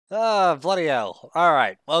Ah, bloody hell.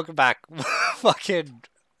 Alright, welcome back. welcome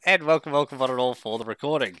one and all for the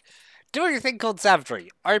recording. Doing a thing called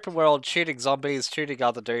Savagery. Open world, shooting zombies, shooting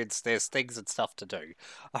other dudes, there's things and stuff to do.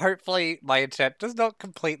 Hopefully my internet does not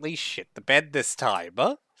completely shit the bed this time,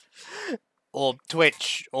 huh? Or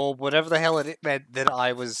Twitch, or whatever the hell it meant that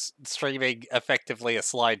I was streaming effectively a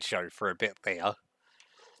slideshow for a bit there.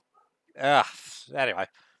 Anyway,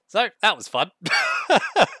 so that was fun.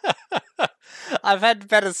 I've had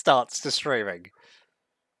better starts to streaming.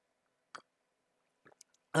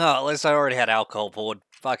 Oh, at least I already had alcohol poured.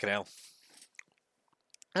 Fucking hell.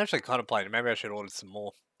 I'm actually contemplating, maybe I should order some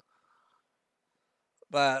more.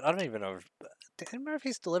 But I don't even know. Did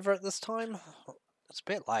Murphy's deliver it this time? It's a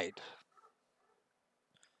bit late.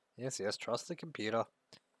 Yes, trust the computer.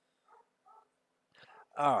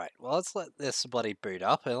 Alright, well, let's let this bloody boot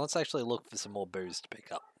up and let's actually look for some more booze to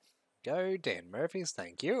pick up. Go, Dan Murphy's,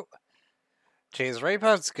 thank you. Cheers,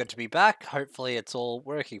 Reaper, it's good to be back. Hopefully it's all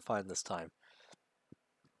working fine this time.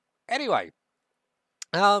 Anyway,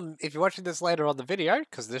 if you're watching this later on the video,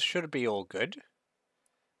 because this should be all good.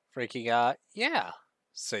 Freaking, yeah.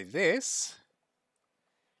 So this,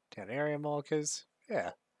 town area markers,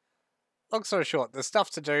 yeah. Long story short, there's stuff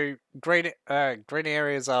to do. Green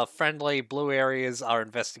areas are friendly, blue areas are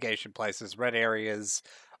investigation places, red areas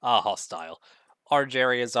are hostile. Orange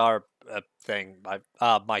areas are a thing,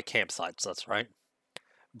 my campsites, that's right.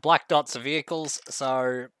 Black dots are vehicles,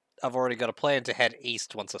 so I've already got a plan to head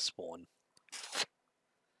east once I spawn.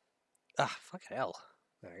 Fucking hell.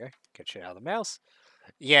 There we go. Get shit out of the mouse.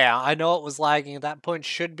 Yeah, I know it was lagging at that point.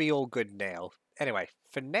 Should be all good now. Anyway,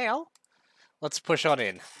 for now, let's push on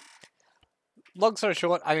in. Long story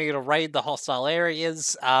short, I'm going to raid the hostile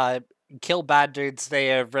areas, kill bad dudes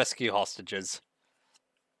there, rescue hostages.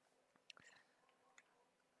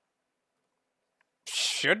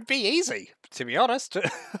 Should be easy, to be honest.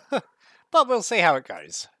 But we'll see how it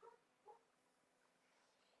goes.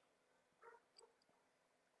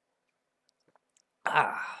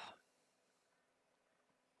 But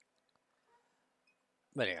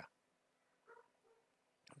yeah.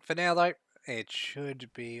 For now, though, it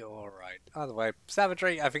should be alright. Either way,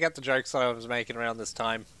 Savagery, I forget the jokes that I was making around this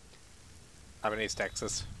time. I'm in East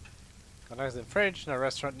Texas. Got no fridge, no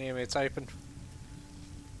restaurant near me, it's open.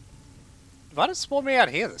 Might have spawned me out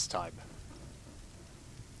here this time.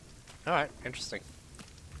 Alright, interesting.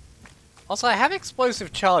 Also, I have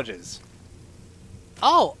explosive charges.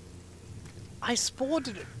 Oh! I spawned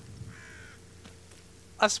in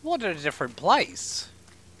a different place.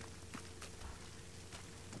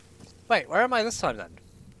 Wait, where am I this time then?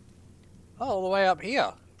 Oh, all the way up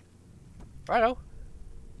here. Righto.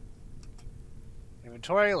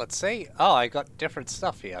 Inventory, let's see. Oh, I got different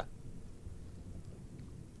stuff here.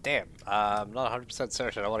 Damn, I'm not 100%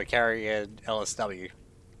 certain I want to carry an LSW.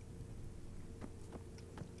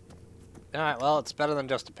 Alright, well, it's better than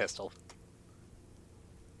just a pistol.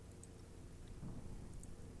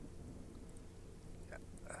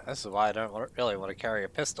 This is why I don't really want to carry a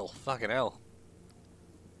pistol. Fucking hell.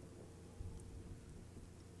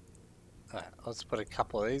 Alright, let's put a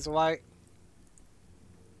couple of these away.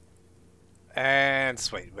 And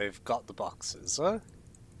sweet, we've got the boxes.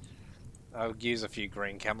 I'll use a few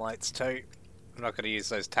green chem lights too. I'm not going to use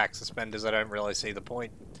those tack suspenders, I don't really see the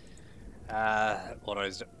point.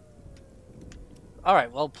 Autos.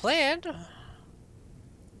 Alright, well planned.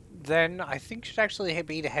 Then I think should actually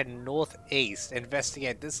be to head northeast,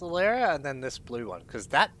 investigate this little area, and then this blue one. Because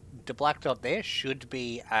the black dot there should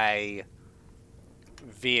be a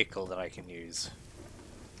vehicle that I can use.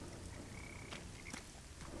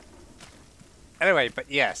 Anyway, but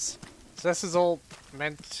yes. So this is all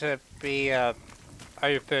meant to be a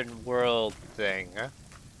open world thing. Huh?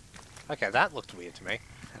 Okay, that looked weird to me.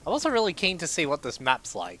 I'm also really keen to see what this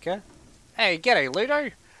map's like. Huh? Hey, g'day,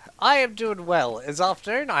 Ludo. I am doing well. It's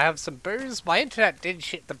afternoon, I have some booze. My internet did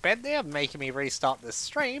shit the bed there, making me restart this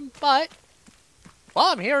stream, but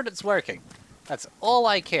well, I'm here and it's working. That's all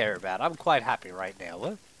I care about. I'm quite happy right now.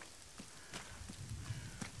 Huh?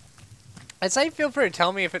 I'd say feel free to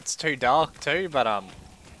tell me if it's too dark too, but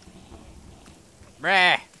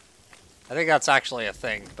meh. I think that's actually a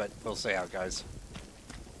thing, but we'll see how it goes.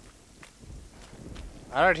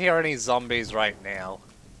 I don't hear any zombies right now.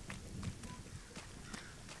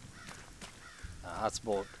 That's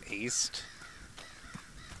more east.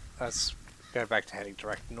 Let's go back to heading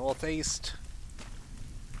direct northeast.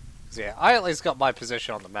 Yeah, I at least got my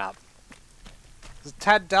position on the map. Is it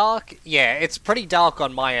tad dark? Yeah, it's pretty dark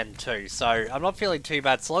on my end too, so I'm not feeling too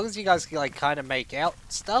bad. So long as you guys can like kind of make out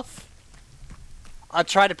stuff, I'll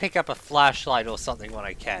try to pick up a flashlight or something when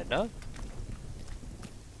I can, no?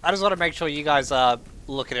 I just want to make sure you guys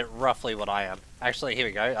looking at roughly what I am. Actually, here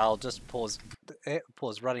we go. I'll just pause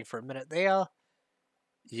running for a minute there.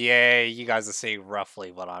 Yeah, you guys are seeing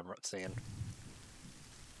roughly what I'm seeing.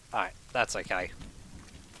 Alright, that's okay.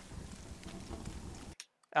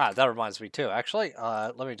 Ah, that reminds me too, actually.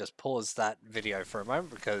 Let me just pause that video for a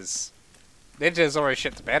moment, because Ninja's already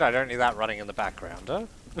shit the bed. I don't need that running in the background, huh?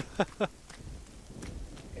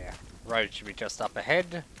 Yeah, road should be just up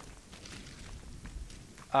ahead.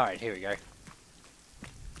 Alright, here we go.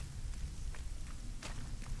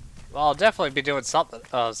 Well, I'll definitely be doing something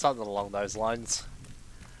along those lines.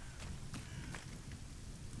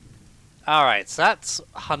 Alright, so that's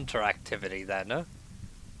hunter activity then, huh?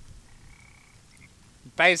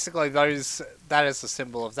 Basically, that is the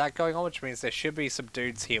symbol of that going on, which means there should be some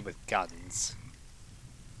dudes here with guns.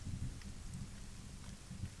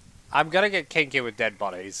 I'm gonna get kinky with dead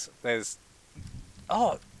bodies. There's...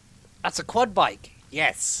 Oh! That's a quad bike!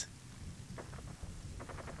 Yes!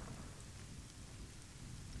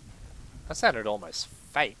 That sounded almost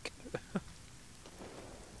fake.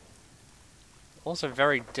 Also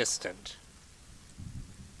very distant.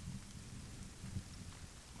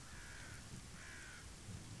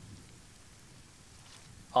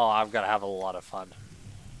 Oh, I'm gonna have a lot of fun.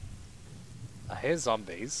 I hear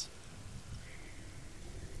zombies.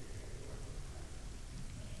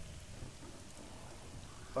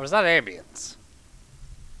 Or is that ambience?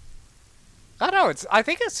 I don't know, I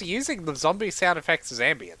think it's using the zombie sound effects as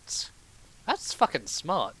ambience. That's fucking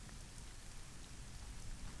smart.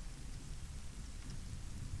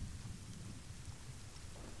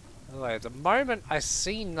 Anyway, at the moment, I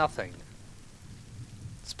see nothing.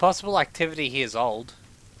 It's possible activity here is old.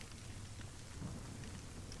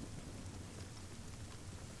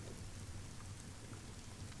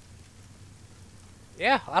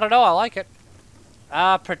 Yeah, I don't know, I like it.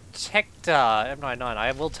 Protector, M99,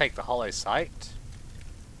 I will take the hollow sight.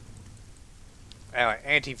 Anyway,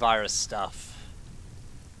 antivirus stuff.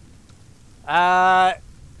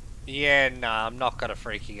 Yeah, nah, I'm not gonna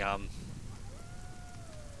freaking,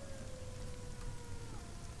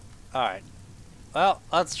 Alright. Well,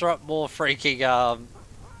 let's drop more freaking,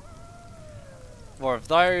 more of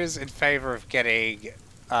those in favor of getting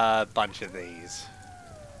a bunch of these.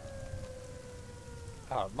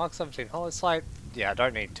 Oh, Mark 17 hollow sight. Yeah, I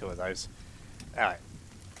don't need 2 of those. Alright.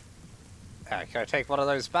 Can I take one of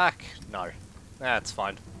those back? No. That's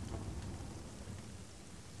fine.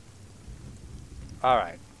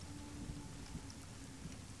 Alright.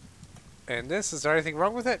 And this, is there anything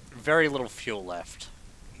wrong with it? Very little fuel left.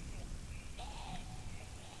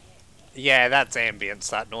 Yeah, that's ambience,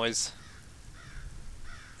 that noise.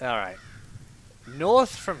 Alright.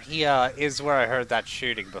 North from here is where I heard that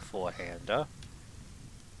shooting beforehand, huh?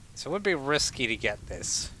 So it would be risky to get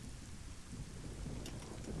this.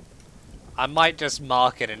 I might just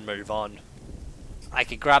mark it and move on. I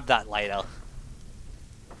could grab that later.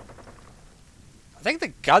 I think the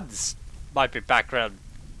guns might be background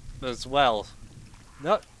as well.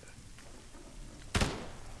 No.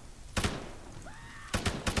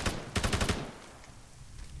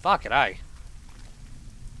 Fuck it, eh?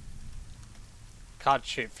 Can't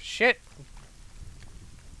shoot for shit.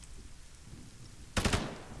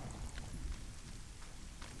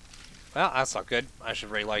 Well, that's not good. I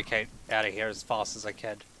should relocate out of here as fast as I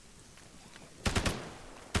can.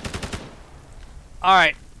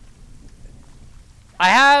 Alright. I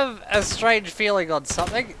have a strange feeling on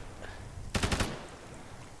something.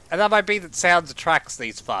 And that might be that sounds attracts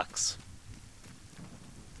these fucks.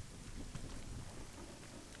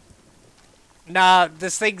 Nah,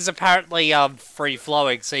 this thing's apparently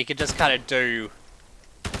free-flowing, so you can just kind of do...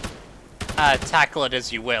 tackle it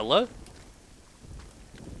as you will, huh?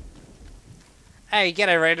 Hey,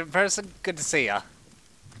 g'day random person, good to see ya.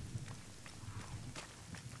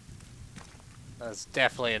 There's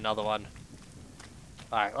definitely another one.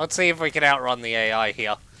 Alright, let's see if we can outrun the AI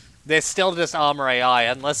here. They're still just Arma AI,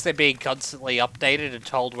 unless they're being constantly updated and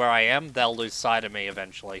told where I am, they'll lose sight of me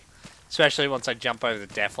eventually. Especially once I jump over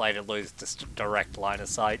the deflate and lose this direct line of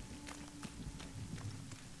sight.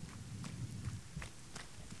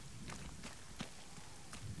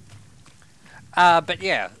 But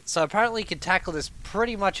yeah, so apparently you can tackle this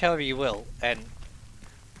pretty much however you will, and...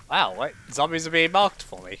 Wow, wait, zombies are being marked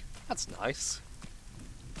for me. That's nice.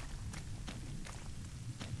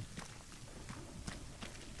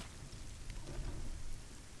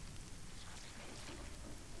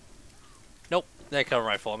 Nope, they're coming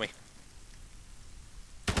right for me.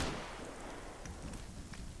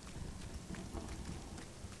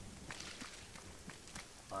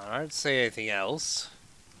 I don't see anything else.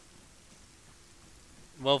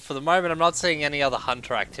 Well, for the moment, I'm not seeing any other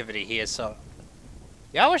hunter activity here, so...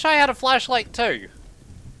 Yeah, I wish I had a flashlight too.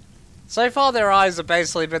 So far, their eyes have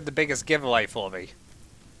basically been the biggest giveaway for me.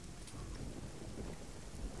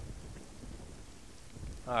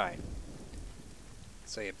 Alright.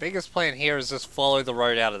 So your biggest plan here is just follow the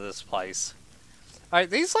road out of this place. Alright,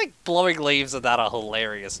 these like blowing leaves of that are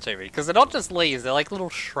hilarious to me, because they're not just leaves, they're like little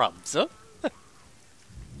shrubs. Huh?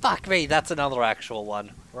 Fuck me, that's another actual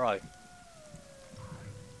one. Right.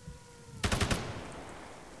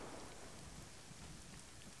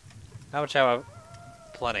 How much ammo?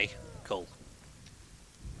 Plenty. Cool.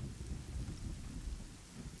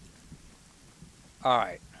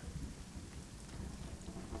 Alright.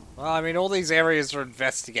 Well, I mean, all these areas are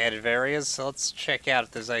investigative areas, so let's check out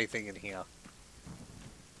if there's anything in here.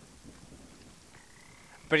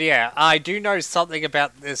 But yeah, I do know something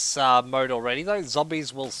about this mode already, though.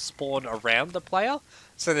 Zombies will spawn around the player,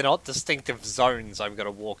 so they're not distinctive zones I'm going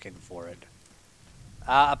to walk in for it.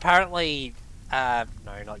 Apparently, no,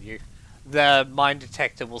 not you. The mine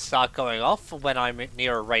detector will start going off when I'm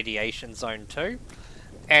near a radiation zone too.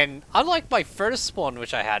 And unlike my first spawn,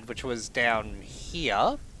 which I had, which was down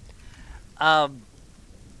here, I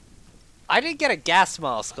didn't get a gas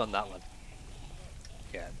mask on that one.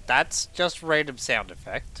 Yeah, that's just random sound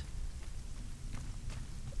effect.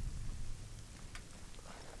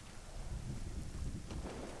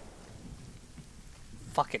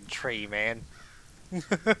 Fucking tree, man.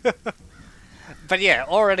 But yeah,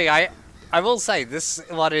 already I will say this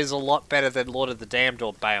one is a lot better than Lord of the Damned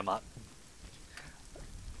or Bahamut.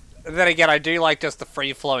 Then again, I do like just the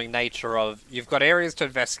free-flowing nature of you've got areas to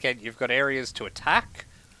investigate, you've got areas to attack.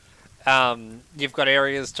 You've got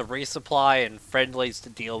areas to resupply and friendlies to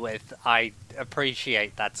deal with. I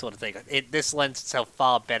appreciate that sort of thing. This lends itself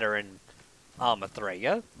far better in Arma 3,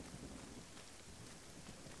 yeah?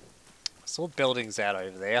 I saw buildings out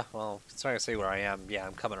over there. Well, trying to see where I am. Yeah,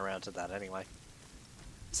 I'm coming around to that anyway.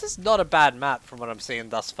 This is not a bad map from what I'm seeing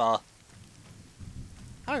thus far.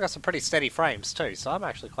 I got some pretty steady frames too, so I'm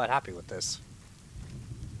actually quite happy with this.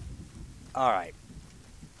 Alright.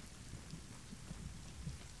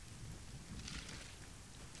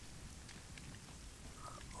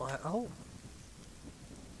 Oh.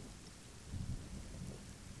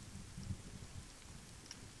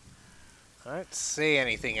 I don't see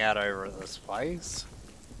anything out over at this place.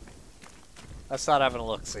 Let's start having a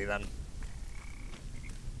look-see then.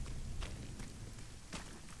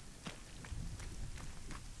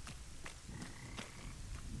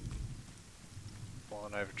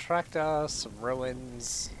 Fallen over tractor, some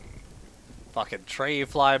ruins. Fucking tree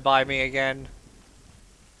flying by me again.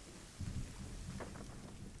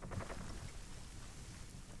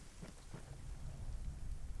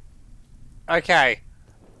 Okay.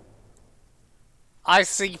 I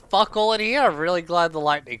see fuck all in here. I'm really glad the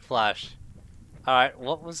lightning flashed. Alright,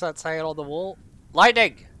 what was that saying on the wall?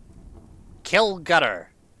 Lightning! Kill Gunner.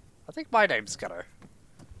 I think my name's Gunner.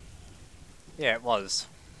 Yeah, it was.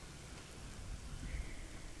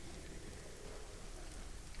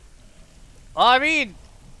 I mean...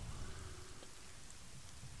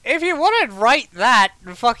 if you want to write that,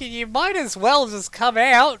 fucking you might as well just come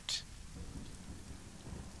out.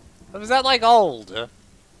 Was that like old?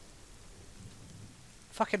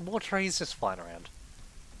 Fucking more trees just flying around.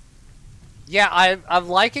 Yeah, I'm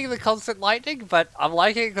liking the constant lightning, but I'm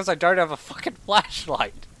liking it because I don't have a fucking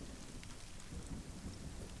flashlight.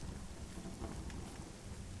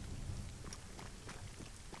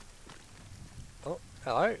 Oh,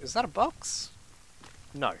 hello? Is that a box?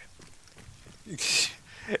 No.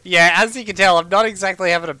 Yeah, as you can tell, I'm not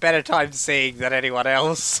exactly having a better time seeing than anyone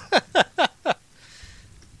else.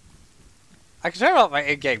 I can turn up my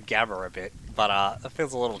in-game gamma a bit, but it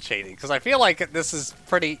feels a little cheating, because I feel like this is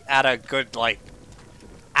pretty at a good, like,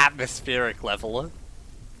 atmospheric level.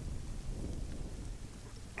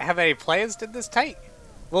 How many players did this take?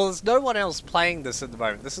 Well, there's no one else playing this at the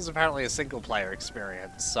moment. This is apparently a single-player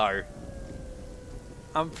experience, so...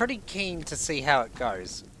 I'm pretty keen to see how it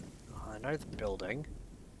goes. I know the building.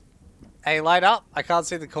 Hey, light up! I can't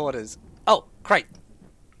see the corners. Oh, crate!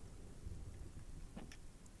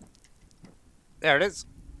 There it is.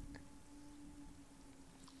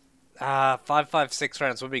 5.56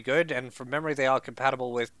 rounds would be good, and from memory they are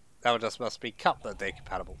compatible with... that just must be cut that they're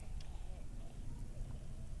compatible.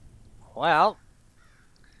 Well...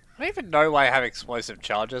 I don't even know why I have explosive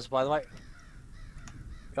charges, by the way.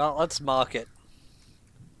 Well, let's mark it.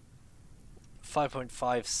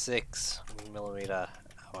 5.56mm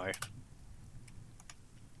ammo.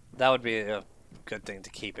 That would be a good thing to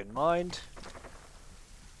keep in mind.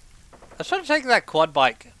 I was trying to take that quad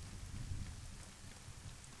bike.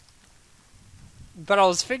 But I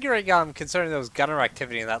was figuring, considering there was gunner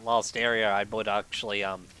activity in that last area, I would actually,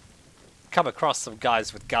 come across some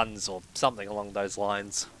guys with guns or something along those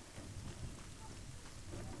lines.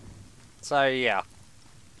 So, yeah.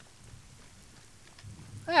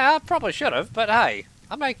 Yeah, I probably should have, but hey,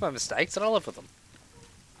 I make my mistakes and I live with them.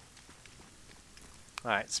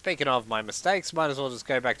 Alright, speaking of my mistakes, might as well just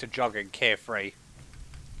go back to jogging carefree.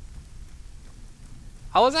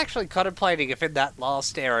 I was actually contemplating if in that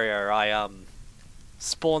last area I,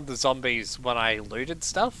 spawned the zombies when I looted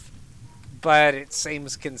stuff. But it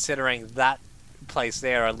seems, considering that place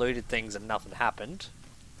there, I looted things and nothing happened.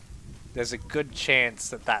 There's a good chance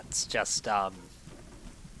that that's just,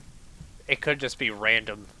 it could just be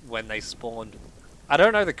random when they spawned. I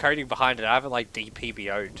don't know the coding behind it. I haven't, like,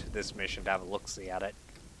 DPBO'd this mission to have a look-see at it.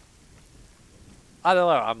 I don't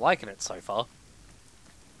know. I'm liking it so far.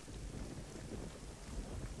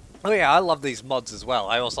 Oh yeah, I love these mods as well.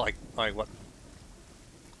 I also like what...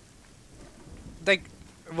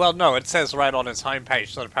 Well, no, it says right on its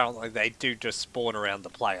homepage that apparently they do just spawn around the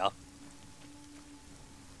player.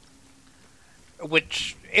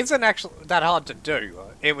 Which isn't actually that hard to do.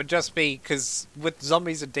 It would just be, because with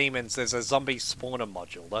zombies and demons, there's a zombie spawner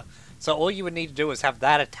module. So all you would need to do is have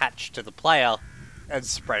that attached to the player and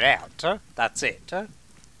spread out. That's it.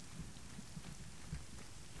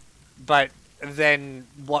 But then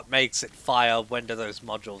what makes it fire, when do those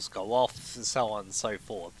modules go off, and so on and so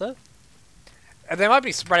forth. And they might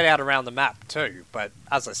be spread out around the map too, but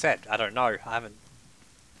as I said, I don't know. I haven't...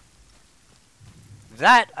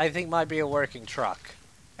 That, I think, might be a working truck.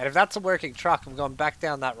 And if that's a working truck, I'm going back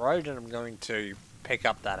down that road and I'm going to pick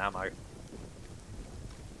up that ammo.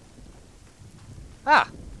 Ah!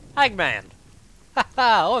 Hangman! Haha!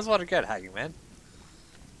 I always want to get Hangman.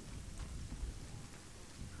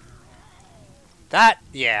 That,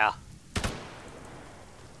 yeah.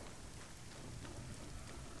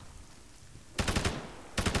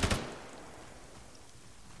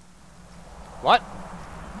 What?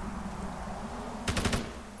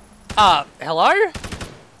 Hello?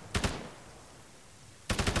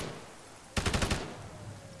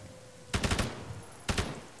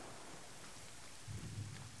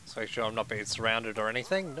 Let's make sure I'm not being surrounded or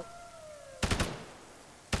anything. Nope.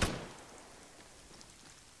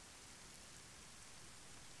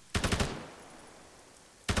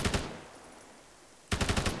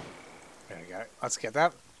 There we go. Let's get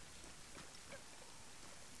that.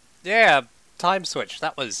 Yeah, time switch.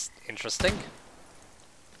 That was interesting.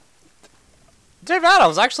 Too bad, I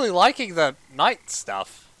was actually liking the night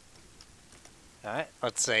stuff. Alright,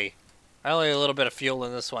 let's see. Only a little bit of fuel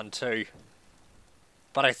in this one too.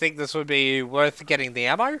 But I think this would be worth getting the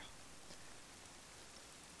ammo.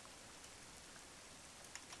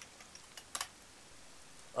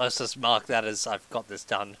 Let's just mark that as I've got this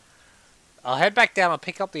done. I'll head back down, I'll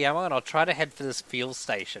pick up the ammo, and I'll try to head for this fuel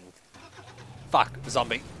station. Fuck,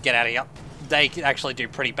 zombie, get out of here. They can actually do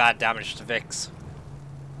pretty bad damage to Vix.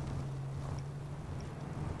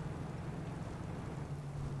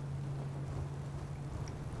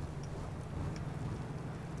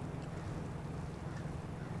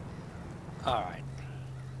 Alright.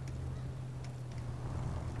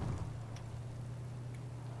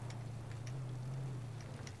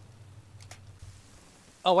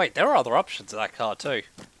 Oh wait, there are other options in that car too.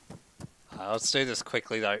 Let's do this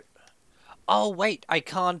quickly though. Oh wait, I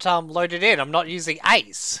can't load it in. I'm not using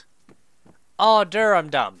Ace. Oh, I'm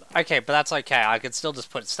dumb. Okay, but that's okay. I can still just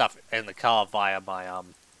put stuff in the car via my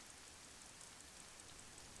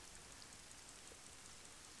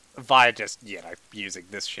via just, you know, using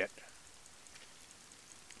this shit.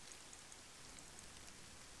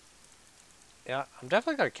 Yeah, I'm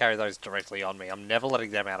definitely going to carry those directly on me. I'm never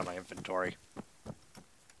letting them out of my inventory.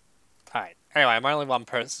 Alright, anyway, I'm only one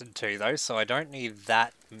person too, though, so I don't need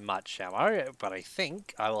that much ammo, but I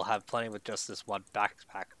think I will have plenty with just this one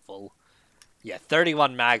backpack full. Yeah,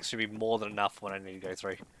 31 mags should be more than enough when I need to go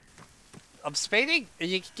through. I'm speeding?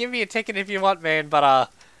 You can give me a ticket if you want, man,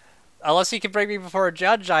 but, unless you can bring me before a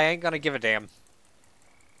judge, I ain't gonna give a damn.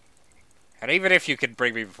 And even if you could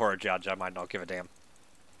bring me before a judge, I might not give a damn.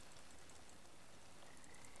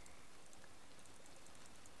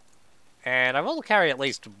 And I will carry at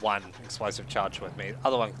least one explosive charge with me. The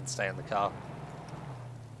other one can stay in the car.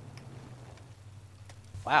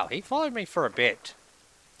 Wow, he followed me for a bit.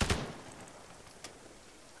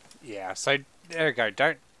 Yeah, so there we go.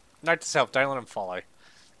 Note to self, don't let him follow.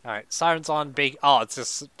 Alright, sirens on, oh, it's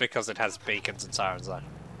just because it has beacons and sirens on.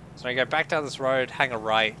 So I go back down this road, hang a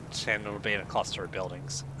right, and it'll be in a cluster of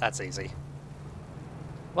buildings. That's easy.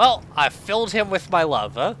 Well, I filled him with my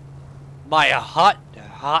love, huh? My hot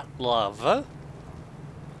love.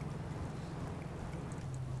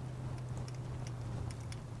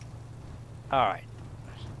 Alright.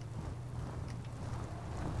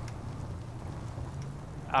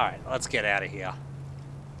 Alright, let's get out of here.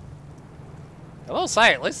 I will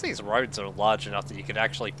say, at least these roads are large enough that you could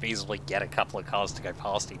actually feasibly get a couple of cars to go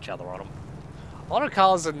past each other on them. A lot of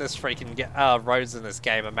cars in this freaking roads in this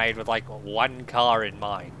game are made with like one car in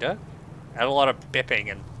mind. And a lot of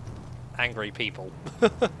bipping and angry people.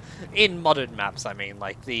 In modern maps, I mean,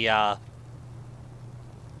 like the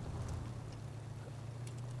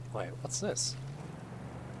wait, what's this?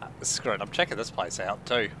 Screw it, I'm checking this place out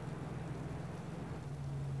too.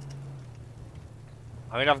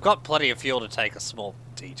 I mean, I've got plenty of fuel to take a small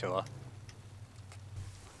detour.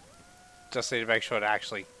 Just need to make sure to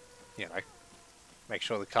actually, you know, make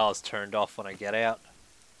sure the car's turned off when I get out.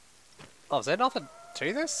 Oh, is there nothing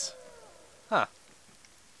to this? Huh.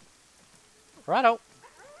 Righto.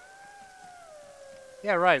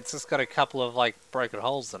 Yeah, right, it's just got a couple of, like, broken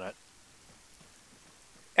holes in it.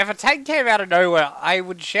 If a tank came out of nowhere, I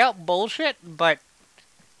would shout bullshit, but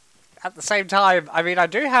at the same time, I mean, I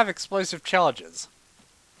do have explosive charges.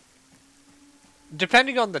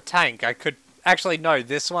 Depending on the tank, I could... Actually, no,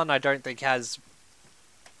 this one I don't think has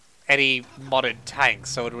any modded tanks,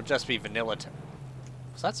 so it would just be vanilla.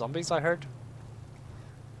 Was that zombies I heard?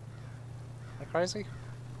 Am I crazy?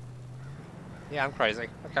 Yeah, I'm crazy.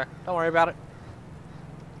 Okay, don't worry about it.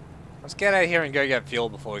 Let's get out of here and go get fuel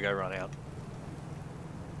before we go run out.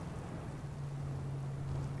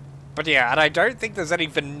 But yeah, and I don't think there's any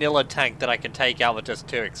vanilla tank that I can take out with just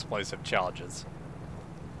 2 explosive charges.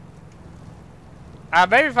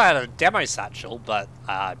 Maybe if I had a demo satchel, but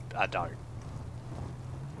I don't.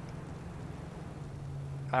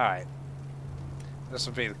 Alright. This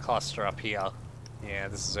would be the cluster up here. Yeah,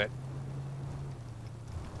 this is it.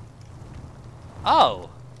 Oh!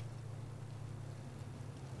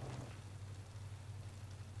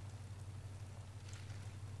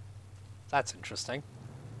 That's interesting.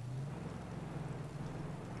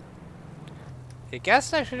 The gas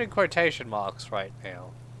station in quotation marks right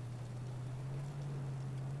now.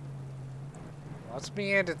 Let's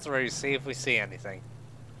meander through, see if we see anything.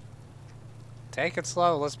 Take it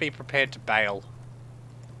slow, let's be prepared to bail.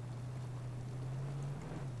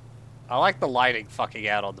 I like the lighting fucking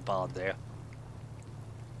out on the barn there.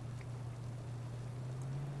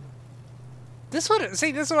 This would,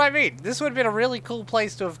 see, this is what I mean. This would have been a really cool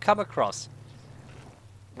place to have come across.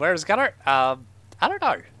 Where is Gunner? I don't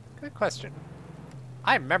know. Good question.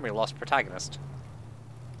 I am memory lost protagonist.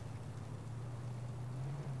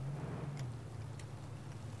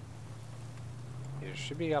 It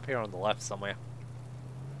should be up here on the left somewhere.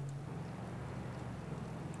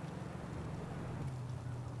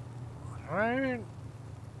 I don't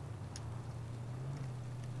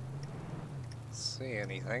see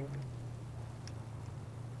anything.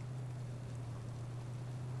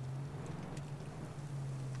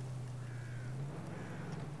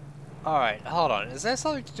 Alright, hold on. Is there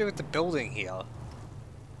something to do with the building here?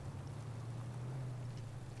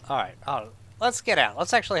 Alright, hold on. Let's get out.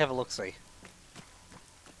 Let's actually have a look-see.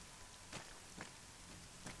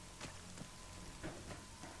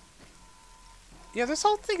 Yeah, this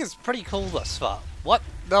whole thing is pretty cool thus far. What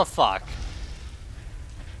the fuck?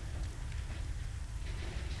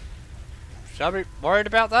 Should I be worried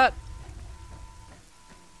about that?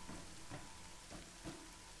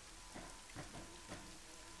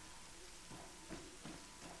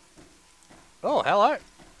 Oh, hello.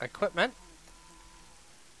 Equipment.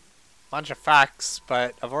 Bunch of facts,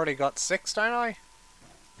 but I've already got 6, don't I?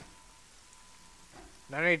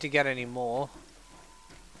 No need to get any more.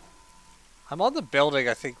 I'm on the building,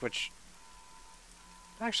 I think, which...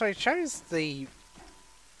 Actually, it shows the...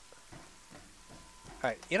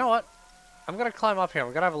 Alright, you know what? I'm gonna climb up here.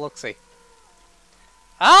 I'm gonna have a look-see.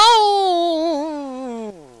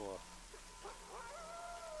 Oh!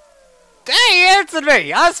 Dang, he answered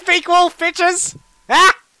me! I speak wolf, bitches!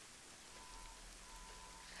 Ah!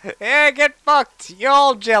 Yeah, get fucked. You're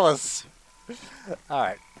all jealous.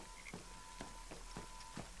 Alright.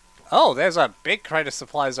 Oh, there's a big crate of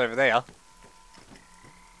supplies over there.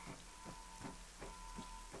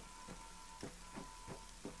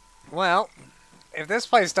 Well, if this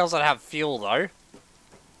place doesn't have fuel, though... I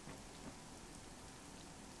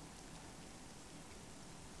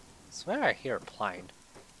swear I hear a plane.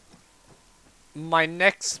 My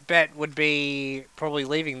next bet would be probably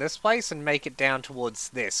leaving this place and make it down towards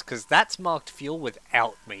this, because that's marked fuel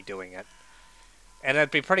without me doing it. And it'd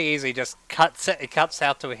be pretty easy, just it cuts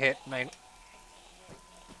out to a hit, I mean...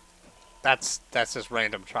 That's just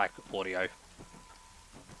random track audio.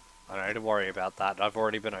 I don't need to worry about that. I've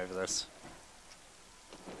already been over this.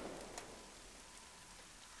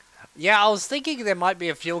 Yeah, I was thinking there might be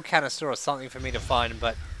a fuel canister or something for me to find,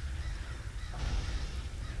 but...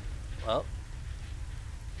 Well...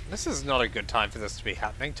 This is not a good time for this to be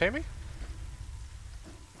happening to me.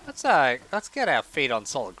 Let's get our feet on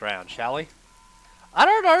solid ground, shall we? I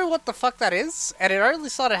don't know what the fuck that is, and it only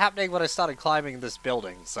started happening when I started climbing this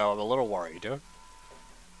building, so I'm a little worried.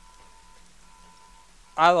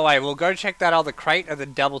 Either way, we'll go check that other crate and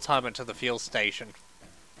then double time it to the fuel station.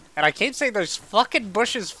 And I keep seeing those fucking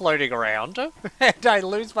bushes floating around, and I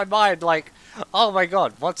lose my mind like, oh my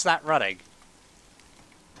god, what's that running?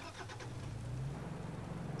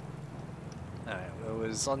 Alright, it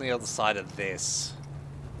was on the other side of this.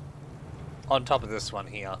 On top of this one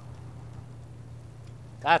here.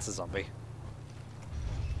 That's a zombie.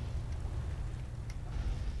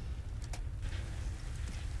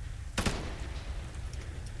 Do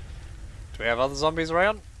we have other zombies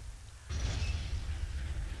around?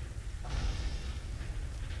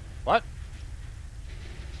 What?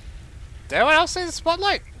 Did anyone else see the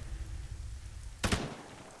spotlight?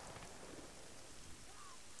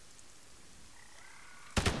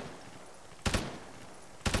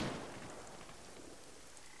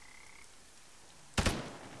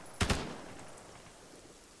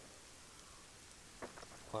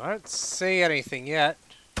 I don't see anything yet.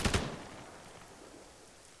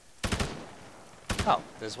 Oh,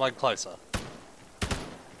 there's one closer.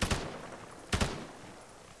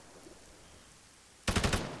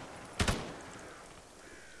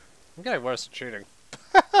 I'm getting worse at shooting.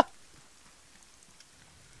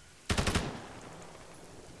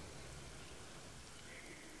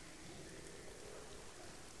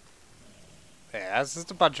 Yeah, it's just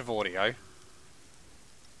a bunch of audio.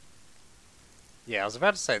 Yeah, I was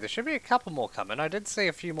about to say, there should be a couple more coming. I did see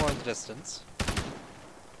a few more in the distance.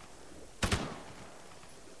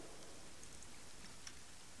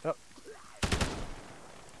 Oh.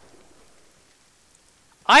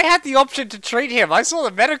 I had the option to treat him. I saw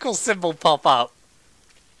the medical symbol pop up.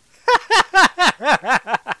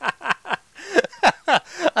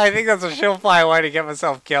 I think that's a surefire way to get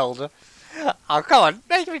myself killed. Oh, come on.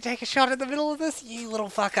 Make me take a shot in the middle of this, you little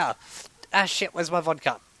fucker. Ah, shit. Where's my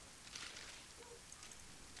vodka?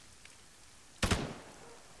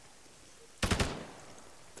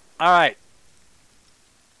 Alright.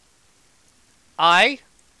 I'm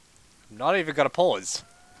not even going to pause.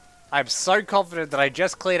 I'm so confident that I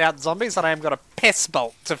just cleared out zombies that I am going to piss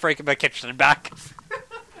bolt to freaking my kitchen and back.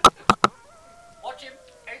 Watch him.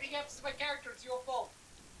 Anything happens to my character, it's your fault.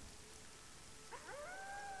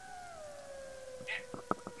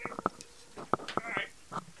 Alright.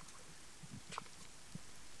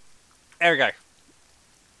 There we go.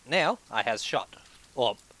 Now, I has shot.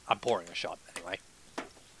 Well, I'm pouring a shot, anyway.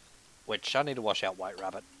 Which, I need to wash out White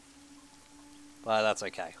Rabbit. But that's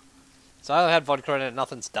okay. So I had vodka in it,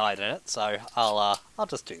 nothing's died in it, so I'll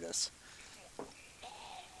just do this.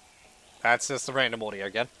 That's just the random audio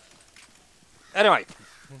again. Anyway.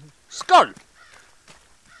 Skull!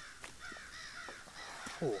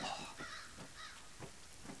 Ooh.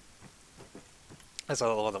 That's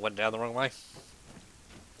another one that went down the wrong way.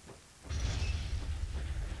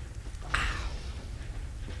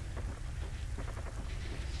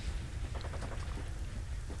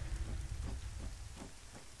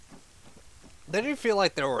 They do feel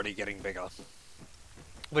like they're already getting bigger.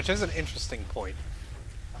 Which is an interesting point.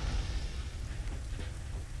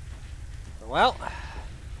 Well,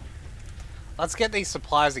 let's get these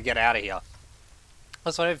supplies and get out of here.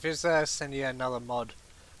 That's what if it's send you another mod.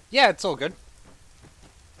 Yeah, it's all good.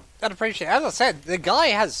 I'd appreciate it. As I said, the guy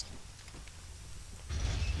has...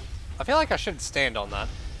 I feel like I should stand on that.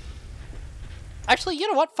 Actually, you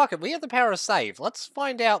know what? Fuck it. We have the power to save. Let's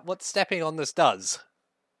find out what stepping on this does.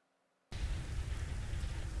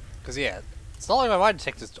 Because, yeah, it's not like my mind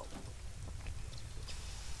detector's...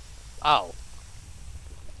 Oh.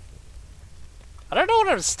 I don't know what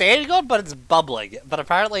I'm standing on, but it's bubbling. But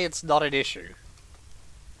apparently it's not an issue.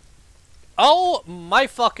 Oh my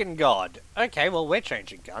fucking god. Okay, well, we're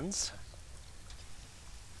changing guns.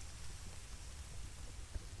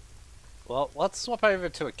 Well, let's swap over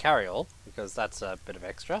to a carryall, because that's a bit of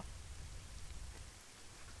extra.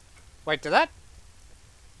 Wait, did that...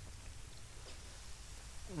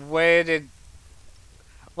 Where did...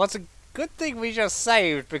 Well, it's a good thing we just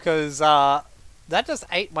saved, because, that just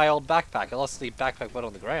ate my old backpack, unless the backpack went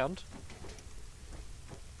on the ground.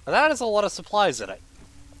 And that has a lot of supplies in it.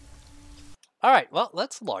 Alright, well,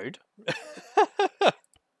 let's load.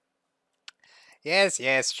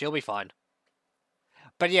 Yes, she'll be fine.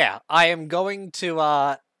 But yeah, I am going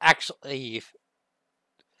to, actually...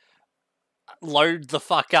 load the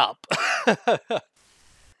fuck up.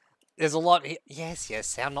 There's a lot here. Yes, yes,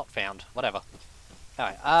 sound not found. Whatever.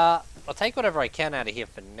 Alright, I'll take whatever I can out of here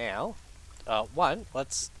for now. One,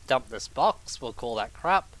 let's dump this box. We'll call that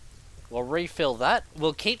crap. We'll refill that.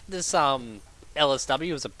 We'll keep this,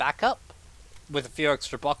 LSW as a backup with a few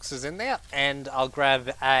extra boxes in there. And I'll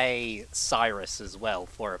grab a Cyrus as well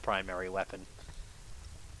for a primary weapon.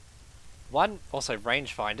 One, also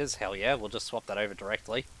rangefinders. Hell yeah, we'll just swap that over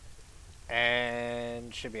directly.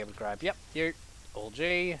 And should be able to grab, yep, you. All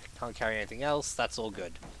G. Can't carry anything else. That's all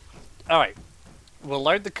good. Alright. We'll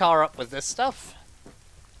load the car up with this stuff,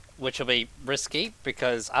 which will be risky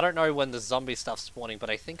because I don't know when the zombie stuff's spawning, but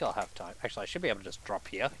I think I'll have time. Actually, I should be able to just drop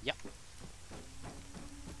here. Yep.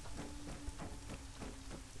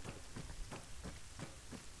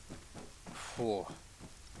 Whew.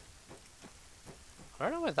 I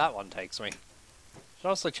don't know where that one takes me. Should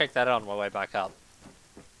also check that out on my way back up.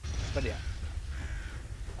 But yeah.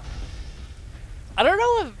 I don't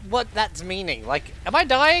know what that's meaning. Like, am I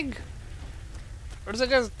dying? Or does it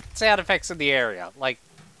just sound effects in the area? Like,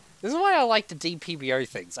 this is why I like to DPBO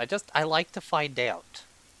things. I like to find out.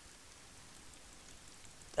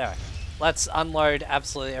 Alright, let's unload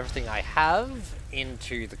absolutely everything I have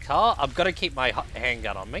into the car. I've got to keep my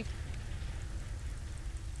handgun on me.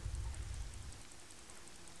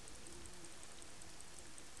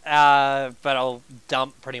 But I'll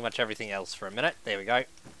dump pretty much everything else for a minute. There we go.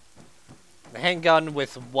 The handgun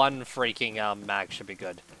with one freaking mag should be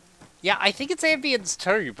good. Yeah, I think it's ambience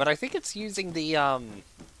too, but I think it's using the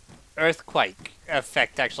earthquake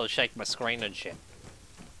effect to actually shake my screen and shit.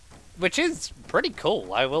 Which is pretty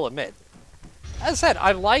cool, I will admit. As I said,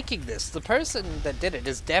 I'm liking this. The person that did it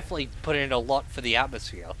has definitely put in a lot for the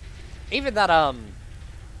atmosphere. Even that,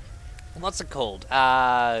 what's it called?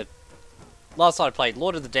 Last time I played,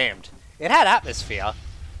 Lord of the Damned. It had atmosphere.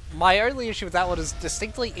 My only issue with that one is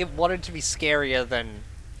distinctly it wanted to be scarier than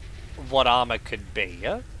what Arma could be.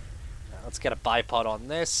 Yeah? Let's get a bipod on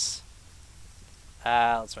this.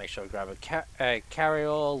 Let's make sure we grab a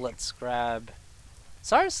carry-all. Let's grab...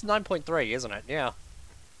 Cyrus 9.3, isn't it? Yeah.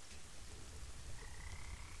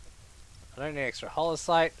 I don't need extra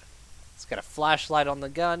holosight. Let's get a flashlight on the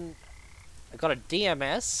gun. I got a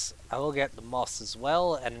DMS. I will get the moss as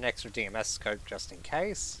well, and an extra DMS scope just in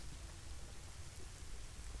case.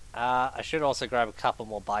 I should also grab a couple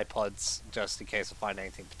more bipods, just in case I find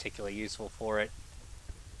anything particularly useful for it.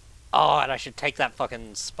 Oh, and I should take that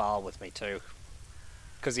fucking spar with me too.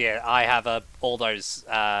 Because, yeah, I have all those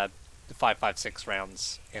 5.56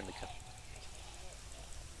 rounds in the...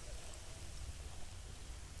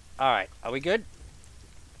 Alright, are we good?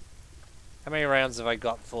 How many rounds have I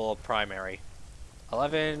got for primary?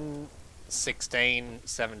 11, 16,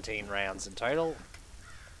 17 rounds in total.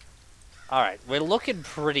 Alright, we're looking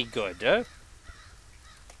pretty good, huh?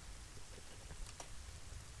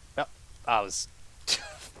 Oh, I was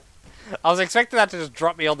expecting that to just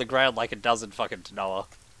drop me on the ground like it does in fucking Tanoa.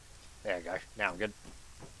 There we go, now I'm good.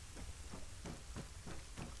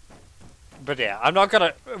 But yeah, I'm not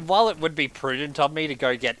gonna... While it would be prudent of me to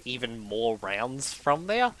go get even more rounds from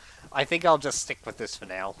there, I think I'll just stick with this for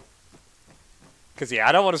now. Because yeah,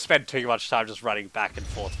 I don't want to spend too much time just running back and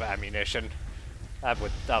forth for ammunition. That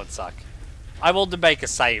would suck. I will make a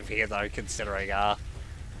save here though, considering,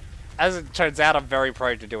 as it turns out, I'm very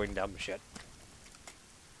prone to doing dumb shit.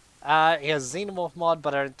 He has Xenomorph mod,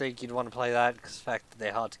 but I don't think you'd want to play that, because the fact that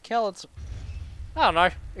they're hard to kill, it's... I don't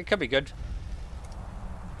know, it could be good.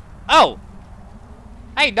 Oh!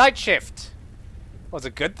 Hey, night shift! Well, it's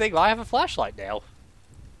a good thing I have a flashlight now.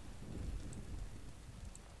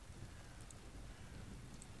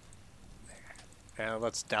 Now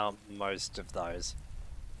let's dump most of those.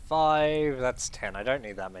 5, that's 10. I don't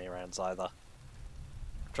need that many rounds either.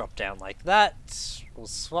 Drop down like that. We'll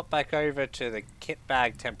swap back over to the kit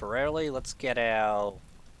bag temporarily. Let's get our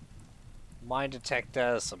mine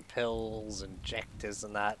detector, some pills, injectors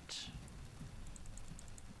and that.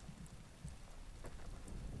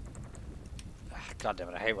 God damn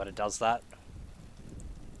it, I hate when it does that.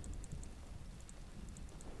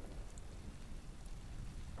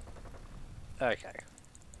 Okay.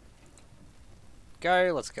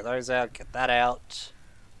 Go, let's get those out, get that out.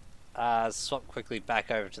 Swap quickly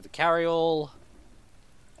back over to the carry-all.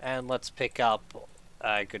 And let's pick up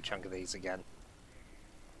a good chunk of these again.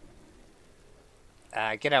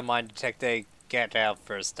 Get our mine detector, get our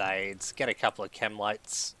first aids, get a couple of chem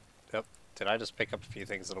lights. Oh, did I just pick up a few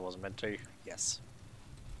things that I wasn't meant to? Yes.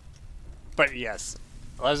 But yes,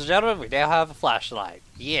 ladies and gentlemen, we now have a flashlight.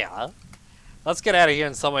 Yeah. Let's get out of here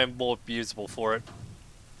and somewhere more usable for it.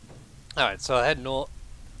 Alright, so I head north.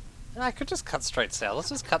 I could just cut straight south. Let's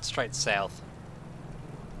just cut straight south.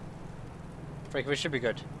 Freak, we should be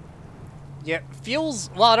good. Yeah, fuel's...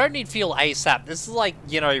 Well, I don't need fuel ASAP. This is like,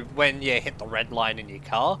 you know, when you hit the red line in your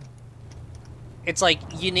car. It's like,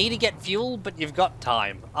 you need to get fuel, but you've got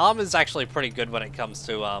time. Arma's actually pretty good when it comes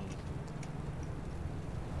to,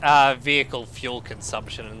 vehicle fuel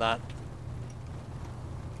consumption and that.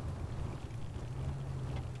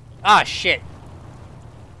 Ah, shit.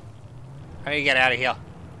 I need to get out of here.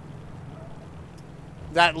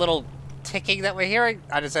 That little ticking that we're hearing,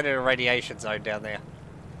 I just entered a radiation zone down there.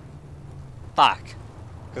 Fuck.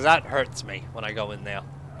 Because that hurts me when I go in there.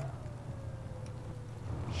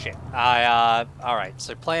 Shit. Alright,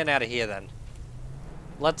 so plan out of here then.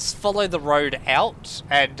 Let's follow the road out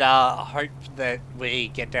and, hope that we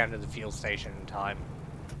get down to the fuel station in time.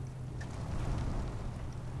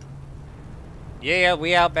 Yeah,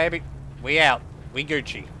 we out, baby. We out. We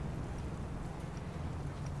Gucci.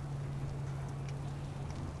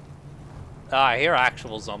 Ah, here are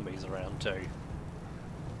actual zombies around too.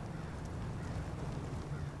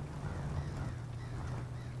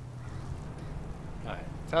 Alright,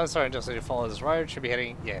 fellas, sorry, just need to follow this road. Should be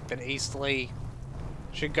heading, yeah, a bit easterly.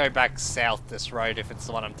 Should go back south this road if it's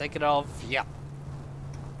the one I'm thinking of. Yep.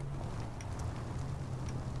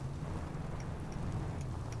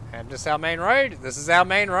 And this is our main road. This is our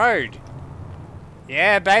main road.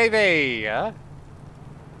 Yeah, baby.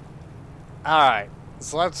 Alright.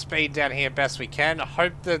 So let's speed down here best we can. I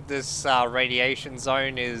hope that this radiation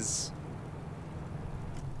zone is...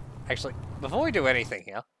 Actually, before we do anything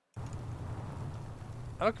here...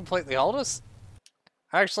 I don't completely hold us.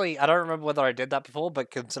 Actually, I don't remember whether I did that before,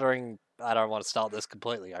 but considering I don't want to start this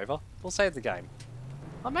completely over, we'll save the game.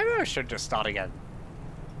 Or maybe I should just start again.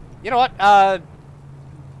 You know what?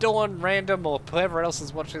 Dawn, Random, or whoever else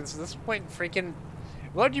is watching this at this point, freaking...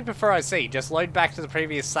 What do you prefer I see? Just load back to the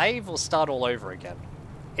previous save, or start all over again?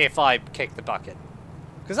 If I kick the bucket.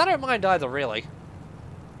 Because I don't mind either, really.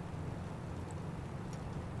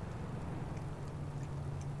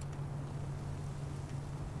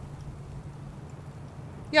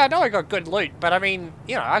 Yeah, I know I got good loot, but I mean,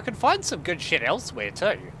 you know, I could find some good shit elsewhere,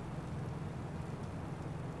 too.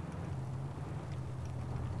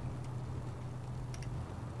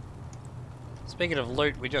 Speaking of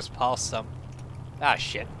loot, we just passed some. Ah,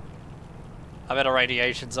 shit. I'm in a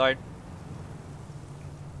radiation zone.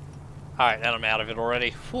 Alright, and I'm out of it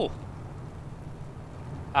already. Whew.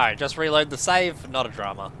 Alright, just reload the save, not a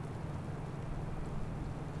drama.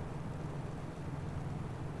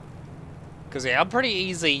 Because, yeah, I'm pretty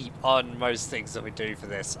easy on most things that we do for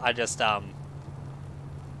this. I just, I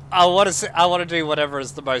want to do whatever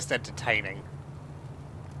is the most entertaining.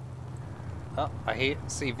 Oh, I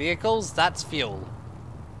see vehicles. That's fuel.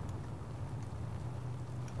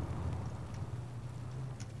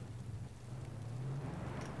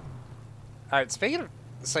 Alright, speaking of...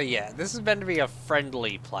 So, yeah, this is meant to be a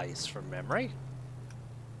friendly place from memory.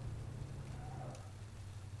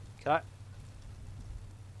 Can I...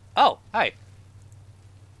 Oh, hey.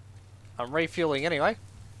 I'm refueling anyway.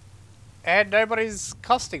 And nobody's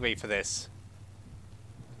costing me for this.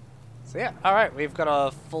 So yeah, alright, we've got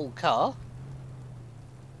a full car.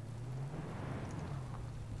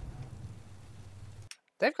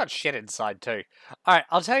 They've got shit inside too. Alright,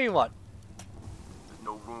 I'll tell you what. There's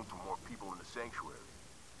no room for more people in the sanctuary.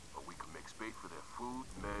 But we can make space for their food,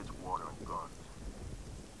 meds, water, and guns.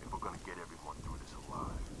 If we're gonna get everyone through this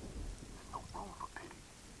alive, there's no room for pity.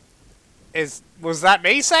 Was that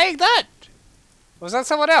me saying that? Was that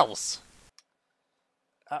someone else?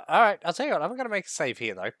 Alright, I'll tell you what, I'm gonna make a save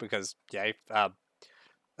here though, because, yeah,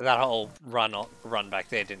 that whole run back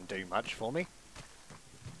there didn't do much for me.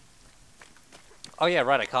 Oh yeah,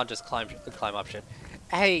 right, I can't just climb up shit.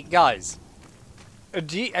 Hey, guys. Are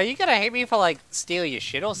you gonna hate me for, like, steal your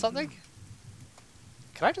shit or something?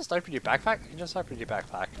 Can I just open your backpack? You can just open your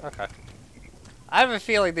backpack. Okay. I have a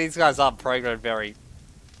feeling these guys aren't programmed very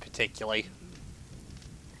particularly.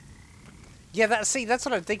 Yeah, that's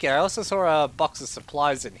what I'm thinking. I also saw a box of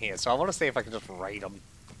supplies in here, so I want to see if I can just raid them.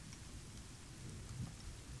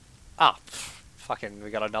 Ah, fucking, we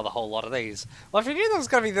got another whole lot of these. Well, if you knew there was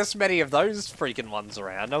going to be this many of those freaking ones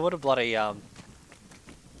around, I would have bloody,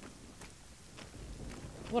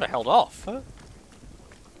 would have held off, huh?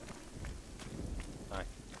 Alright.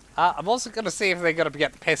 I'm also going to see if they're going to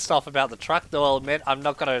get pissed off about the truck, though I'll admit I'm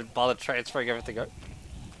not going to bother transferring everything over.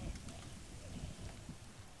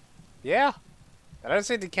 Yeah, I don't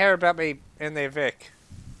seem to care about me in their Vic.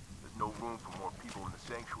 There's no room for more people in the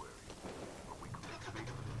sanctuary, but we can make space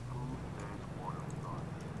for their food, meds, water, and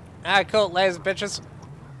guns. Ah, cool, layers, bitches.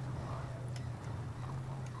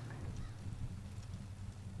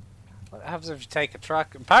 What happens if you take a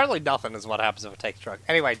truck? Apparently nothing is what happens if I take a truck.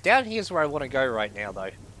 Anyway, down here's where I want to go right now, though.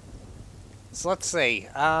 So let's see.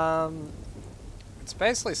 It's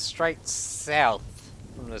basically straight south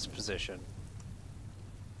from this position.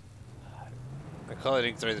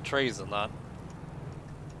 According through the trees and that.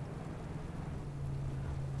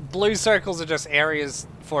 Blue circles are just areas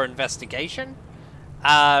for investigation.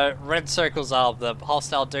 Red circles are the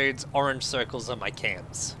hostile dudes. Orange circles are my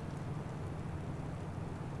camps.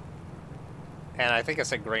 And I think I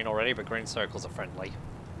said green already, but green circles are friendly.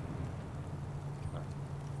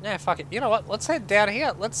 Yeah, fuck it. You know what? Let's head down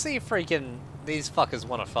here. Let's see if freaking these fuckers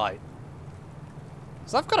want to fight.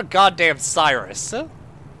 So I've got a goddamn Cyrus.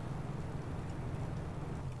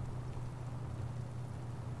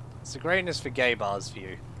 So green is for gay bars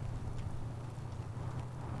view.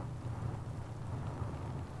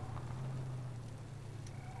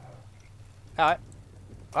 Alright.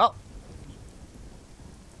 Well.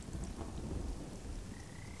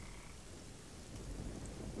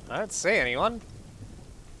 I don't see anyone.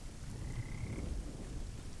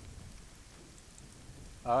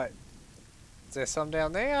 Alright. Is there some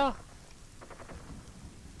down there?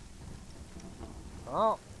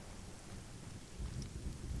 Oh.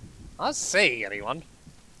 I don't see anyone.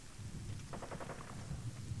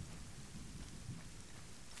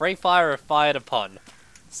 Free fire if fired upon.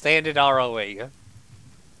 Standard ROE.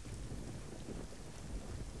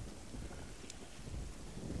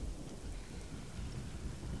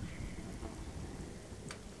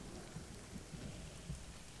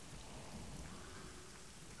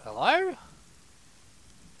 Hello?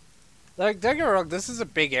 Like, don't get me wrong, this is a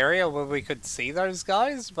big area where we could see those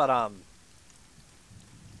guys, but, I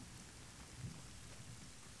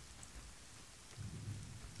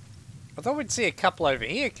thought we'd see a couple over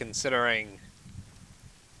here, considering,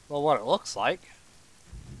 well, what it looks like.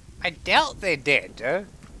 I doubt they're dead.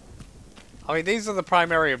 I mean, these are the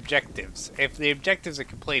primary objectives. If the objectives are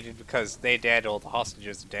completed because they're dead or the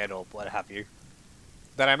hostages are dead or what have you,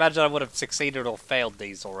 then I imagine I would have succeeded or failed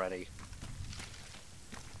these already.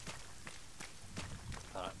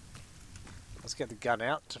 Alright. Let's get the gun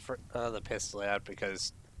out, the pistol out,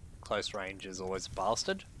 because close range is always a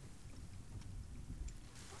bastard.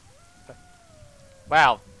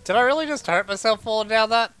 Wow, did I really just hurt myself falling down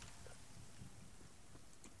that?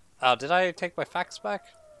 Oh, did I take my facts back?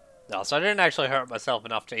 No, so I didn't actually hurt myself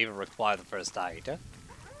enough to even require the first aid.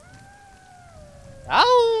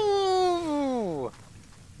 Ow!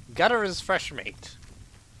 Gutter is fresh meat.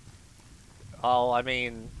 Oh, I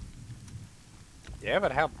mean... yeah,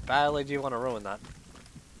 but how badly do you want to ruin that?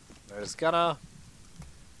 There's Gunner.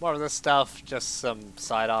 More of this stuff, just some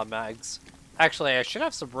sidearm mags. Actually, I should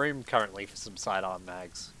have some room currently for some sidearm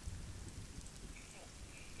mags.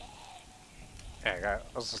 There we go.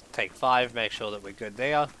 Let's just take 5, make sure that we're good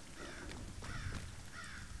there.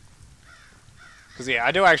 Because, yeah,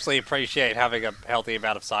 I do actually appreciate having a healthy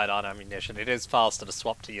amount of sidearm ammunition. It is faster to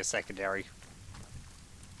swap to your secondary.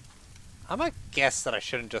 I might guess that I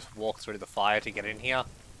shouldn't just walk through the fire to get in here.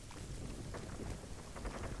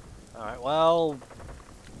 Alright, well...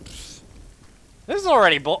 this is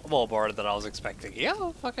already more boring than I was expecting here.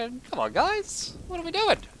 Fucking, come on, guys. What are we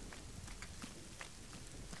doing?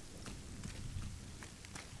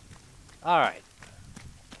 Alright.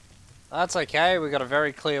 That's okay. We got a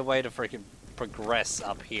very clear way to freaking progress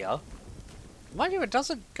up here. Mind you, it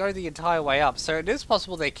doesn't go the entire way up, so it is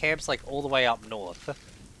possible their camp's like all the way up north.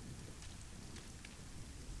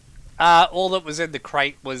 All that was in the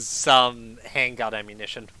crate was some handgun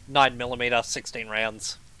ammunition. 9mm, 16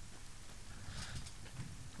 rounds.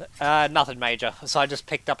 Nothing major, so I just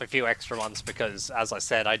picked up a few extra ones because, as I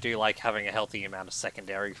said, I do like having a healthy amount of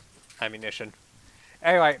secondary ammunition.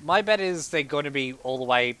 Anyway, my bet is they're going to be all the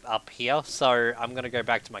way up here, so I'm going to go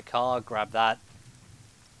back to my car, grab that.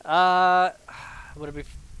 Would it be...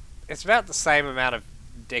 it's about the same amount of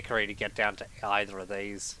dickery to get down to either of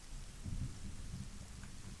these.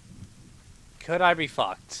 Could I be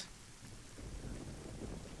fucked?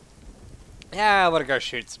 Yeah, I want to go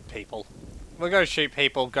shoot some people. We'll go shoot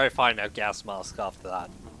people, go find our gas mask after that.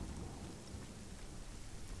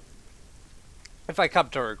 If I come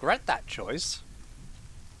to regret that choice,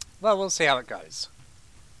 well, we'll see how it goes.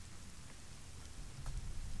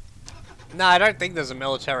 No, I don't think there's a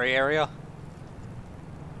military area.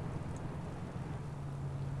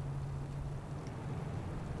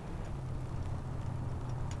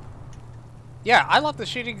 Yeah, I love the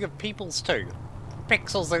shooting of peoples too.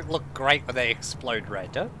 Pixels that look great when they explode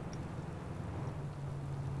red, huh?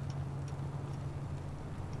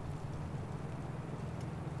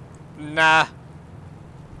 Nah.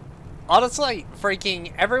 Honestly,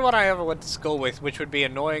 freaking everyone I ever went to school with, which would be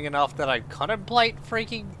annoying enough that I'd contemplate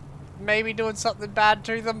freaking maybe doing something bad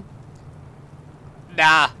to them.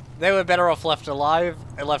 Nah, They were better off left alive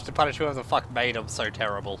and left to punish whoever the fuck made them so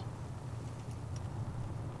terrible.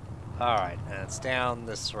 Alright, and it's down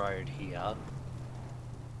this road here.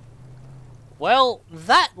 Well,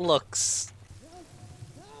 that looks...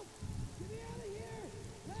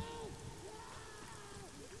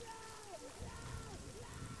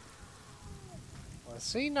 I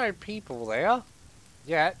see no people there.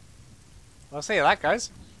 Yet. We'll see how that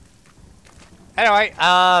goes. Anyway,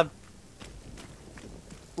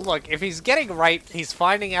 look, if he's getting raped, he's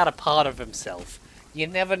finding out a part of himself. You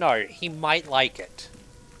never know. He might like it.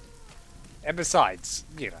 And besides,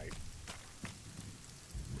 you know,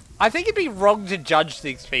 I think it'd be wrong to judge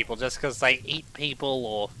these people just because they eat people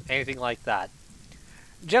or anything like that.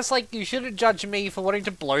 Just like you shouldn't judge me for wanting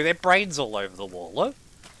to blow their brains all over the wall, huh?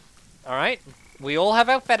 Alright? We all have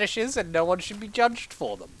our fetishes and no one should be judged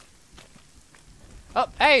for them. Oh,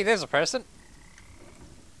 hey, there's a person.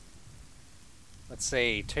 Let's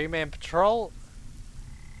see, 2-man patrol.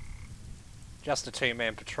 Just a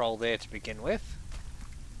 2-man patrol there to begin with.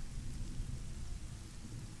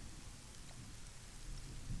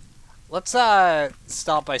 Let's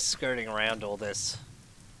start by skirting around all this.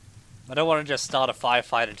 I don't want to just start a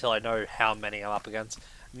firefight until I know how many I'm up against.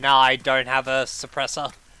 Nah, I don't have a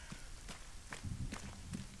suppressor.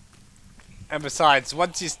 And besides,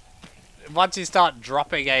 once you start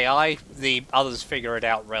dropping AI, the others figure it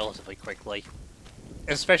out relatively quickly.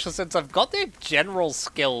 Especially since I've got their general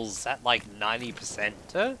skills at like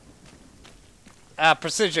 90%.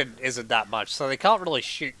 Precision isn't that much, so they can't really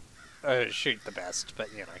shoot the best,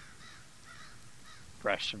 but you know.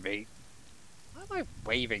 Fresh meat. Why am I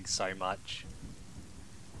waving so much?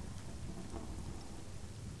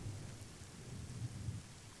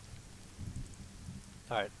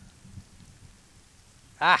 Alright.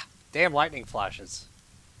 Ah! Damn lightning flashes.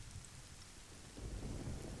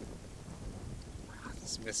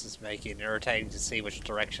 This mist is making it irritating to see which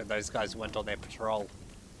direction those guys went on their patrol.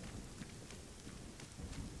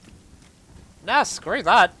 Nah, screw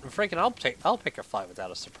that. Freaking I'll pick a fight without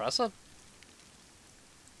a suppressor.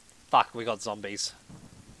 Fuck, we got zombies.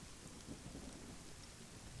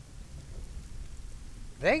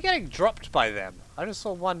 They're getting dropped by them. I just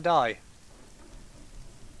saw one die.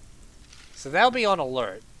 So they'll be on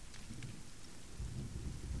alert.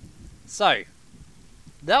 So,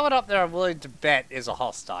 that one up there I'm willing to bet is a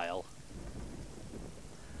hostile.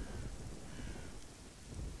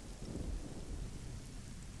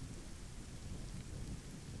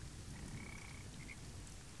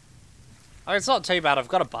 Oh, it's not too bad, I've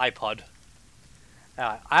got a bipod.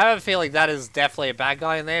 I have a feeling that is definitely a bad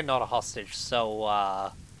guy in there, not a hostage,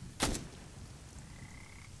 so,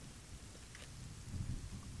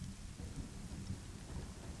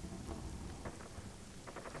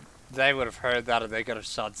 they would have heard that and they're going to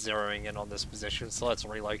start zeroing in on this position, so let's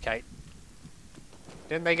relocate.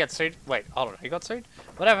 Didn't they get sued? Wait, hold on, who got sued?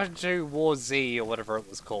 What happened to War Z or whatever it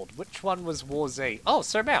was called? Which one was War Z? Oh,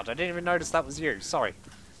 Sir Mount, I didn't even notice that was you, sorry.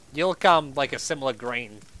 You look, like a similar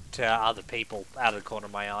green to other people out of the corner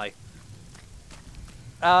of my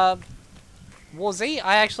eye. War Z?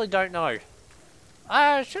 I actually don't know.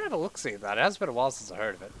 I should have a look-see at that. It has been a while since I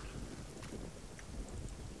heard of it.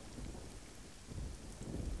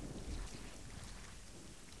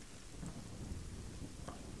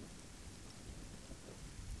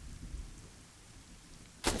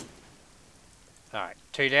 Alright,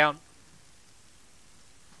 2 down.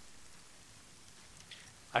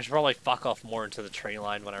 I should probably fuck off more into the tree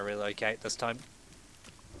line when I relocate this time.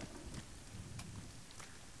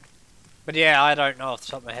 But yeah, I don't know off the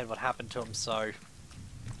top of my head what happened to him, so...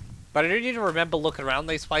 But I do need to remember looking around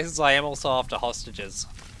these places. I am also after hostages.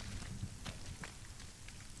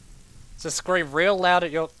 So scream real loud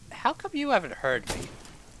at your... How come you haven't heard me?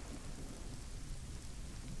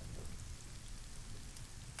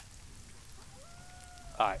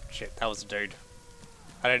 Alright, shit, that was a dude.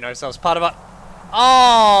 I didn't notice that was part of it.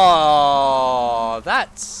 Oh,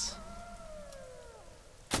 that's...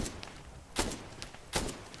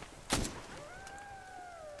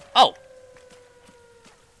 Oh.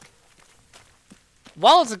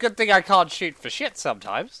 Well, it's a good thing I can't shoot for shit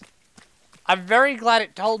sometimes. I'm very glad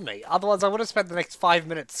it told me. Otherwise, I would have spent the next 5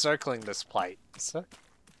 minutes circling this plate. So...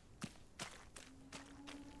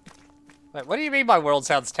 Wait, what do you mean my world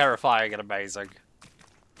sounds terrifying and amazing?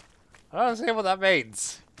 I don't understand what that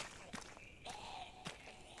means.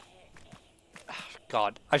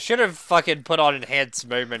 God, I should have fucking put on enhanced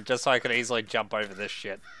movement just so I could easily jump over this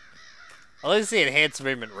shit. At least the enhanced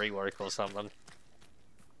movement rework or something.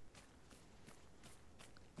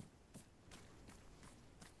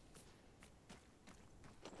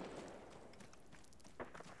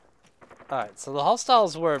 Alright, so the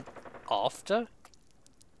hostiles were after.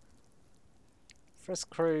 First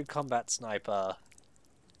crew, combat sniper.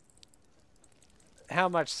 How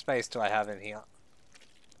much space do I have in here?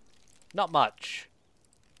 Not much.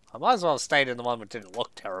 I might as well have stayed in the one that didn't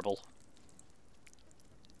look terrible.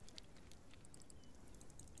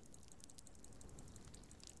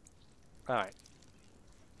 Alright.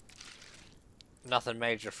 Nothing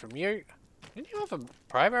major from you. Didn't you have a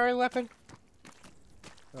primary weapon?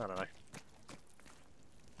 I don't know.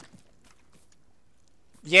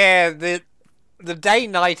 Yeah, the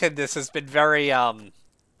day-night in this has been very,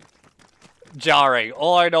 jarring.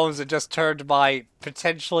 All I know is it just turned my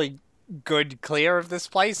potentially good clear of this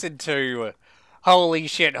place into holy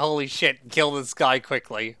shit, kill this guy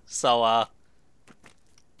quickly. So, I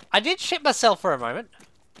did shit myself for a moment.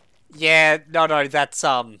 Yeah, no, that's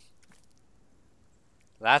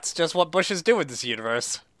just what bushes do in this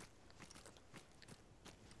universe.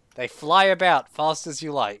 They fly about fast as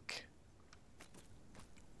you like.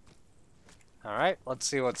 Alright, let's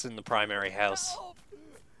see what's in the primary house.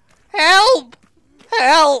 Help!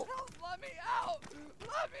 Help! Let me out!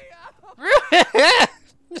 Let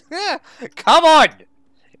me out! Come on!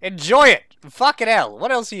 Enjoy it! Fucking hell,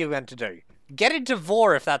 what else are you going to do? Get into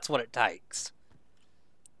Vor if that's what it takes.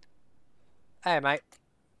 Hey, mate.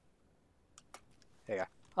 Here you go.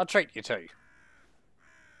 I'll treat you too.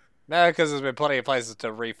 No, because there's been plenty of places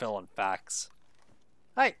to refill on facts.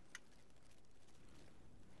 Hey!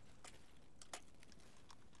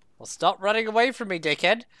 Well, stop running away from me,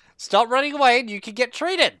 dickhead. Stop running away and you can get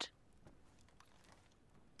treated.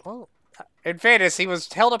 Well, in fairness, he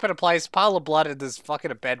was held up in a place, pile of blood, and there's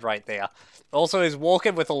fucking a bed right there. Also, he's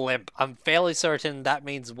walking with a limp. I'm fairly certain that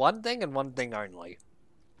means one thing and one thing only.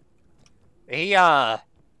 He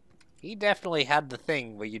definitely had the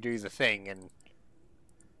thing where you do the thing and,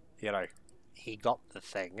 you know, he got the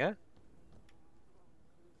thing, huh?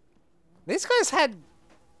 These guys had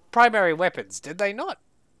primary weapons, did they not?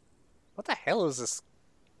 What the hell is this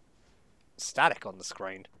static on the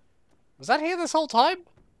screen? Was that here this whole time?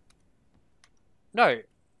 No.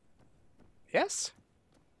 Yes?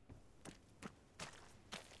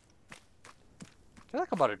 I feel like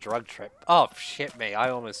I'm on a drug trip. Oh, shit me. I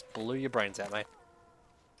almost blew your brains out, mate.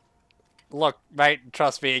 Look, mate,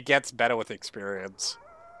 trust me, it gets better with experience.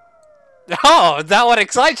 Oh, that what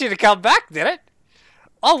excites you to come back, did it?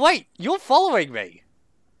 Oh, wait, you're following me.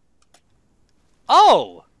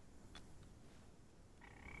 Oh!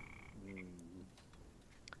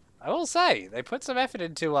 I will say, they put some effort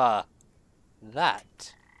into,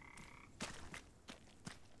 that.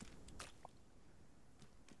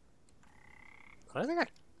 I don't think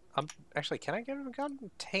actually, can I give him a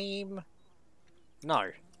gun? Team?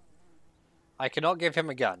 No. I cannot give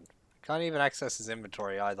him a gun. Can't even access his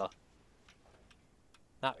inventory either.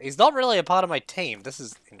 No, he's not really a part of my team. This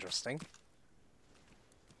is interesting.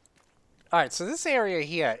 Alright, so this area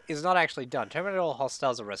here is not actually done. Terminate all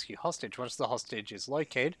hostiles or rescue hostage. Once the hostage is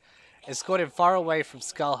located, escort him far away from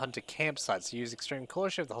Skull Hunter campsites. Use extreme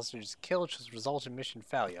caution if the hostage is killed, which will result in mission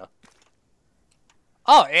failure.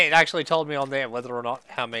 Oh, it actually told me on there whether or not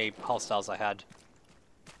how many hostiles I had.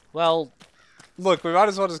 Well, look, we might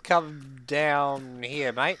as well just come down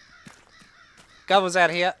here, mate. Gun was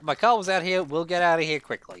out here. My car was out here. We'll get out of here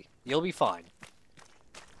quickly. You'll be fine.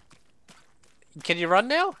 Can you run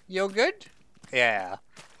now? You're good? Yeah.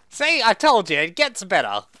 See, I told you, it gets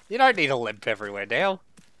better. You don't need a limp everywhere now.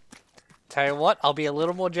 Tell you what, I'll be a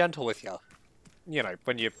little more gentle with you. You know,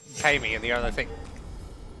 when you pay me and the other thing.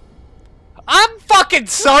 I'm fucking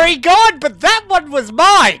sorry, God, but that one was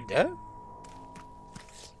mine!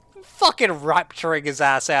 Fucking rapturing his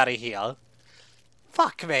ass out of here.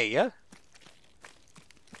 Fuck me.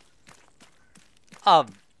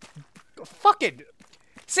 Fucking...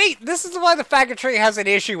 See, this is why the faggotry has an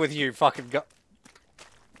issue with you, fucking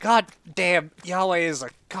God damn, Yahweh is a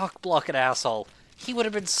cock-blocking asshole. He would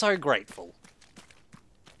have been so grateful.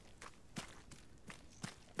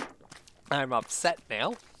 I'm upset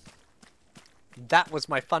now. That was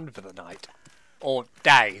my fun for the night. Or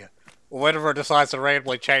day. Or whenever it decides to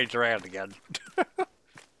randomly change around again.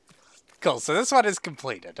 Cool, so this one is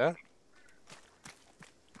completed, huh?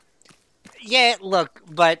 Yeah, look,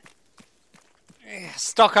 but...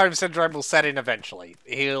 Stockholm Syndrome will set in eventually.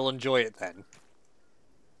 He'll enjoy it then.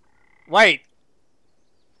 Wait.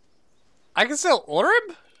 I can still order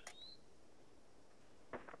him?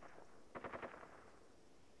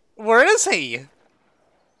 Where is he?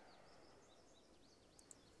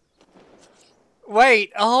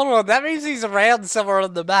 Wait, hold on. That means he's around somewhere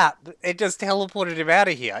on the map. It just teleported him out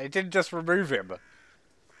of here. It didn't just remove him.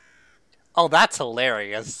 Oh, that's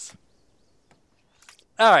hilarious.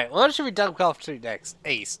 Alright, what should we duck off to next?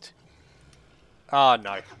 East. Oh,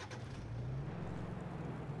 no.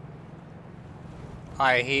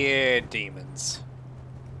 I hear demons.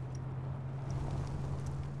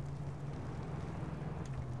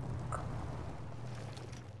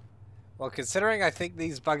 Well, considering I think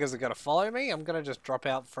these buggers are going to follow me, I'm going to just drop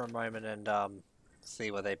out for a moment and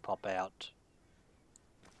see where they pop out.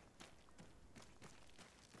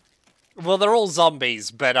 Well, they're all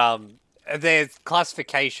zombies, but their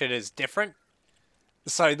classification is different.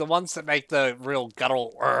 So the ones that make the real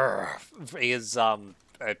guttural is a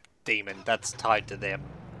demon that's tied to them.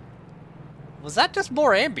 Was that just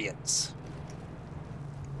more ambience?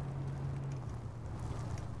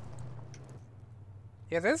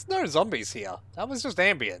 Yeah, there's no zombies here. That was just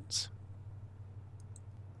ambience.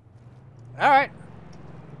 Alright.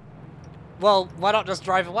 Well, why not just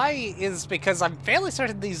drive away? Is because I'm fairly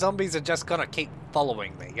certain these zombies are just gonna keep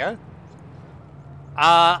following me, yeah?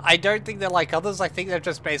 I don't think they're like others. I think they've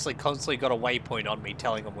just basically constantly got a waypoint on me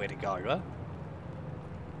telling them where to go, huh?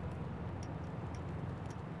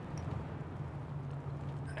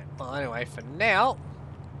 Well, anyway, for now...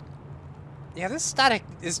 Yeah, this static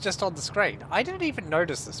is just on the screen. I didn't even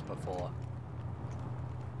notice this before.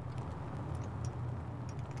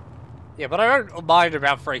 Yeah, but I don't mind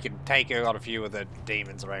about freaking taking out a few of the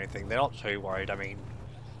demons or anything. They're not too worried, I mean...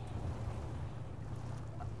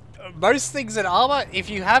 Most things in Arma, if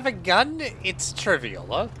you have a gun, it's trivial,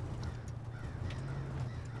 huh?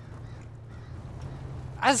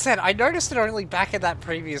 As I said, I noticed it only back in that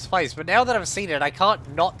previous place, but now that I've seen it, I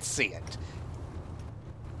can't not see it.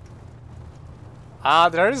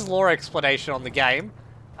 There is lore explanation on the game.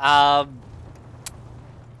 I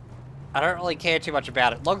don't really care too much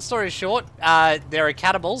about it. Long story short, there are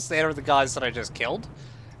cannibals. They're the guys that I just killed.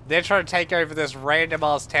 They're trying to take over this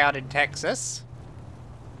random-ass town in Texas.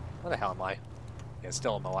 Where the hell am I? Yeah,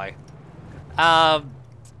 still on my way.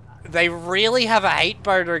 They really have a hate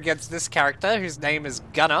boner against this character, whose name is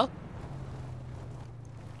Gunner.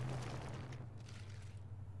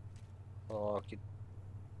 Oh,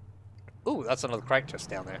 ooh, that's another crate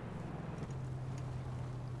just down there.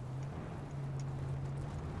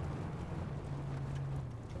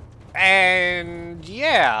 And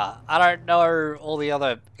yeah, I don't know all the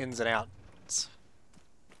other ins and outs.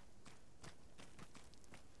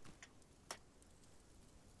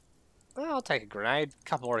 Well, I'll take a grenade, a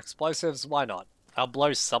couple more explosives, why not? I'll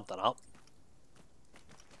blow something up.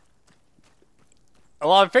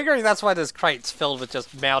 Well, I'm figuring that's why there's crates filled with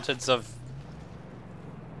just mountains of,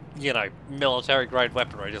 you know, military-grade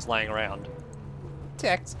weaponry just laying around.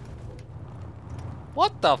 Text.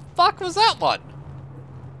 What the fuck was that one?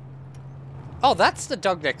 Oh, that's the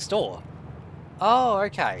dog next door. Oh,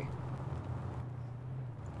 okay.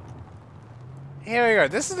 Here we go.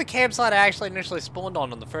 This is the campsite I actually initially spawned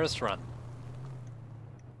on the first run.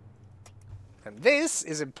 And this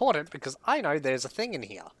is important because I know there's a thing in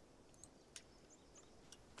here.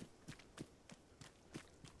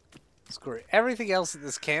 Screw everything else at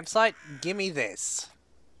this campsite. Gimme this.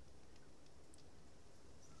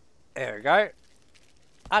 There we go.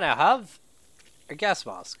 I now have a gas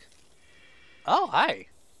mask. Oh, hey.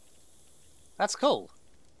 That's cool.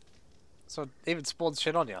 So it even spawns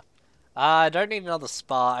shit on you. I don't need another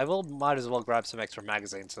spa. Might as well grab some extra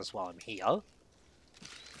magazines just while I'm here.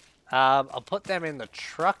 I'll put them in the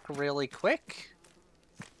truck really quick.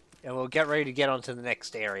 And we'll get ready to get onto the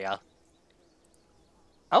next area.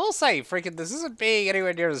 I will say, freaking, this isn't being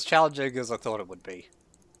anywhere near as challenging as I thought it would be.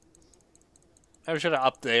 I should have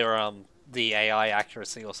upped their, the AI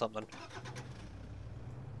accuracy or something.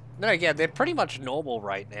 No, again, they're pretty much normal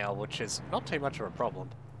right now, which is not too much of a problem.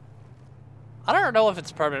 I don't know if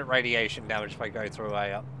it's permanent radiation damage if I go through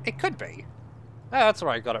a... it could be. Oh, that's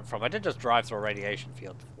where I got it from. I did just drive through a radiation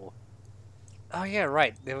field before. Oh, yeah,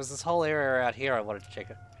 right. There was this whole area out here I wanted to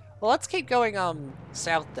check it. Well, let's keep going,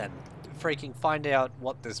 south then. Freaking find out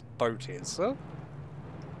what this boat is, huh?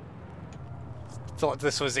 Thought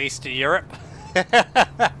this was Eastern Europe.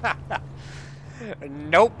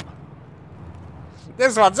 Nope.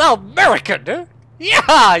 This one's all American, huh?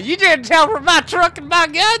 Yeah, you didn't tell from my truck and my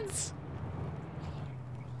guns.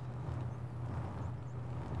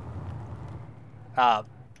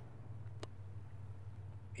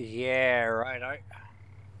 Yeah, right.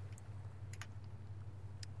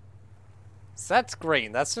 So that's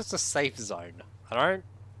green. That's just a safe zone. I don't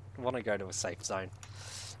want to go to a safe zone.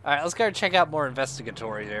 Alright, let's go check out more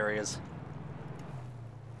investigatory areas.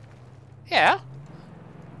 Yeah.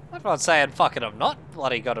 I'm not saying fucking I'm not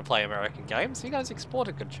bloody got to play American games. You guys export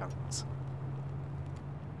a good chunks.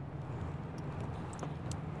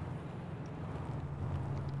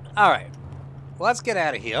 Alright. let's get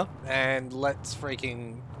out of here and let's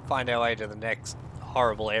freaking find our way to the next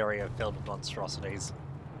horrible area filled with monstrosities.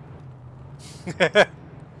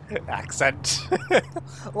 Accent.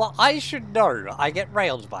 Well, I should know. I get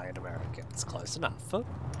railed by an American. It's close enough.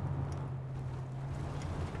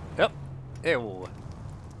 Yep. Ew.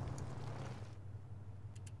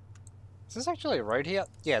 Is this actually a road here?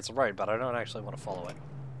 Yeah, it's a road, but I don't actually want to follow it.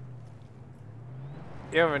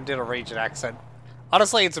 You even did a region accent.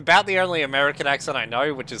 Honestly, it's about the only American accent I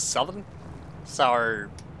know, which is Southern. So,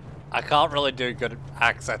 I can't really do good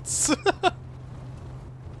accents.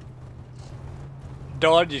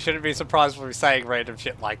 Dawn, you shouldn't be surprised when we're saying random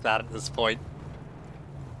shit like that at this point.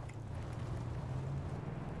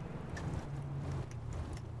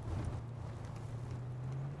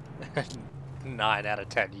 Nine out of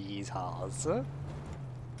 10 years.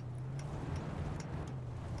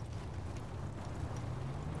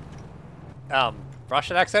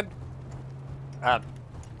 Russian accent?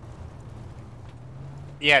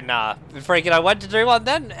 Yeah, nah. Freaking, I went to do one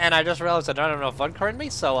then, and I just realized I don't have enough vodka in me,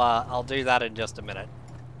 so I'll do that in just a minute.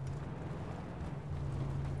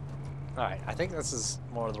 Alright, I think this is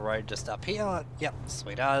more of the road just up here. Yep,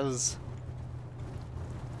 sweet as.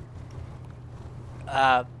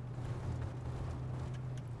 I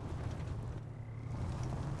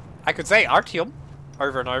could say Artyom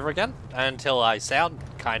over and over again until I sound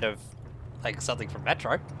kind of like something from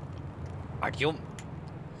Metro. Artyom.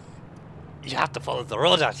 You have to follow the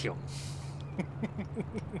road, Artyom.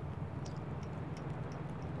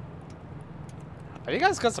 You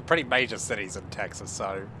guys got some pretty major cities in Texas,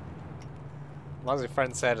 so... As your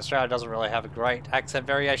friend said, Australia doesn't really have a great accent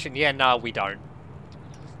variation. Yeah, no, we don't.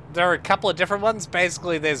 There are a couple of different ones.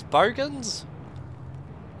 Basically, there's Bogans,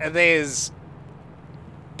 and there's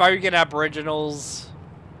Bogan Aboriginals,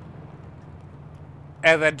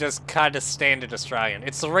 and then just kind of standard Australian.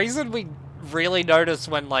 It's the reason we really notice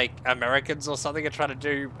when, like, Americans or something are trying to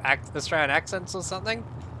do Australian accents or something.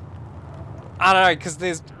 I don't know, because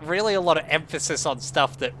there's really a lot of emphasis on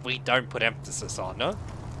stuff that we don't put emphasis on, no?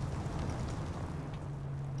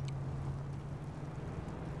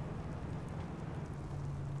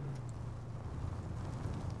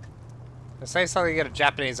 Say something in a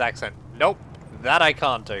Japanese accent. Nope, that I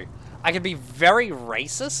can't do. I can be very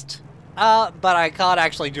racist, but I can't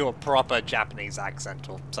actually do a proper Japanese accent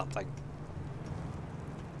or something.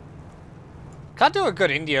 Can't do a good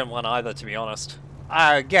Indian one either, to be honest.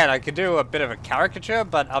 Again, I could do a bit of a caricature,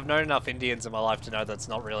 but I've known enough Indians in my life to know that's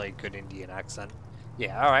not really a good Indian accent.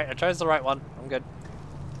 Yeah, alright, I chose the right one. I'm good.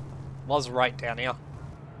 Was right down here.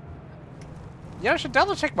 Yeah, I should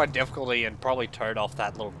double check my difficulty and probably turn off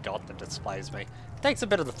that little dot that displays me. Takes a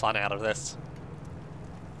bit of the fun out of this.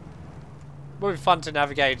 Would be fun to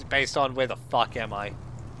navigate based on where the fuck am I.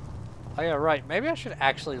 Oh yeah, right, maybe I should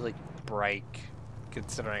actually, like, brake,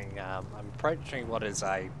 considering I'm approaching what is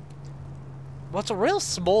a... Well, it's a real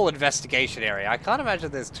small investigation area. I can't imagine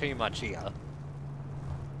there's too much here.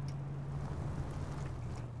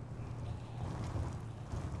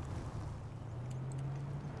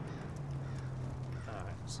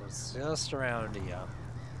 So it's just around here.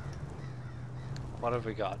 What have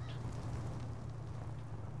we got?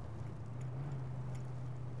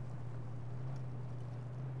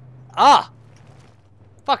 Ah!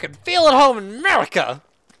 Fucking feel at home in America!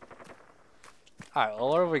 Alright,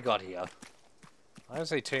 well, what have we got here? I don't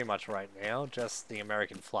see too much right now, just the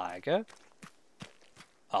American flag.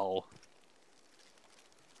 Oh.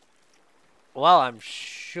 Well, I'm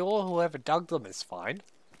sure whoever dug them is fine.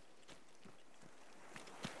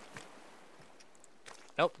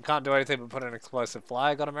 Nope, can't do anything but put an explosive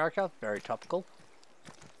flag on America. Very topical.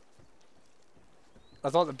 I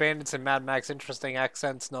thought the bandits in Mad Max interesting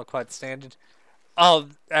accents, not quite standard. Oh,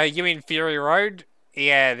 you mean Fury Road?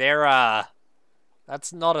 Yeah, they're,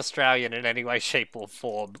 that's not Australian in any way, shape, or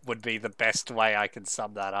form, would be the best way I can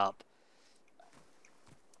sum that up.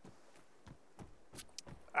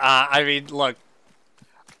 I mean, look.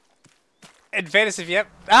 In fairness, if you...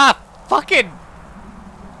 Ah! Fucking...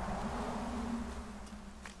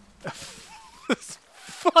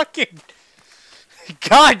 Fucking...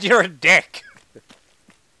 God, you're a dick!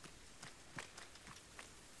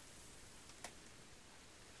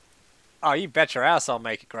 Oh, you bet your ass I'll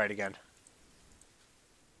make it great again.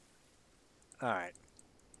 Alright.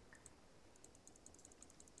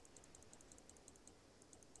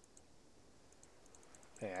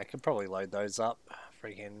 Yeah, I could probably load those up.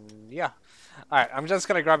 Freaking, yeah. Alright, I'm just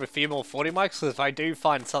gonna grab a few more 40 mics, because if I do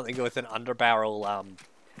find something with an underbarrel,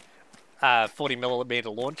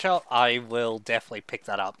 40mm launcher, I will definitely pick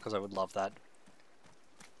that up, because I would love that.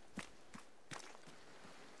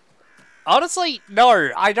 Honestly,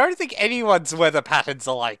 no. I don't think anyone's weather patterns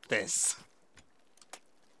are like this.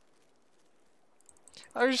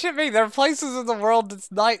 Oh shit me, there are places in the world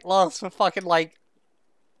that's night lasts for fucking like...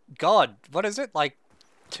 God, what is it? Like,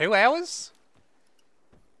 2 hours?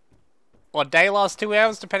 Or day lasts 2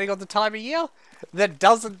 hours depending on the time of year? That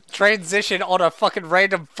doesn't transition on a fucking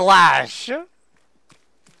random flash.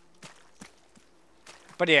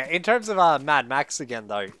 But yeah, in terms of Mad Max again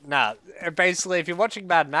though, nah, basically if you're watching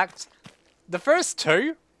Mad Max, the first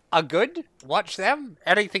two are good, watch them.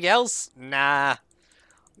 Anything else, nah,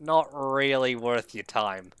 not really worth your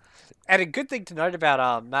time. And a good thing to note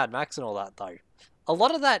about Mad Max and all that though, a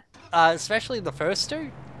lot of that, especially the first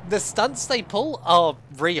two, the stunts they pull are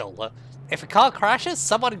real. If a car crashes,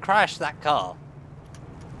 someone crashed that car.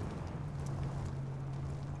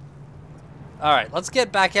 Alright, let's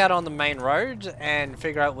get back out on the main road and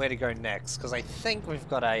figure out where to go next, because I think we've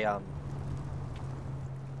got a,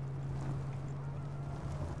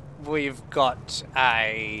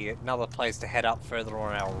 another place to head up further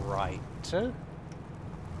on our right.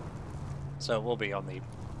 So we'll be on the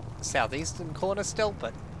southeastern corner still,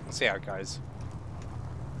 but we'll see how it goes.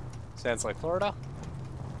 Sounds like Florida.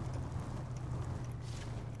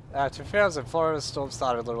 To be fair, I was in Florida, the storm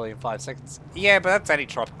started literally in 5 seconds. Yeah, but that's any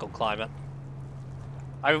tropical climate.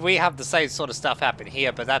 I mean, we have the same sort of stuff happen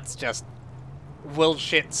here, but that's just... will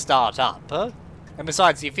shit start up, huh? And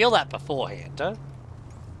besides, you feel that beforehand, huh?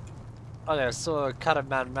 Okay, I saw a cut of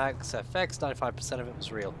Mad Max FX, 95% of it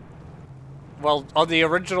was real. Well, on the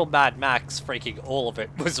original Mad Max, freaking all of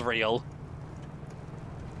it was real.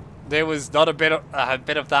 There was not a bit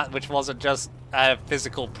of that which wasn't just a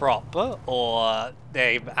physical prop, or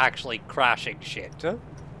them actually crashing shit. It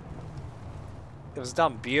was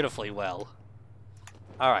done beautifully well.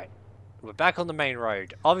 Alright, we're back on the main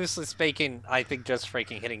road. Obviously speaking, I think just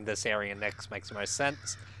freaking hitting this area next makes the most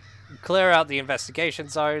sense. Clear out the investigation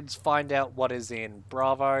zones, find out what is in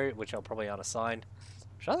Bravo, which I'll probably unassign.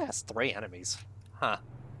 Which only has 3 enemies. Huh.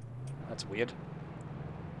 That's weird.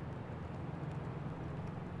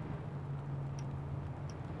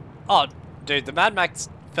 Oh, dude, the Mad Max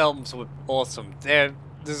films were awesome.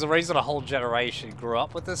 There's a reason a whole generation grew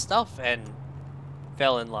up with this stuff and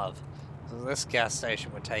fell in love. So this gas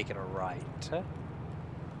station, we're taking a right.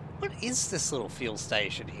 What is this little fuel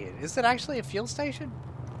station here? Is it actually a fuel station?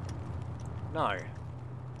 No.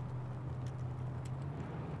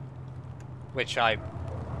 Which I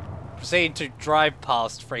proceed to drive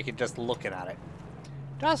past, freaking just looking at it.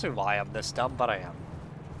 Don't ask me why I'm this dumb, but I am.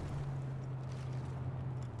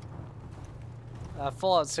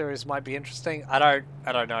 Fallout series might be interesting. I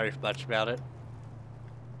don't know much about it.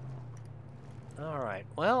 Alright,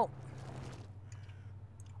 well...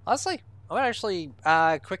 honestly, I'm gonna actually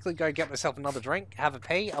quickly go get myself another drink, have a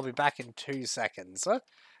pee. I'll be back in 2 seconds.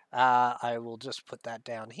 I will just put that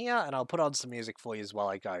down here, and I'll put on some music for you as while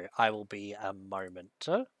I go. I will be a moment.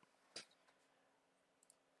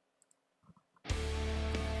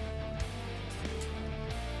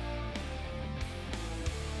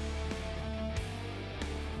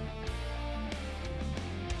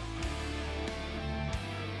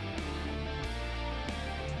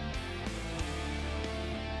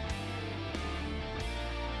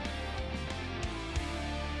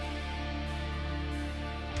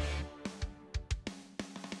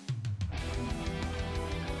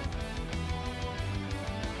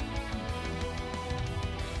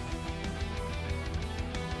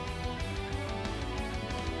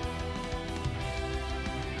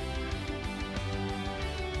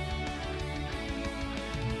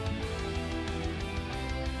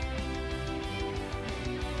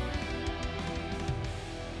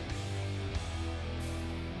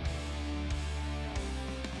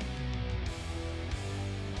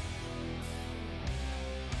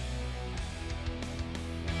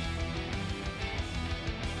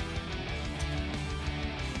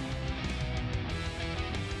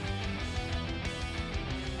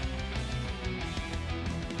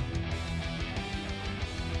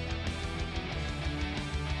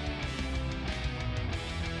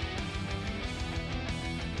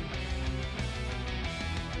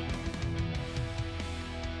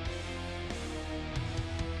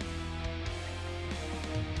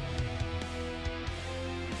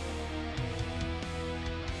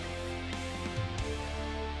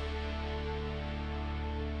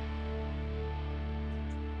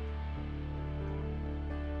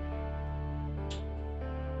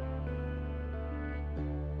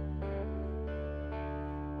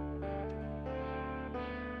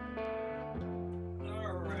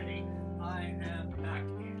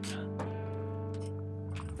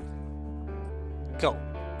 Cool.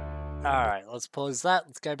 Alright, let's pause that.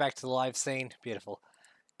 Let's go back to the live scene. Beautiful.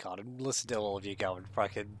 God, and listen to all of you going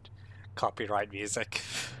fucking copyright music.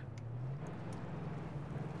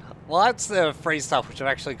 Well, that's the free stuff which I've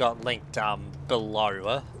actually got linked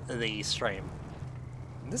below the stream.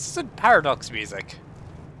 And this isn't Paradox music.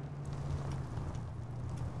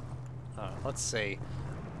 Alright, let's see.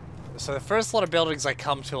 So the first lot of buildings I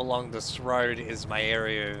come to along this road is my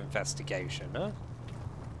area of investigation. Huh?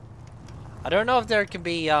 I don't know if there can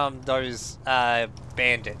be those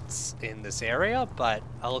bandits in this area, but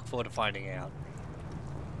I look forward to finding out.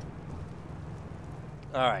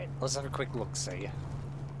 Alright, let's have a quick look-see.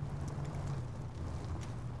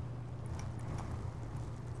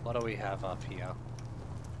 What do we have up here?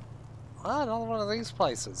 Ah, another one of these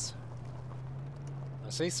places. I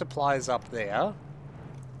see supplies up there. A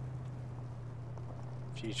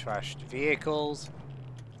few trashed vehicles.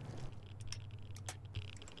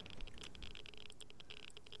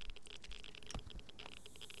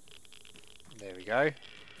 There we go.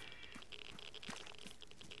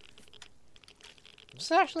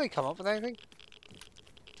 Does it actually come up with anything?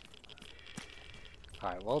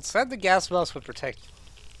 Alright, well it said the gas mask would protect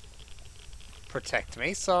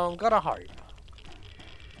me, so I'm gonna hope.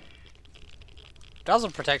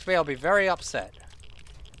 Doesn't protect me, I'll be very upset.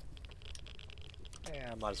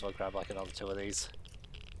 Yeah, I might as well grab like another 2 of these.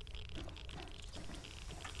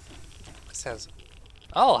 It says,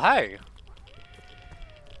 oh hey!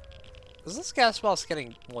 Is this gas mask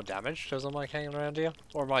getting more damaged as I'm like hanging around here?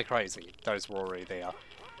 Or am I crazy? Those were already there.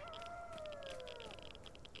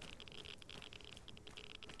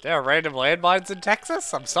 There are random landmines in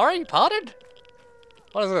Texas? I'm sorry, pardon?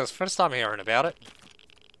 What is this? First time hearing about it.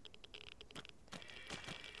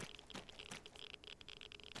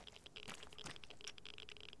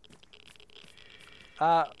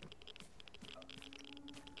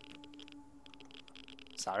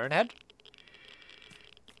 Siren Head?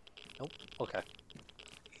 Nope. Okay.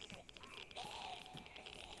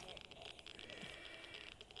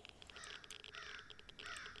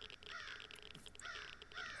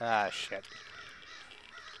 Ah, shit.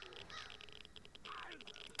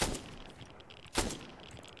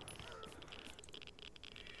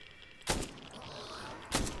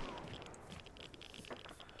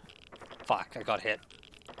 Fuck, I got hit.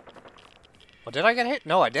 Well, did I get hit?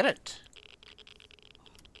 No, I didn't.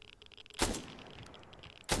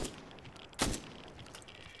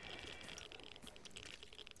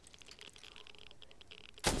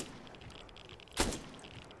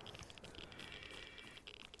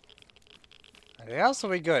 Anything else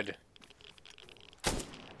will be good.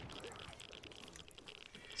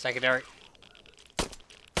 Secondary.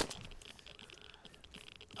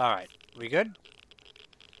 Alright, we good?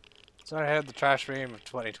 So I had the trash room of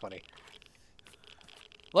 2020.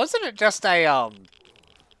 Wasn't it just a,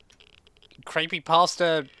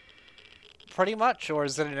 creepypasta, pretty much, or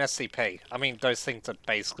is it an SCP? I mean, those things are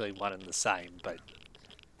basically one and the same, but...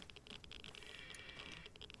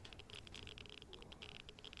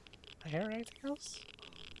 I hear anything else?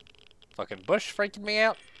 Fucking bush freaking me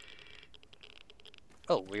out.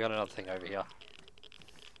 Oh, we got another thing over here.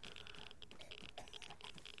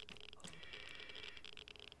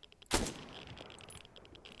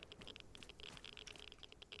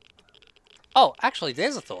 Oh, actually,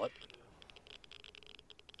 there's a thought.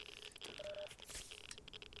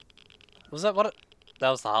 Was that what it... That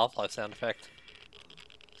was the Half-Life sound effect.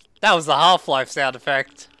 That was the Half-Life sound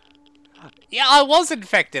effect. Yeah, I was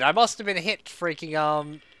infected. I must have been hit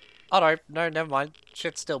freaking, Oh, no, never mind.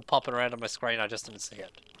 Shit's still popping around on my screen. I just didn't see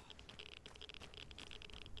it.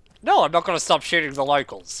 No, I'm not going to stop shooting the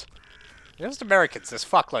locals. They're just Americans. There's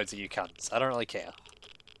fuckloads of you cunts. I don't really care.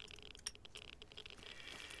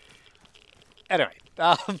 Anyway,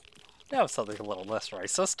 now something a little less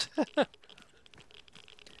racist.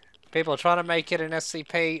 People are trying to make it an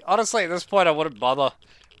SCP. Honestly, at this point, I wouldn't bother.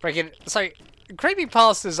 Freaking... So,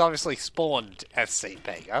 creepypastas obviously spawned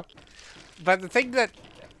SCP, huh? But the thing that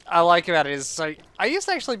I like about it is, so, I used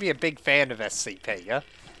to actually be a big fan of SCP,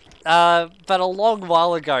 huh? But a long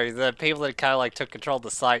while ago, the people that kind of like took control of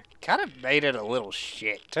the site kind of made it a little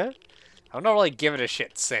shit, huh? I'm not really giving a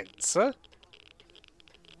shit since, huh?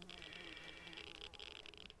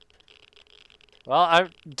 Well,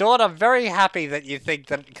 Dawn, I'm very happy that you think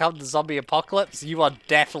that come the zombie apocalypse, you are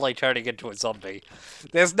definitely turning into a zombie.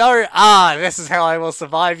 There's no, this is how I will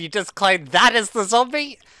survive. You just claim that is the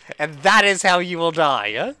zombie, and that is how you will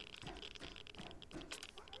die, huh?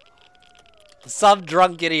 Some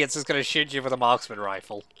drunk idiot's just gonna shoot you with a marksman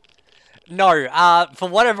rifle. No, for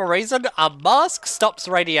whatever reason, a mask stops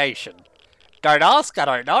radiation. Don't ask, I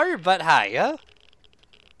don't know, but hey, huh?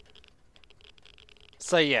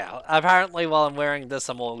 So yeah, apparently while I'm wearing this,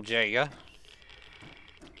 I'm all G.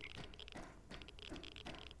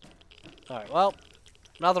 Alright, well,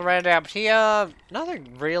 another round out here.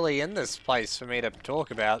 Nothing really in this place for me to talk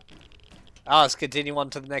about. Oh, let's continue on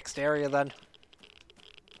to the next area then.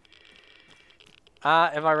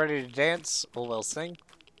 Am I ready to dance? Or will sing?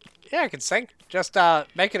 Yeah, I can sing. Just,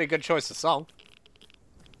 make it a good choice of song.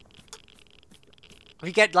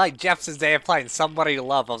 We get, like, Jeff's there playing Somebody to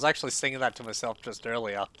Love. I was actually singing that to myself just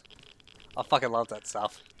earlier. I fucking love that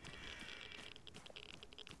stuff.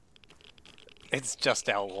 It's just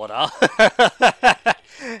our water.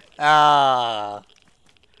 Ah.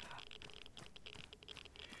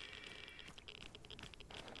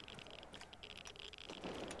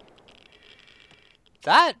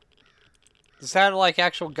 That sounded like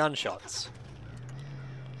actual gunshots.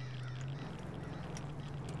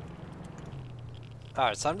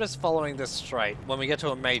 Alright, so I'm just following this straight. When we get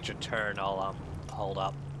to a major turn, I'll, hold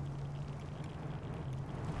up.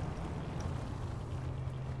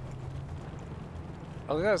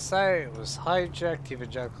 I was gonna say, it was hijacked,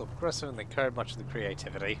 evangelical progressive, and they carried much of the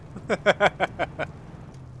creativity.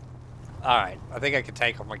 Alright, I think I can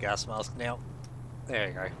take off my gas mask now. There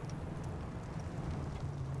you go.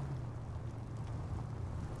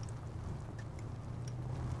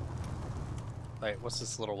 Wait, what's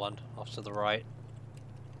this little one? Off to the right.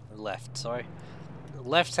 Left, sorry.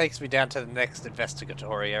 Left takes me down to the next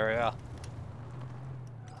investigatory area.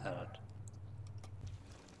 Hold on.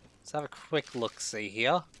 Let's have a quick look-see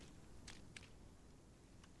here.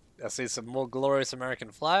 I see some more glorious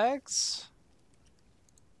American flags.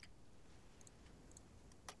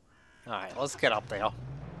 Alright, let's get up there.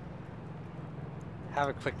 Have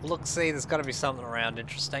a quick look-see. There's got to be something around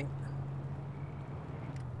interesting.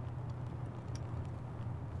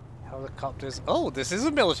 Helicopters. Oh, this is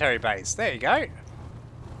a military base. There you go.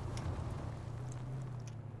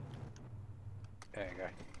 There you go.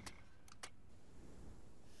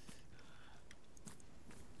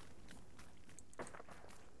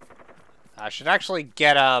 I should actually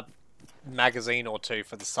get a magazine or two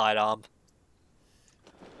for the sidearm.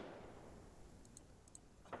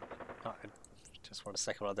 Oh, just want a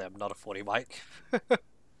second right there. I'm not a 40 mic.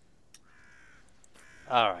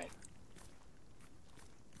 Alright.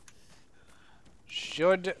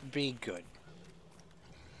 Should be good.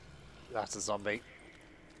 That's a zombie.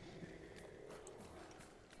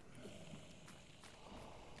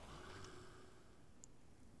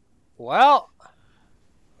 Well,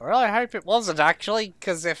 I really hope it wasn't actually,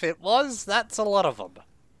 because if it was, that's a lot of them.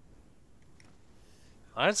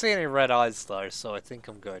 I don't see any red eyes though, so I think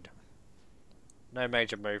I'm good. No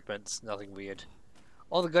major movements, nothing weird.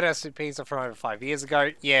 All the good SCPs are from over 5 years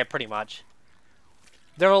ago. Yeah, pretty much.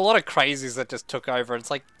 There are a lot of crazies that just took over.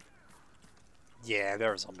 It's like, yeah,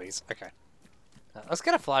 there are zombies. Okay. Let's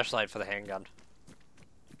get a flashlight for the handgun.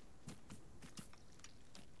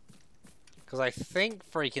 Because I think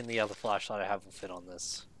freaking the other flashlight I have will fit on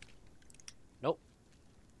this. Nope.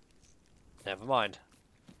 Never mind.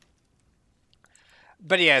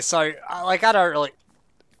 But yeah, so, like, I don't really...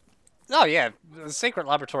 Oh yeah, the secret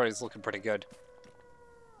laboratory is looking pretty good.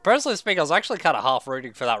 Personally speaking, I was actually kind of half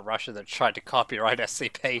rooting for that Russian that tried to copyright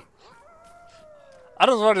SCP. I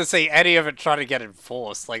just wanted to see any of it try to get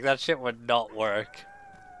enforced. Like, that shit would not work.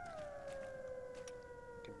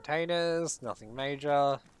 Containers, nothing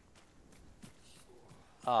major.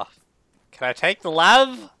 Ah, can I take the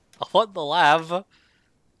lab? I want the lab.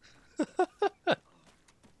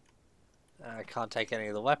 I can't take any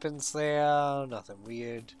of the weapons there. Nothing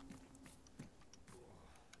weird.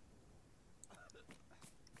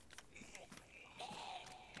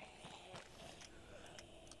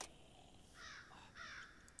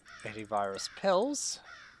 Antivirus pills.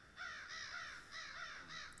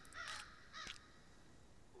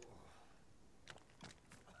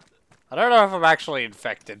 I don't know if I'm actually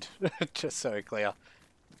infected, just so clear.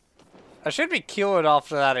 I should be cured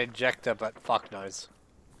after that injector, but fuck knows.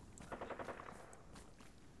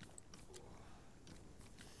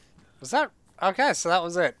 Was that... Okay, so that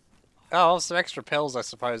was it. Oh, some extra pills I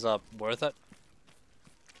suppose are worth it.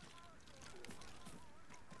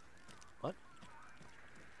 What?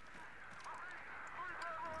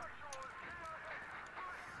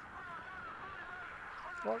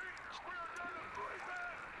 What?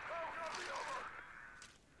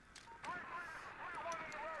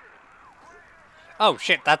 Oh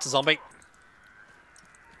shit, that's a zombie.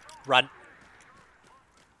 Run.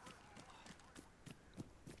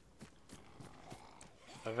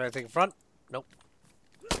 Have anything in front? Nope.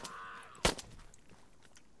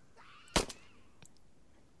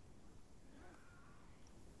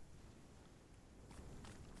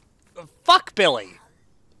 Fuck Billy!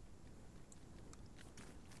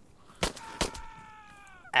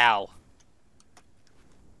 Ow.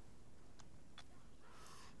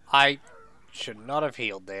 I should not have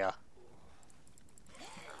healed there.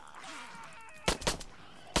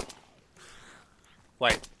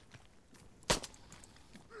 Wait.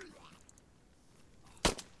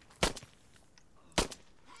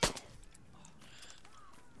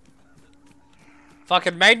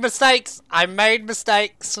 Fucking made mistakes! I made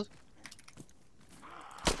mistakes!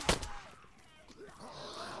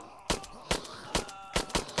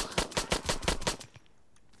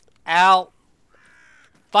 Ow!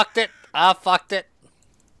 Fucked it! I fucked it!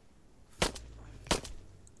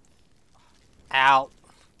 Ow.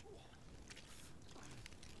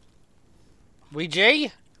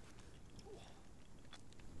 Ouija?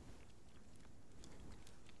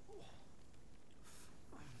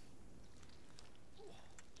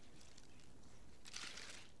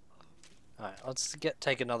 Alright, let's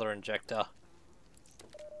take another injector.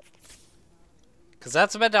 Because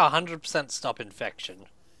that's meant to 100% stop infection.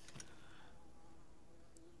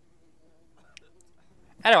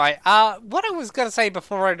 Anyway, what I was gonna say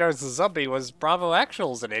before I noticed the zombie was Bravo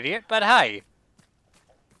Actual's an idiot, but hey.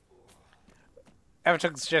 Ever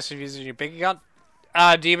took the suggestion of using your bigger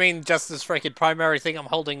gun? Do you mean just this freaking primary thing I'm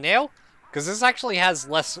holding now? Because this actually has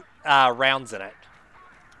less, rounds in it.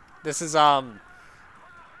 This is,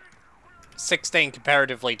 16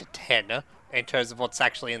 comparatively to 10, in terms of what's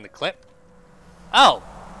actually in the clip. Oh!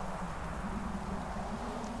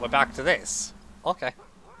 We're back to this. Okay.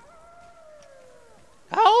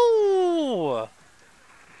 Oh!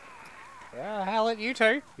 Yeah, I'll let you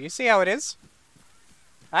two. You see how it is.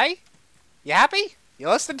 Hey? You happy? You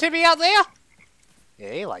listening to me out there?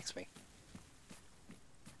 Yeah, he likes me.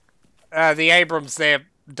 The Abrams there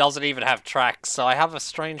doesn't even have tracks, so I have a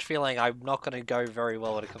strange feeling I'm not going to go very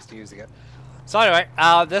well when it comes to using it. So anyway,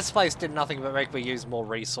 this place did nothing but make me use more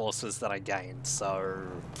resources than I gained, so...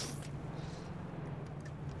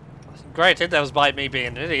 Granted, that was by me being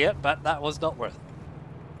an idiot, but that was not worth it.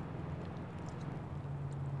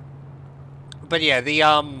 But yeah, the,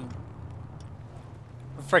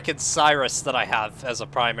 frickin' Cyrus that I have as a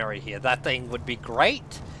primary here, that thing would be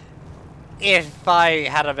great if I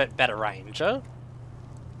had a bit better range, huh?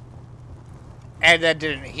 And then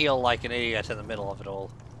didn't heal like an idiot in the middle of it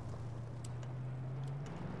all.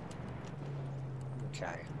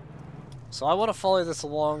 Okay. So I want to follow this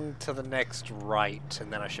along to the next right,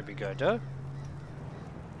 and then I should be good, huh?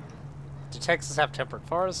 Do Texas have temperate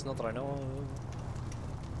forests? Not that I know of.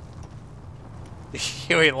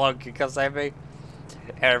 Huey Long can come save me.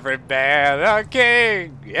 Every man a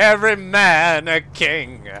king, every man a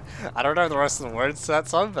king. I don't know the rest of the words to that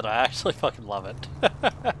song, but I actually fucking love it.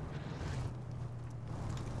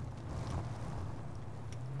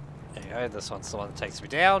 There you go, this one's the one that takes me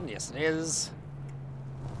down. Yes, it is.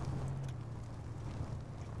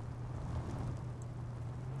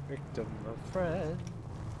 Victim of friend.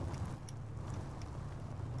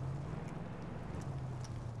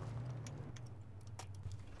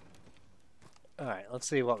 Alright, let's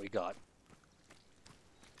see what we got.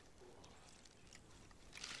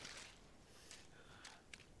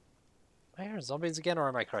 Am I hearing zombies again, or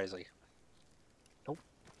am I crazy? Nope.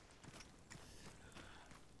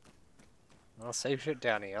 I'll save shit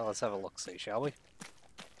down here. Let's have a look-see, shall we?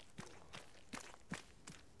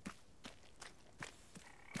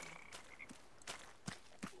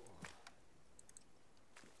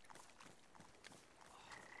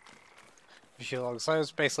 So it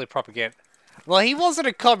was basically propaganda. Well, he wasn't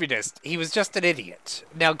a communist. He was just an idiot.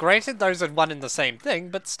 Now, granted, those are one and the same thing,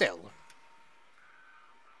 but still.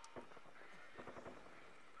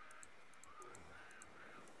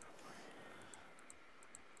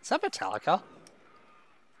 Is that Metallica?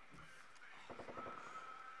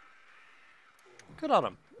 Good on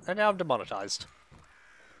him. And now I'm demonetized.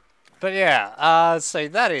 But yeah, so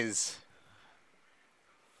that is...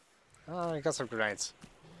 I got some grenades.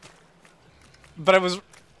 But it was...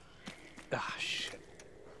 Ah, shit.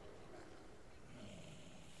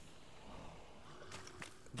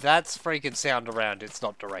 That's freaking sound around. It's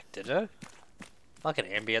not directed, huh? Fucking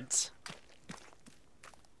ambience.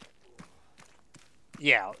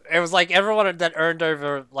 Yeah, it was like everyone that earned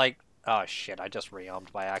over, like... Oh, shit, I just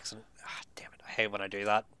rearmed by accident. Ah, damn it, I hate when I do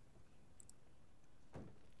that.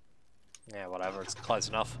 Yeah, whatever, it's close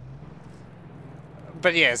enough.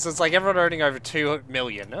 But yeah, so it's like everyone earning over 2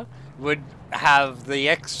 million would have the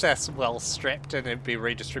excess wealth stripped and it'd be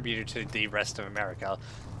redistributed to the rest of America,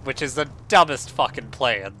 which is the dumbest fucking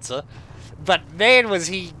plans. But man, was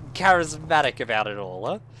he charismatic about it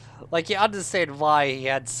all. Like, you understand why he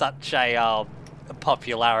had such a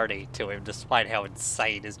popularity to him, despite how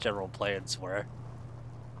insane his general plans were.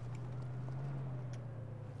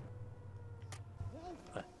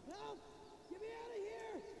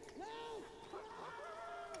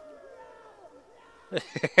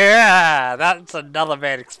 Yeah, that's another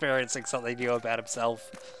man experiencing something new about himself.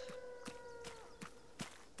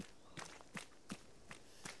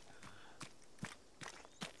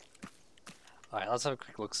 Alright, let's have a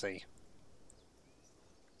quick look-see.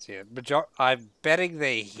 So yeah, I'm betting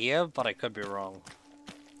they're here, but I could be wrong.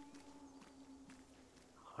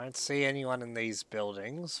 I don't see anyone in these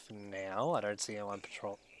buildings for now. I don't see anyone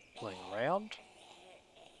patrolling around.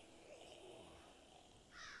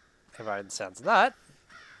 If I heard the sounds of that,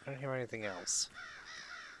 I don't hear anything else.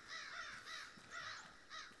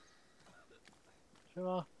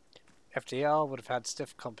 Sure. FDR would have had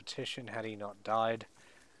stiff competition had he not died.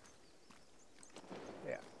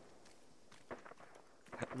 Yeah.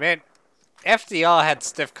 Man, FDR had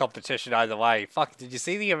stiff competition either way. Fuck, did you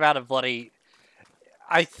see the amount of bloody...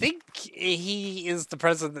 I think he is the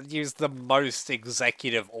president that used the most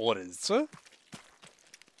executive orders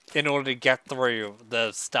in order to get through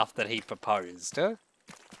the stuff that he proposed.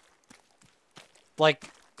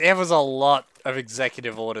 Like, there was a lot of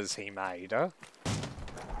executive orders he made.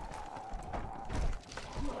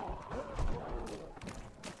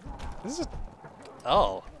 This is...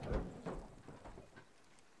 Oh.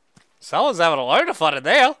 Someone's having a load of fun in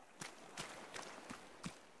there.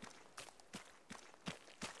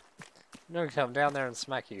 I'm gonna come down there and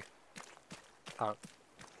smack you. Oh.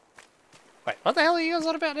 Wait, what the hell are you guys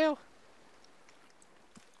on about now?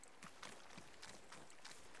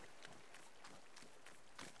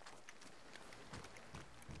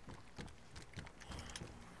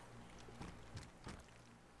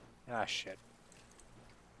 Ah, shit.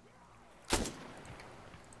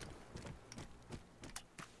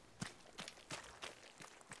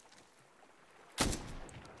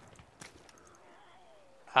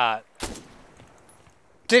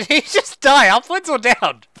 Did he just die upwards or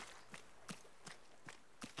down?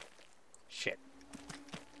 Shit.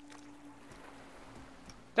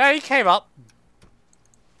 No, he came up.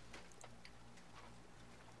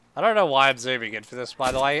 I don't know why I'm zooming in for this,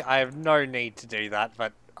 by the way. I have no need to do that,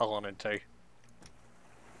 but I wanted to.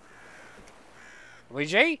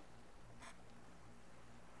 Luigi?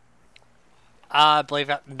 I believe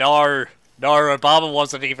that. No. No, Obama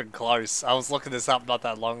wasn't even close. I was looking this up not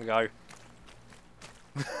that long ago.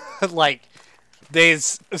 Like,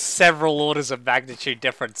 there's several orders of magnitude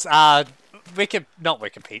difference. Not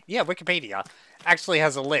Wikipedia. Yeah, Wikipedia actually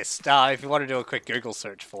has a list. If you want to do a quick Google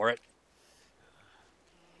search for it.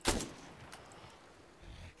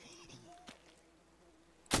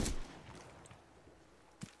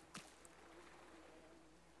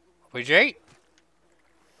 Luigi?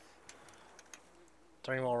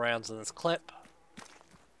 3 more rounds in this clip.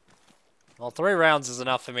 Well, 3 rounds is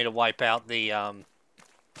enough for me to wipe out the,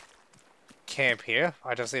 camp here.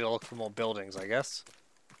 I just need to look for more buildings, I guess.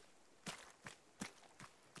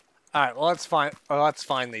 Alright, well, let's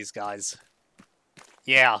find these guys.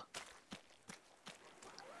 Yeah.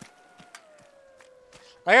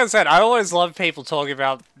 Like I said, I always love people talking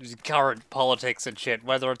about current politics and shit,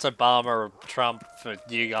 whether it's Obama or Trump for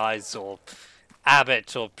you guys, or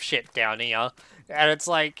Abbott or shit down here. And it's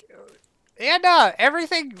like, yeah, no,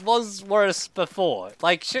 everything was worse before.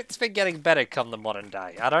 Like, shit's been getting better come the modern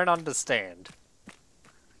day. I don't understand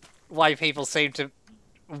why people seem to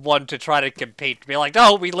want to try to compete. Be like,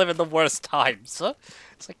 oh, we live in the worst times. Huh?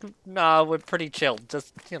 It's like, no, we're pretty chill.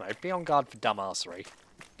 Just, you know, be on guard for dumbassery.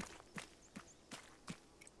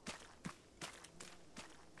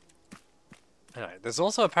 Anyway, there's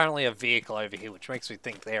also apparently a vehicle over here, which makes me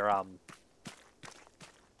think their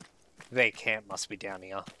camp must be down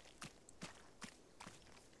here.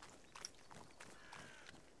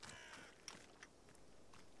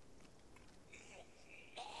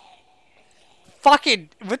 Fucking,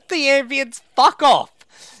 with the ambience, fuck off!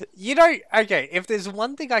 You know, okay, if there's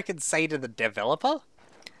one thing I can say to the developer,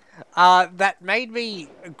 that made me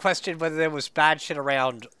question whether there was bad shit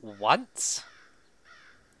around once.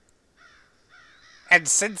 And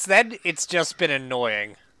since then, it's just been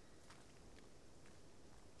annoying.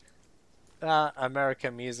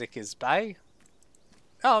 American music is bae.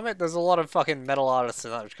 Oh, I mean, there's a lot of fucking metal artists in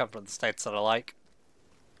that which come from the States that I like.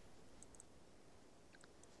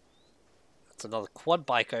 That's another quad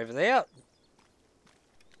bike over there.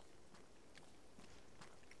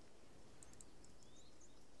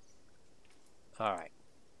 Alright.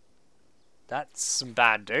 That's some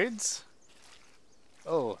bad dudes.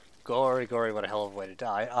 Oh, gory, what a hell of a way to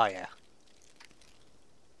die. Oh, yeah.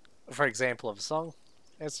 For example of a song.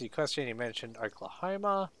 Answer your question, you mentioned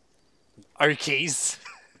Oklahoma. Okies.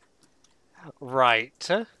 Right.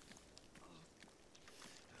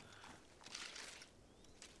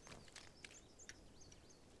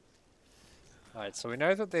 Alright, so we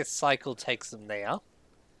know that this cycle takes them there.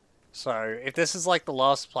 So, if this is like the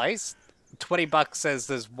last place, $20 says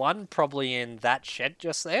there's one probably in that shed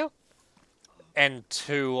just there, and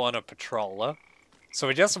 2 on a patroller. So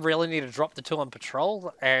we just really need to drop the 2 on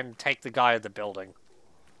patrol and take the guy at the building.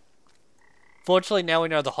 Fortunately, now we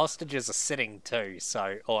know the hostages are sitting too,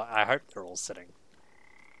 so... Or I hope they're all sitting.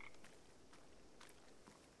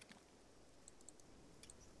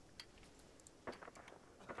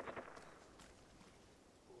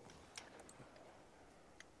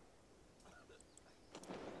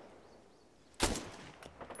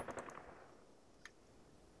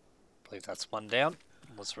 I believe that's one down.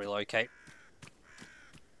 Let's relocate.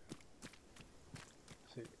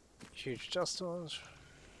 Huge dusters.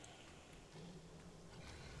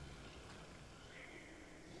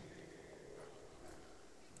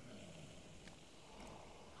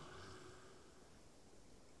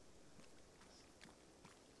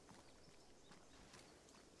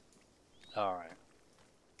 Alright.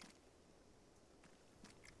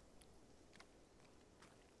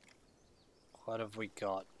 What have we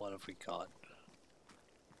got? What have we got?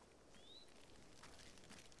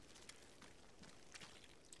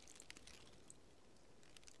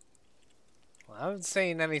 Well, I haven't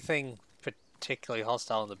seen anything particularly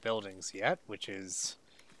hostile in the buildings yet, which is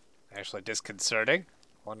actually disconcerting.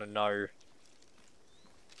 I want to know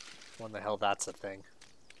when the hell that's a thing.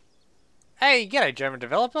 Hey, g'day German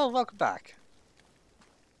developer, welcome back.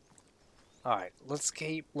 Alright, let's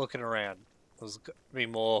keep looking around. There's got to be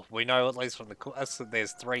more. We know at least from the quest that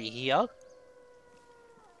there's 3 here.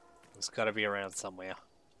 There's got to be around somewhere.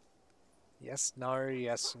 Yes, no,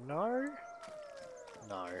 yes, no.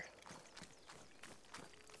 No.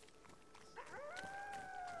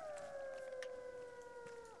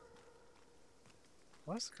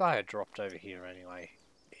 Where's the guy I dropped over here anyway?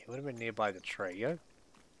 He would have been nearby the tree, yeah?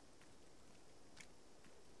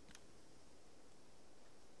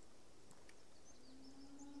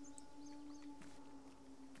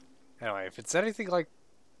 Anyway, if it's anything like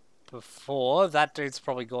before, that dude's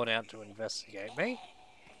probably gone out to investigate me.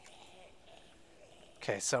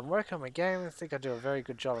 Okay, so I'm working on my game. I think I do a very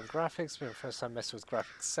good job on graphics. Being the first time messing with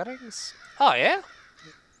graphics settings. Oh, yeah?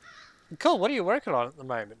 Cool, what are you working on at the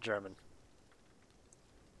moment, German?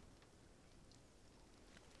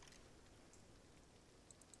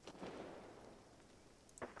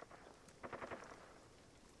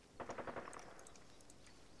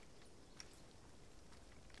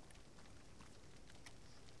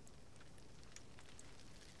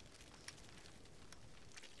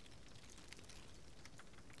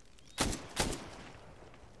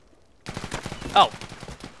 Oh!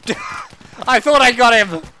 I thought I got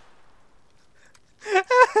him!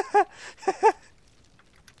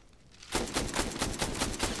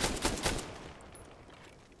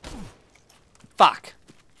 Fuck!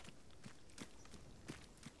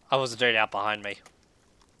 I was a dude out behind me.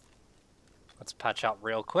 Let's patch up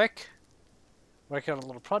real quick. Working on a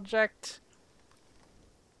little project.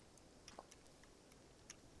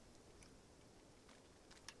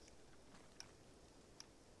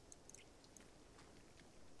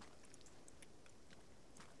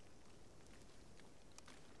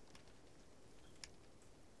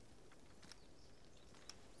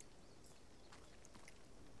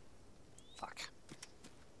 Fuck.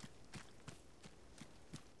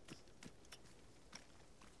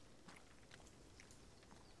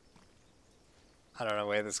 I don't know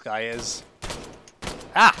where this guy is.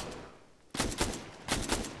 Ah!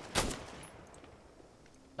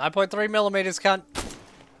 9.3 millimeters, cunt.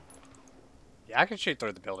 Yeah, I can shoot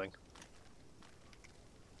through the building.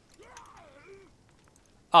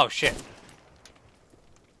 Oh, shit.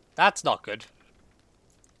 That's not good.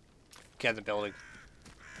 Get in the building.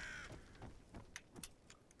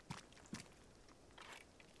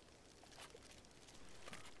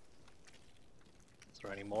 Is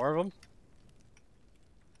there any more of them?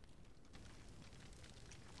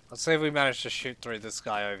 Let's see if we manage to shoot through this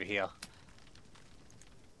guy over here.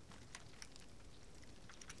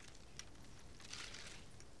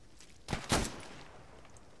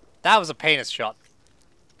 That was a penis shot.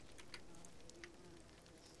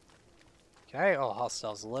 Okay, all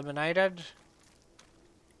hostiles eliminated.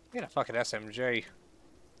 Get a fucking SMG.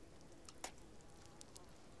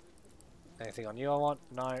 Anything on you I want?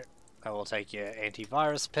 No. I will take your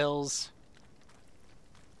antivirus pills.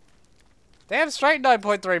 Damn straight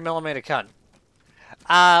 9.3 millimeter cunt.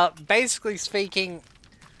 Basically speaking,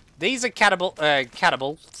 these are cannibals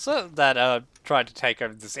that are trying to take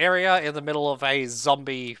over this area in the middle of a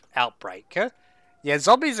zombie outbreak. Yeah,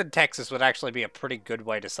 zombies in Texas would actually be a pretty good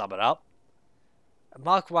way to sum it up.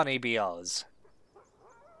 Mark 1 EBRs.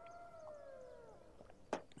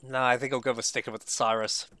 No, I think I'll go with sticking with the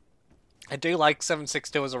Cyrus. I do like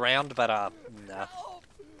 762 as a round, but no.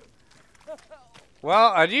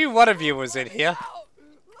 Well, I knew one of you was in here.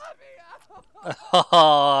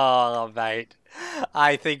 Oh, mate.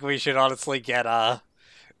 I think we should honestly get,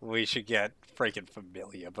 we should get freaking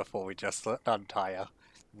familiar before we just untie her.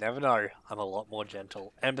 Never know. I'm a lot more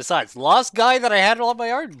gentle. And besides, last guy that I handled on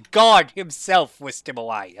my own, God himself whisked him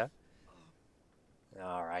away.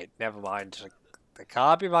 Alright, never mind. There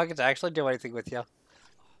can't be market to actually do anything with you.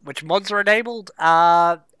 Which mods are enabled?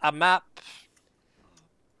 A map.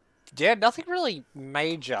 Yeah, nothing really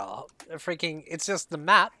major. Freaking, it's just the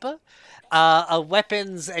map. A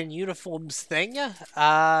weapons and uniforms thing.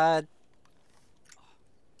 God,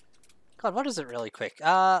 what is it really quick?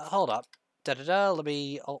 Hold up. Let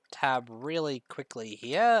me alt-tab really quickly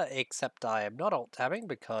here, except I am not alt-tabbing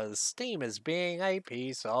because Steam is being a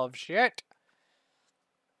piece of shit.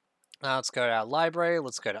 Now let's go to our library,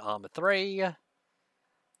 let's go to Arma 3.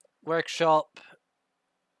 Workshop.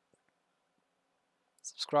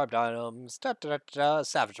 Subscribed items.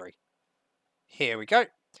 Savagery. Here we go.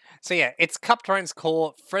 So yeah, it's Cuptone's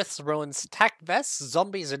Core, Frith's Ruins, Tac Vests,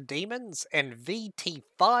 Zombies and Demons, and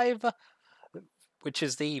VT5, which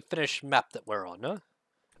is the finished map that we're on, huh?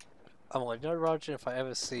 I'm like, no, Roger, if I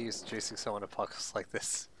ever see you seducing someone in a podcast like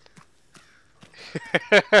this.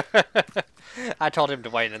 I told him to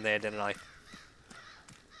wait in there, didn't I?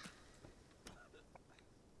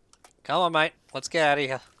 Come on, mate. Let's get out of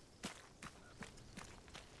here.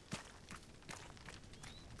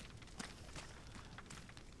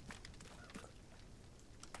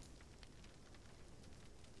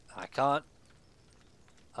 I can't.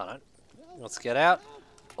 Hold on. Let's get out.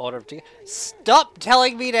 Order of ticket. Stop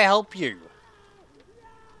telling me to help you!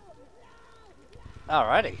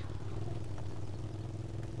 Alrighty.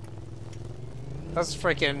 Let's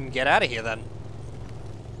freaking get out of here then.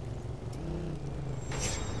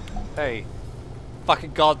 Hey.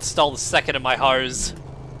 Fucking God stole the second of my hose.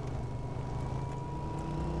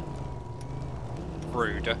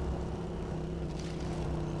 Rude.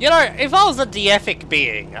 You know, if I was a deific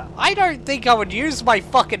being, I don't think I would use my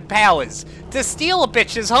fucking powers to steal a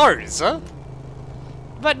bitch's hose, huh?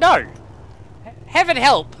 But no. Heaven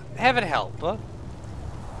help. Heaven help, huh?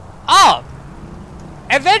 Ah!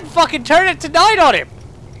 And then fucking turn it to night on him!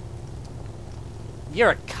 You're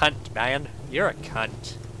a cunt, man. You're a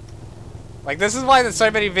cunt. Like, this is why there's so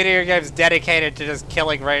many video games dedicated to just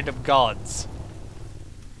killing random gods.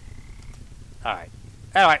 Alright.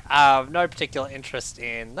 Anyway, no particular interest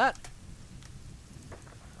in that.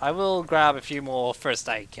 I will grab a few more first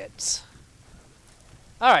aid kits.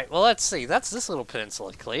 Alright, well let's see. That's this little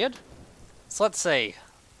peninsula cleared. So let's see.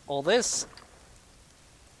 All this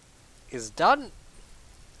is done.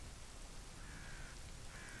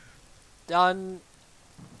 Done.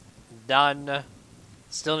 Done.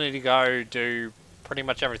 Still need to go do pretty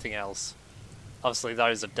much everything else. Obviously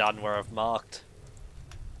those are done where I've marked.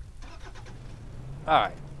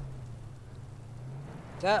 Alright.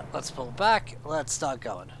 That, let's pull back. Let's start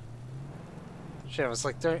going. Shit, I was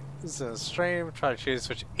like, this is a stream. Try to choose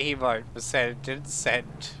which emote was sent, didn't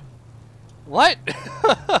send. What?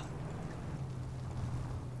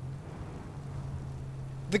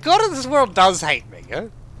 The god of this world does hate me, huh?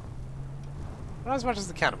 Not as much as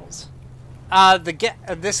the cannibals.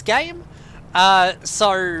 This game?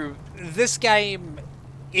 So, this game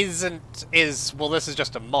well, this is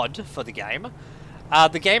just a mod for the game.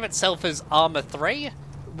 The game itself is Arma 3,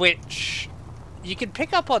 which you can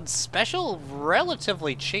pick up on special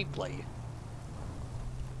relatively cheaply.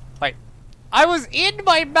 Wait, I was in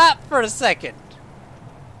my map for a second!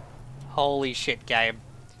 Holy shit, game.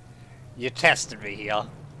 You tested me here.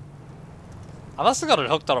 I must have got it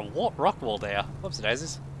hooked on a rock wall there. Whoopsie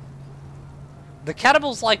daisies. The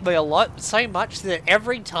cannibals like me a lot, so much that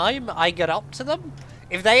every time I get up to them,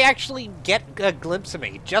 if they actually get a glimpse of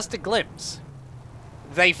me, just a glimpse,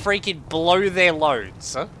 they freaking blow their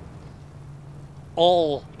loads. Huh?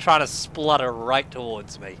 All trying to splutter right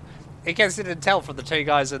towards me. In case you didn't tell from the two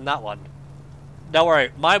guys in that one. Don't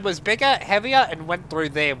worry, mine was bigger, heavier, and went through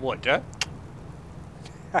their wood.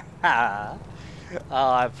 Huh?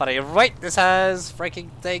 Oh, funny. Wait, this has freaking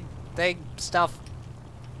thing, stuff.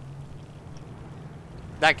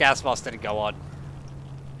 That gas mask didn't go on.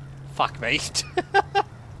 Fuck me.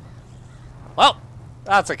 Well,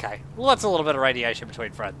 that's okay. Well, that's a little bit of radiation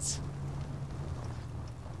between friends.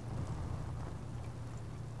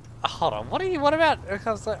 Hold on, what about,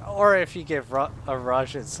 or if you give a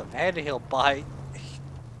Russian some head, he'll buy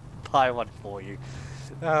one for you.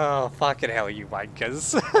 Oh, fucking hell, you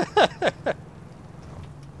wankers.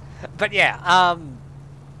 But yeah,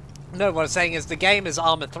 No, what I'm saying is the game is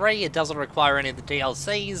Arma 3. It doesn't require any of the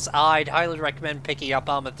DLCs. I'd highly recommend picking up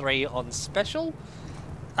Arma 3 on special.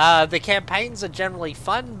 The campaigns are generally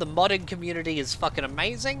fun. The modding community is fucking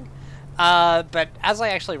amazing. But as I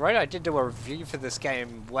actually wrote, I did do a review for this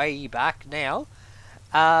game way back now.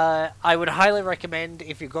 I would highly recommend,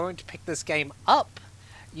 if you're going to pick this game up,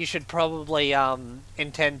 you should probably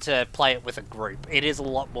intend to play it with a group. It is a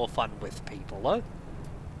lot more fun with people, though.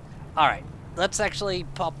 Alright, let's actually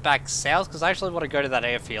pop back south, because I actually want to go to that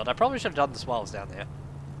airfield. I probably should have done this while I was down there.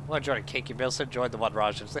 I want to join a kinky Milson, join the one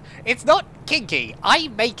Raj. It's not kinky. I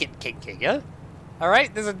make it kinky, yeah?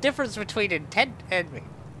 Alright, there's a difference between intent and...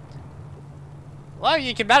 Well,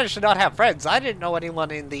 you can manage to not have friends. I didn't know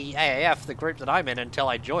anyone in the AAF, the group that I'm in, until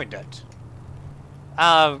I joined it.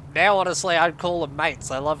 Now, honestly, I'd call them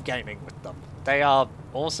mates. I love gaming with them. They are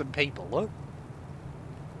awesome people, look.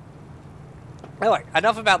 Anyway,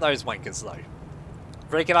 enough about those wankers, though.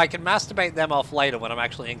 Freaking, I can masturbate them off later when I'm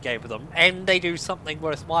actually in game with them, and they do something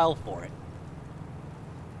worthwhile for it.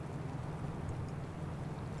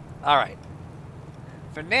 Alright.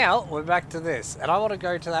 For now, we're back to this, and I want to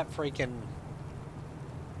go to that freaking...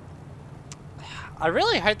 I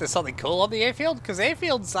really hope there's something cool on the airfield, because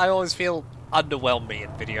airfields, I always feel, underwhelm me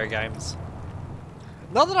in video games.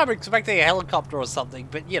 Not that I'm expecting a helicopter or something,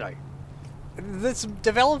 but, you know, this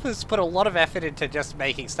developers put a lot of effort into just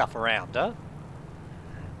making stuff around, huh?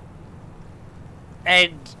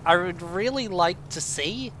 And I would really like to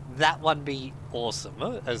see that one be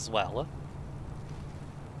awesome as well.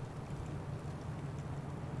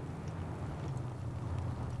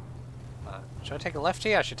 Should I take a left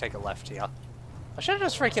here? I should take a left here. I should have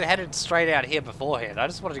just freaking headed straight out here beforehand. I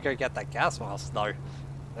just wanted to go get that gas mask, though. And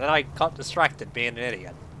then I got distracted being an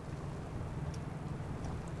idiot.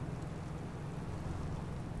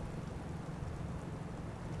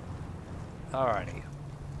 Alrighty.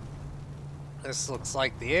 This looks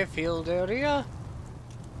like the airfield out here.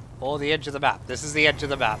 Or the edge of the map. This is the edge of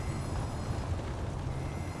the map.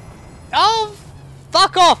 Oh,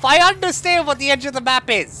 fuck off! I understand what the edge of the map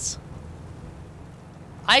is!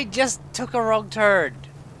 I just took a wrong turn.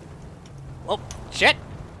 Oh, shit!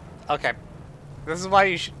 Okay. This is why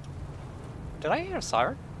you should... Did I hear a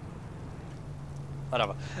siren?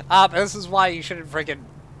 Whatever. This is why you shouldn't freaking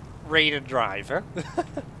read and drive, huh?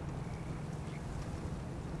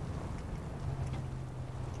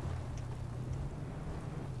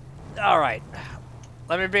 Alright.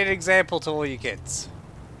 Let me be an example to all you kids.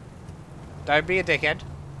 Don't be a dickhead.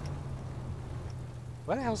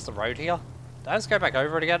 Where the hell's the road here? Did I just go back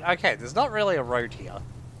over it again? Okay, there's not really a road here.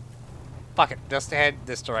 Fuck it, just head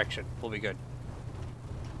this direction. We'll be good.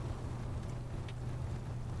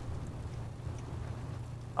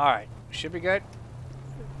 Alright, should be good.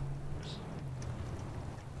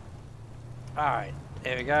 Alright,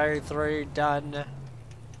 there we go, through, done.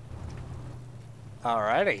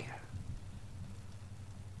 Alrighty.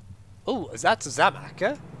 Ooh, is that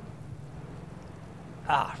Zamak?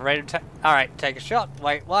 Ah, ready to alright, take a shot.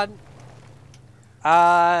 Wait, one.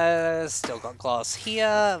 Still got glass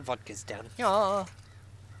here. Vodka's down here.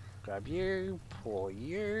 Grab you, pour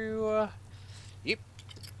you. Yep.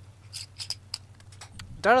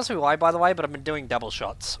 Don't ask me why, by the way, but I've been doing double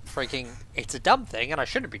shots. Freaking, it's a dumb thing, and I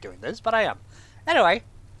shouldn't be doing this, but I am. Anyway,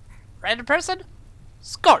 random person,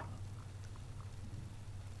 Scott.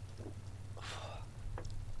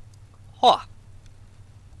 Huh.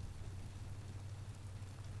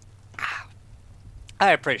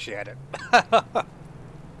 I appreciate it.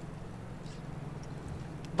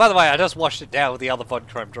 By the way, I just washed it down with the other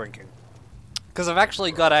vodka I'm drinking. Because I've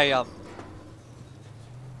actually got a,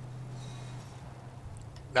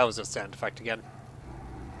 That was a sound effect again.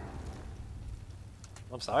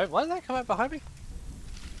 I'm sorry, why did that come out behind me?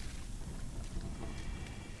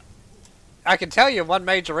 I can tell you one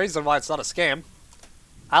major reason why it's not a scam.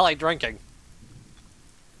 I like drinking.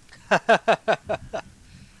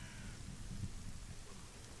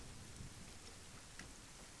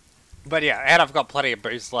 But yeah, and I've got plenty of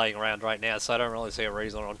booze laying around right now, so I don't really see a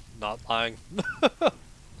reason on not lying. But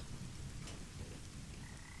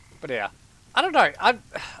yeah, I don't know.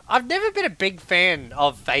 I've never been a big fan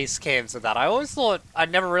of face cams and that. I always thought I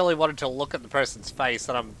never really wanted to look at the person's face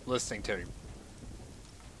that I'm listening to.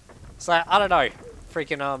 So I don't know.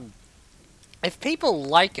 Freaking if people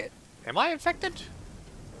like it, am I infected?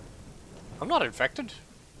 I'm not infected.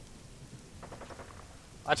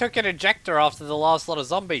 I took an injector after the last lot of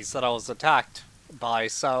zombies that I was attacked by,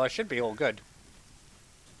 so I should be all good.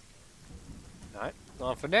 No,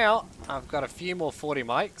 well, for now, I've got a few more 40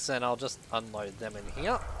 mics, and I'll just unload them in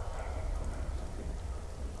here.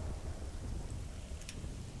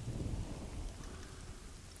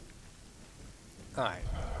 Alright.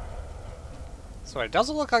 So it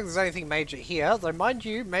doesn't look like there's anything major here, though mind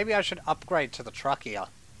you, maybe I should upgrade to the truck here.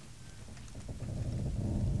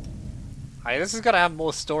 Alright, this is gonna have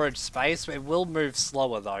more storage space, it will move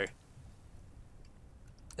slower though.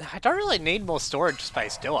 I don't really need more storage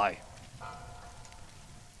space, do I?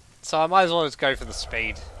 So I might as well just go for the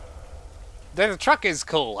speed. Though the truck is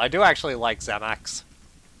cool, I do actually like Xanax.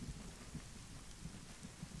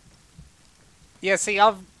 Yeah, see,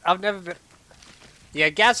 I've never been... Yeah,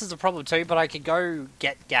 gas is a problem too, but I can go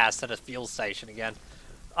get gas at a fuel station again.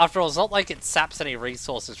 After all, it's not like it saps any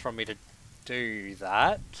resources from me to do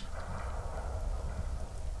that.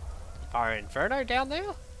 Fire Inferno down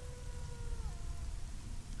there?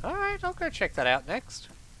 Alright, I'll go check that out next.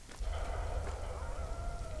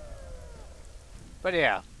 But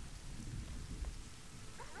yeah.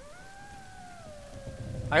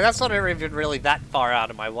 Like, that's not even really that far out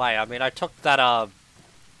of my way. I mean, I took that,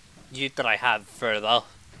 ute that I have further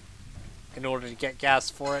in order to get gas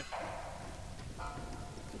for it.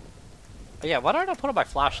 But yeah, why don't I put on my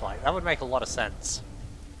flashlight? That would make a lot of sense.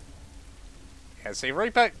 Yeah, see,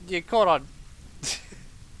 Reaper, you caught on.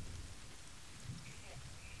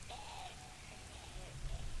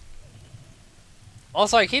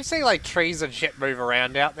 Also, I keep seeing, like, trees and shit move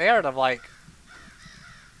around out there, and I'm like...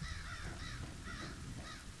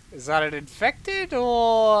 Is that an infected,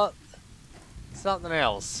 or... something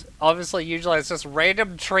else? Obviously, usually it's just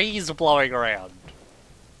random trees blowing around.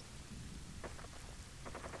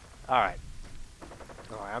 Alright.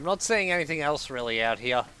 Alright, I'm not seeing anything else really out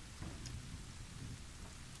here.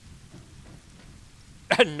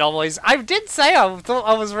 Anomalies. I did say I thought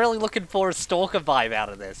I was really looking for a stalker vibe out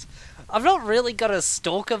of this. I've not really got a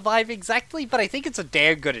stalker vibe exactly, but I think it's a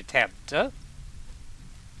damn good attempt, huh?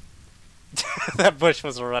 That bush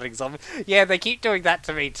was a running zombie. Yeah, they keep doing that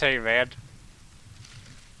to me too, man.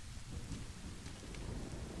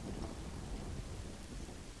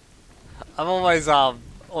 I'm always a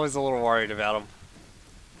little worried about them.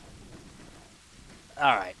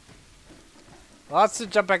 Alright. Well, let's just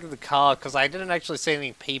jump back in the car, because I didn't actually see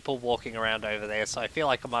any people walking around over there, so I feel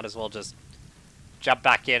like I might as well just jump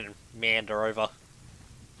back in and meander over.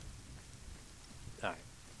 Alright.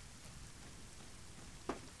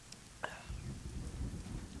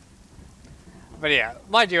 But yeah,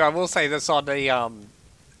 mind you, I will say this on the, am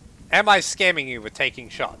I scamming you with taking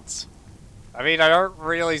shots? I mean, I don't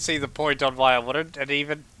really see the point on why I wouldn't, and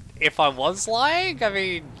even if I was lying, I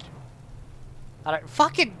mean... I don't...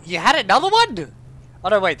 Fucking... You had another one?! Oh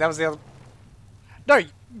no, wait, that was the other... No!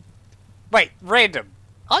 Wait, random.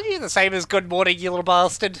 Aren't you the same as Good Morning, you little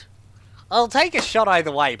bastard? I'll take a shot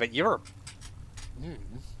either way, but you're...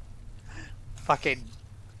 Fucking...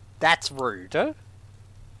 That's rude, huh?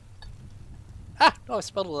 Ah! Oh, I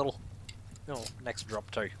spilled a little. Oh, next drop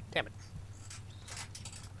too. Damn it.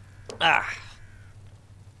 Ah.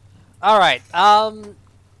 Alright,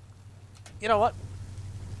 you know what?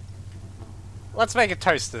 Let's make a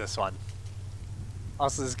toast to this one.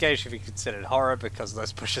 Also, this game should be considered horror because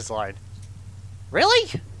those bushes line.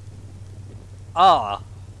 Really? Oh.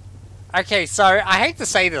 Okay, so, I hate to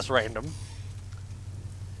say this random,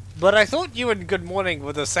 but I thought you and Good Morning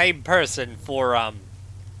were the same person for, a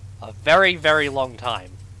very, very long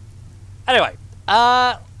time. Anyway,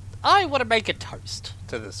 I want to make a toast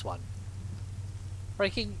to this one.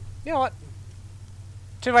 Freaking, you know what?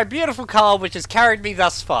 To my beautiful car, which has carried me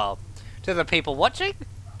thus far. To the people watching,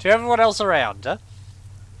 to everyone else around.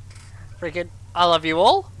 Freaking, I love you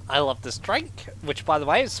all. I love this drink, which, by the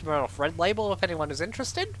way, is Smirnoff Red Label if anyone is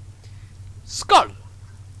interested. Skål!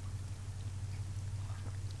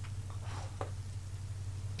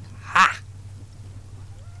 Ha!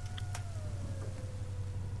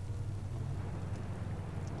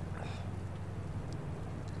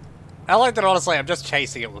 I like that, honestly, I'm just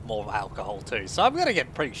chasing it with more alcohol, too. So I'm gonna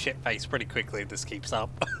get pretty shit-faced pretty quickly if this keeps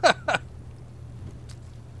up.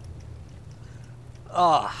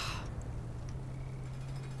 Ah.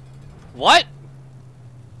 What?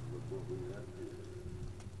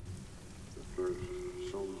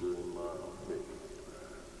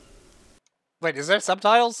 Wait, is there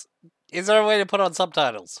subtitles? Is there a way to put on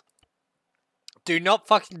subtitles? Do not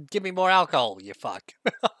fucking give me more alcohol, you fuck.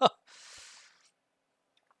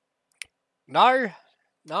 No.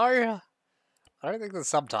 No. I don't think there's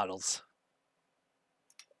subtitles.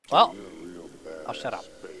 Well, I'll shut up.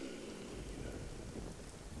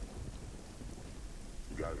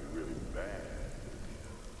 You gotta be really bad.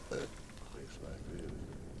 Place like this.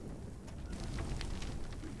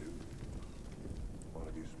 We do.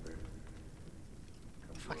 Wanna be spared.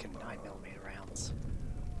 Fucking 9mm rounds.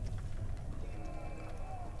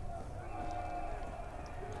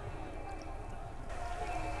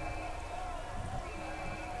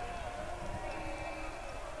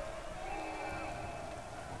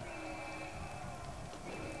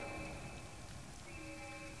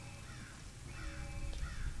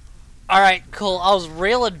 Alright, cool. I was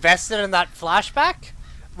real invested in that flashback,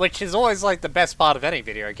 which is always like the best part of any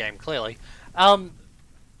video game, clearly.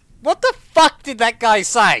 What the fuck did that guy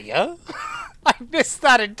say, huh? I missed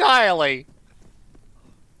that entirely.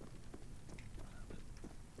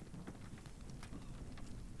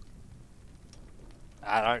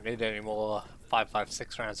 I don't need any more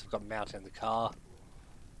 5.56 rounds. I've got mounted in the car.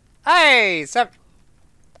 Hey,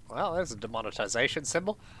 well, there's a demonetization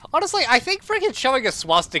symbol. Honestly, I think freaking showing a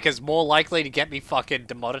swastika is more likely to get me fucking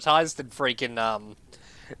demonetized than freaking,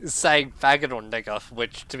 saying faggot or nigger,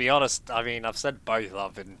 which, to be honest, I mean, I've said both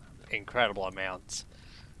of in incredible amounts.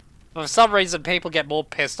 For some reason, people get more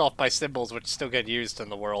pissed off by symbols which still get used in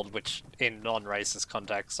the world, which, in non-racist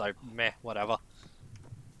context, so, meh, whatever.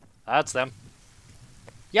 That's them.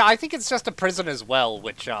 Yeah, I think it's just a prison as well,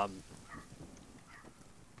 which, ah,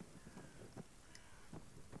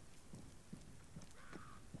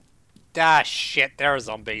 shit, there are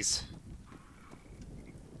zombies.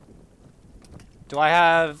 Do I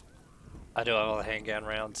have... I do have all the handgun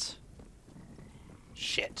rounds.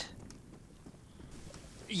 Shit.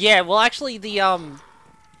 Yeah, well, actually, the,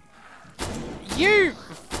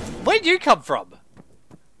 where'd you come from?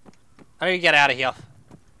 I need to get out of here.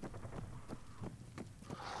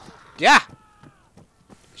 Yeah!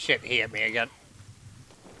 Shit, he hit me again.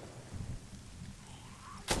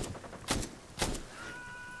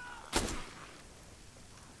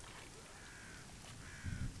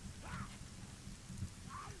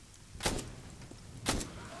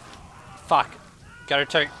 Fuck. Got her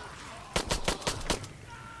too.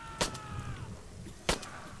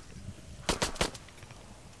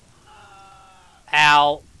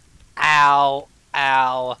 Ow. Ow.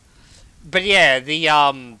 Ow. But yeah,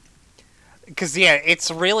 the, because, yeah,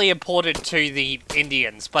 it's really important to the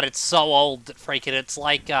Indians, but it's so old that freaking it's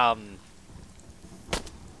like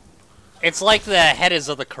the headers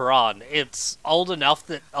of the Quran. It's old enough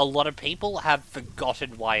that a lot of people have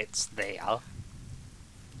forgotten why it's there.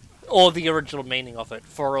 Or the original meaning of it.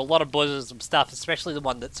 For a lot of Buddhism stuff, especially the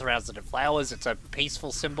one that surrounds it in flowers, it's a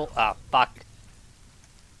peaceful symbol. Ah, fuck.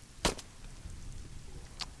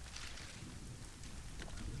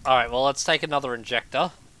 Alright, well, let's take another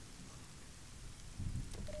injector.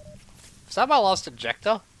 Is that my last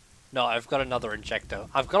injector? No, I've got another injector.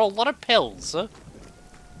 I've got a lot of pills.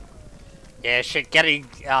 Yeah, shit, getting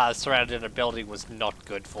surrounded in a building was not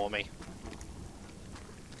good for me.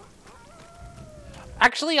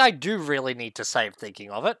 Actually, I do really need to save thinking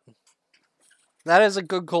of it. That is a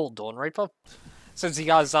good call, Dawn Reaper. Since you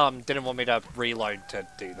guys didn't want me to reload to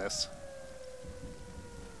do this.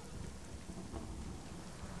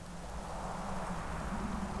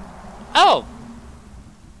 Oh!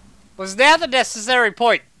 Was now the necessary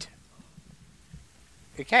point?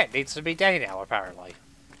 Okay, it needs to be day now, apparently.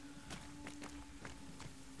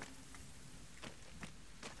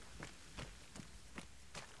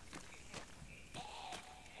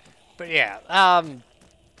 But yeah, as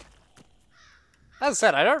I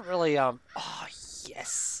said, I don't really, oh,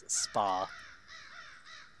 yes, spa.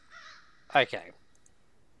 Okay.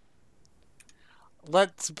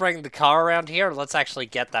 Let's bring the car around here, and let's actually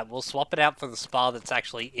get that. We'll swap it out for the spa that's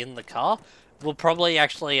actually in the car. We'll probably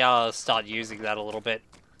actually, start using that a little bit.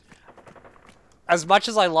 As much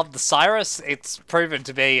as I love the Cyrus, it's proven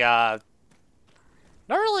to be, not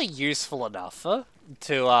really useful enough,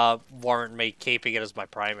 to, warrant me keeping it as my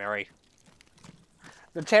primary.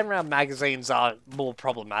 The 10-round magazines are more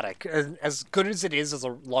problematic. As good as it is as a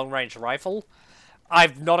long-range rifle,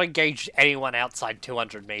 I've not engaged anyone outside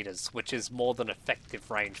 200 meters, which is more than effective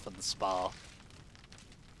range for the SPAR.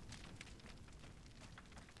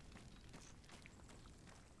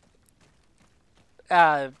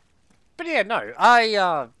 But yeah,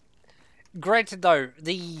 no, granted though,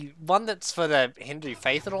 the one that's for the Hindu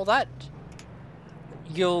faith and all that,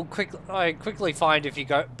 you'll quickly find if you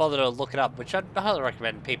bother to look it up, which I'd highly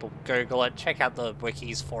recommend people Google it, check out the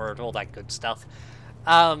wikis for it, all that good stuff.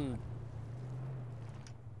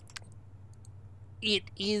 It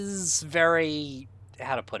is very,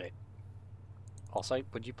 how to put it. Also,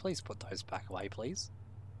 would you please put those back away, please?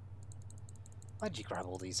 Why'd you grab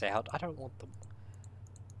all these out? I don't want them.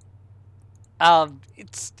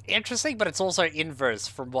 It's interesting, but it's also inverse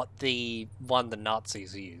from what the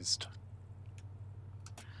Nazis used.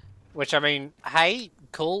 Which, I mean, hey,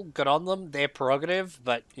 cool, good on them, their prerogative,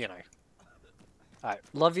 but, you know. Alright,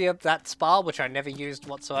 love you, that SPAR, which I never used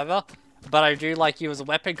whatsoever, but I do like you as a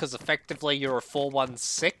weapon, because effectively you're a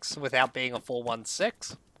 416 without being a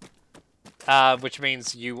 416. Which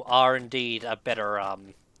means you are indeed a better,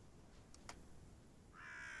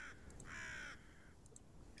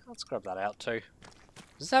 Let's grab that out too.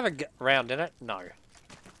 Does it have a round in it? No.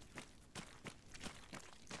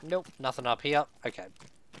 Nope, nothing up here. Okay.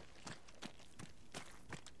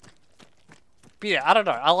 But yeah, I don't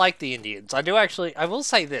know. I like the Indians. I do actually. I will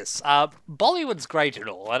say this. Bollywood's great and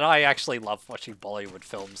all, and I actually love watching Bollywood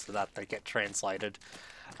films that get translated.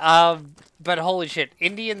 But holy shit,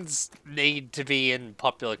 Indians need to be in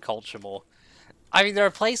popular culture more. I mean, they're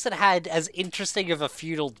a place that had as interesting of a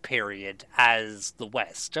feudal period as the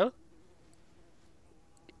West.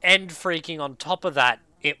 And freaking on top of that,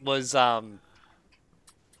 it was,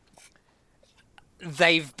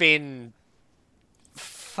 they've been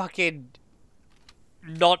fucking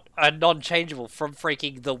not non-changeable from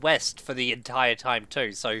freaking the West for the entire time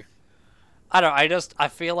too. So I don't know, I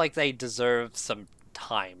feel like they deserve some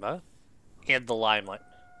time in the limelight.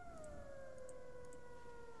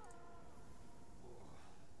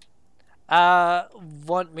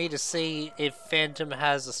 Want me to see if Phantom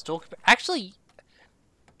has a stalker? Actually,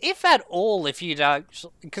 if at all, if you'd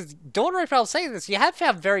because Dawn Reaper, I'll say this, you have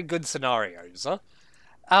found very good scenarios.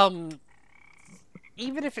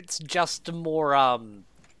 Even if it's just more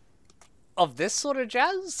of this sort of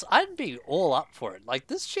jazz, I'd be all up for it. Like,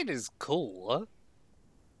 this shit is cool.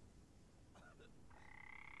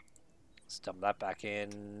 Let's dump that back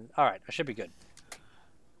in. Alright, I should be good.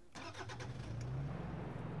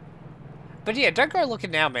 But yeah, don't go looking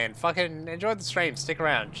now, man. Fucking enjoy the stream. Stick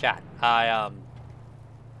around, chat.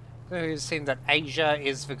 We've seen that Asia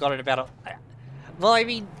is forgotten about. Well, I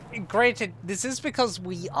mean, granted, this is because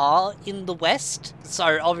we are in the West,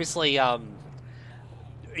 so obviously,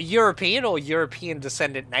 European or European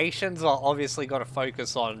descendant nations are obviously got to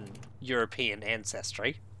focus on European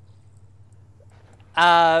ancestry.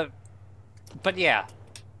 But yeah,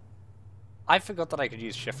 I forgot that I could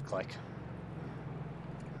use shift click.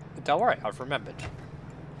 Don't worry, I've remembered.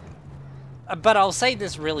 But I'll say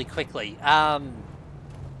this really quickly.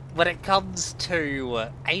 When it comes to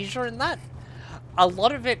Asia and that, a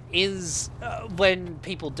lot of it is when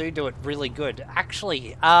people do it really good.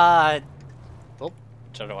 Actually, oh,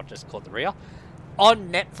 don't know what I just called the rear.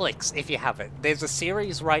 On Netflix, if you have it, there's a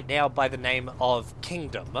series right now by the name of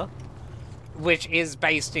Kingdom, which is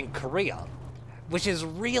based in Korea, which is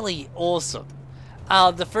really awesome.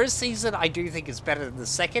 The first season I do think is better than the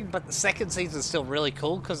second, but the second season is still really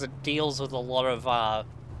cool because it deals with a lot of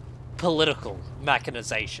political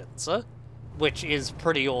machinations, which is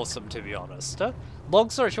pretty awesome, to be honest. Long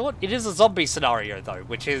story short, it is a zombie scenario though,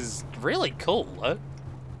 which is really cool.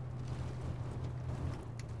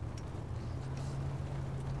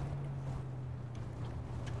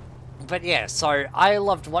 But yeah, so I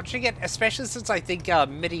loved watching it, especially since I think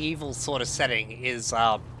medieval sort of setting is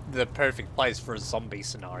the perfect place for a zombie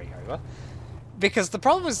scenario. Because the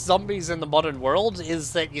problem with zombies in the modern world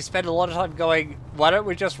is that you spend a lot of time going, why don't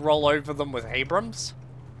we just roll over them with Abrams?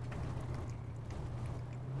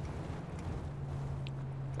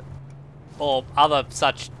 Or other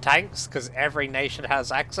such tanks, because every nation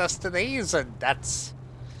has access to these, and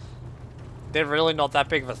they're really not that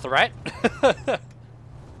big of a threat.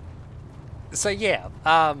 So yeah,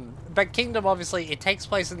 but Kingdom, obviously, it takes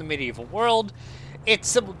place in the medieval world. It's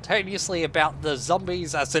simultaneously about the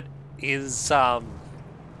zombies as it is other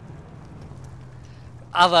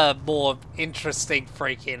more interesting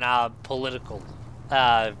freaking political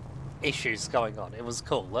issues going on. It was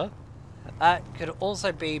cool. Could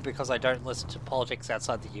also be because I don't listen to politics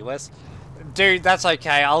outside the US. Dude, that's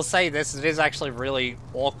okay. I'll say this, it is actually really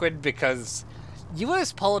awkward because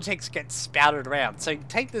US politics gets spouted around. So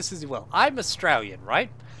take this as well. I'm Australian,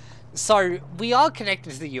 right? So we are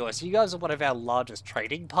connected to the US. You guys are one of our largest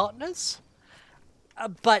trading partners.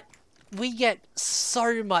 But we get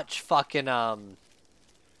so much fucking, Do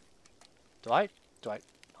I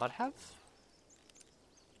not have?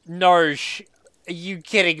 No, are you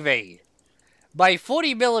kidding me? My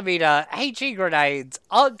 40mm HE grenades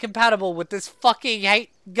aren't compatible with this fucking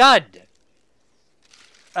gun.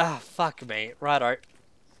 Ah, fuck me. Righto.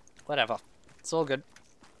 Whatever. It's all good.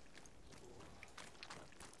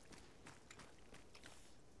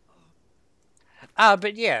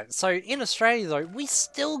 But yeah, so in Australia though, we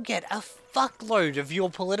still get a fuckload of your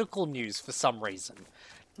political news for some reason.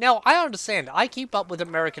 Now, I understand, I keep up with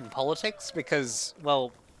American politics because,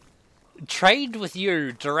 well, trade with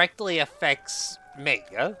you directly affects me,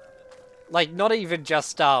 Like, not even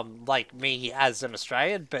just, like, me as an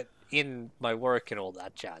Australian, but in my work and all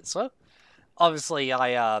that jazz, Obviously,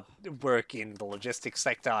 I, work in the logistics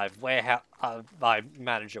sector. I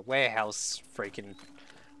manage a warehouse freaking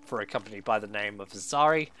for a company by the name of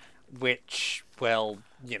Savagery, which, well,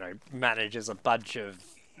 you know, manages a bunch of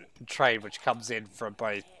trade which comes in from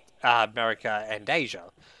both America and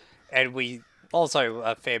Asia. And we also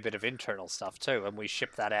a fair bit of internal stuff too, and we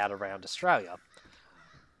ship that out around Australia.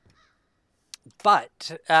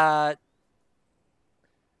 But, God,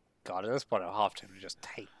 at this point I'll have to just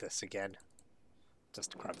take this again.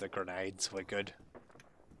 Just grab the grenades, we're good.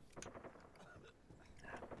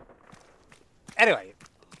 Anyway.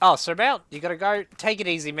 Oh, so Mount, you gotta go. Take it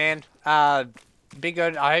easy, man. Be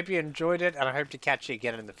good. I hope you enjoyed it, and I hope to catch you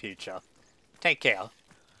again in the future. Take care.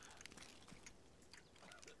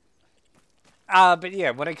 But yeah,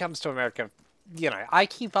 when it comes to America, you know, I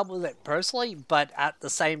keep up with it personally, but at the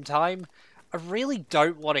same time, I really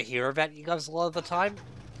don't want to hear about you guys a lot of the time.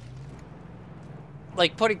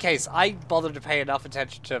 Like, put in case, I bother to pay enough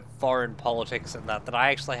attention to foreign politics and that I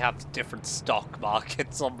actually have different stock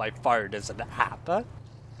markets on my phone as an app.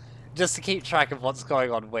 Just to keep track of what's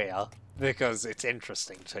going on where, because it's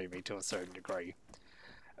interesting to me to a certain degree.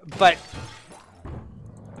 But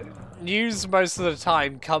news most of the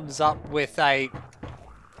time comes up with a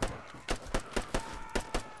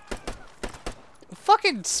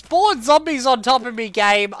fucking spawn zombies on top of me,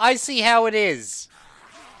 game. I see how it is.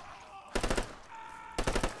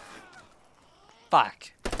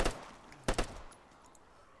 Fuck.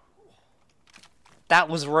 That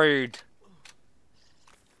was rude.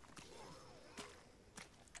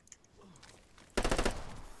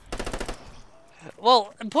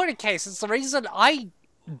 Well, in point of case, it's the reason I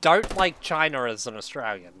don't like China as an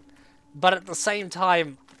Australian. But at the same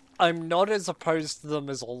time, I'm not as opposed to them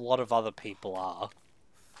as a lot of other people are.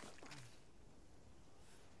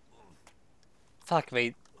 Fuck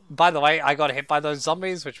me. By the way, I got hit by those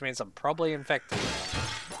zombies, which means I'm probably infected.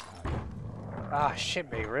 Ah,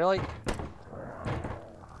 shit me, really?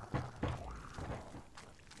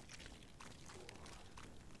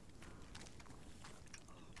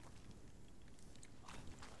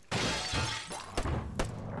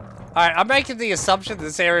 Alright, I'm making the assumption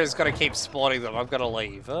this area is going to keep spawning them. I'm going to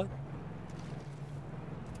leave, huh?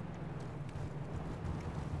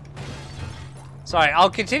 Sorry, I'll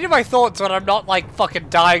continue my thoughts when I'm not, like, fucking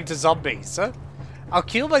dying to zombies, huh? I'll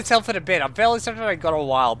kill myself in a bit. I'm fairly certain I got a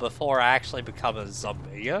while before I actually become a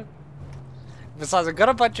zombie, yeah? Besides, I've got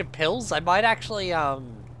a bunch of pills. I might actually, Alright.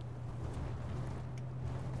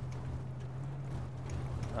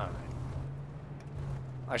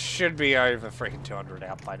 I should be over freaking 200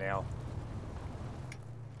 out by now.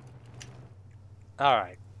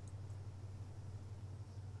 Alright.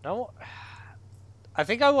 No, I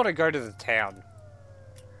think I want to go to the town.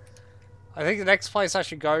 I think the next place I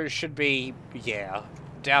should go should be, yeah,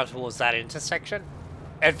 down towards that intersection.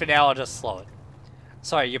 And for now, I'll just slow it.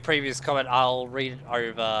 Sorry, your previous comment, I'll read it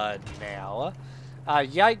over now.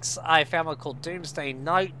 Yikes, I found one called Doomsday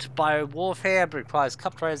Night. Biowarfare, requires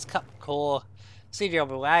cup trays, cup core,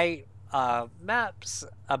 CDWA, maps,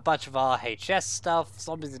 a bunch of RHS stuff,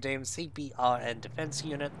 zombies and demons, CPR and defense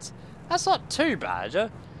units. That's not too bad.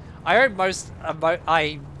 I own most,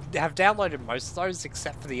 I have downloaded most of those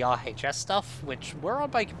except for the RHS stuff, which were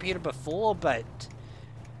on my computer before, but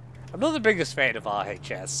I'm not the biggest fan of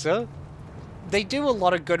RHS. They do a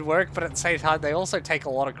lot of good work, but at the same time, they also take a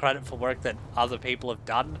lot of credit for work that other people have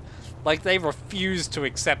done. Like, they refuse to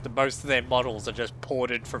accept that most of their models are just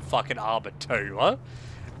ported from fucking Arma 2, huh?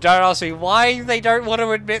 Don't ask me why they don't want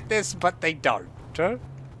to admit this, but they don't, huh?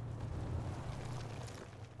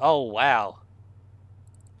 Oh, wow.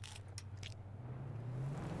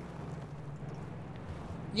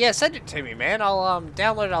 Yeah, send it to me, man. I'll,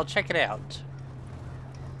 download it, I'll check it out.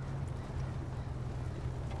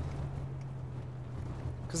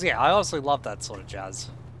 Because, yeah, I honestly love that sort of jazz.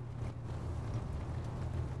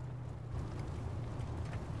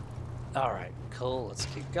 Alright, cool. Let's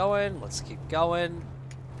keep going. Let's keep going.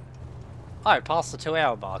 Oh, I passed the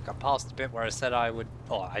 2-hour mark. I passed the bit where I said I would...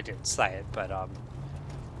 Oh, I didn't say it, but,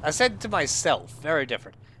 I said to myself, very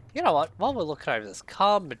different. You know what? While we're looking over this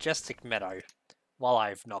calm, majestic meadow, while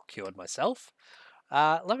I've not cured myself,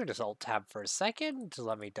 let me just alt-tab for a second.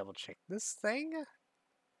 Let me double-check this thing.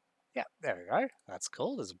 Yeah, there we go. That's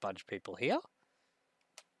cool. There's a bunch of people here.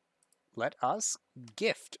 Let us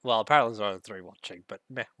gift. Well, apparently there's only 3 watching, but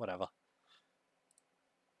meh, whatever.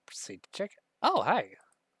 Proceed to check. Oh, hey.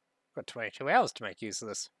 Got 22 hours to make use of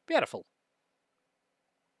this. Beautiful.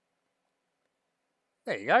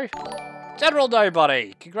 There you go. General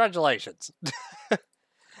Nobody. Congratulations.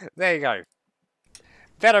 There you go.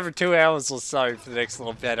 About over 2 hours or so for the next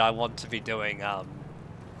little bit I want to be doing,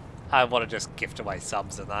 I want to just gift away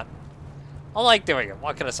subs and that. I like doing it,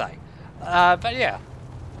 what can I say? But yeah.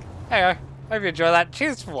 Hey, hope you enjoy that.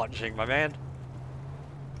 Cheers for watching, my man.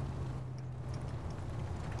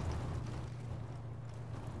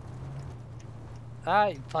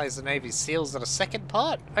 He plays the Navy SEALs in a second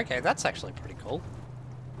part? Okay, that's actually pretty cool.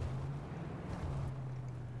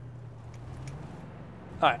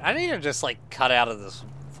 Alright, I need to just, like, cut out of this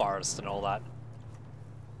forest and all that.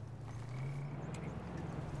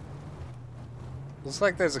 Looks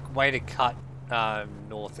like there's a way to cut,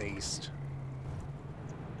 northeast.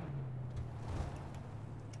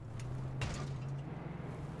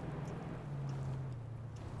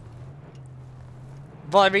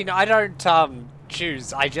 But, I mean, I don't,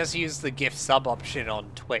 choose. I just use the gift sub option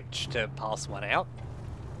on Twitch to pass one out.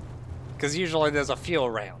 Because usually there's a few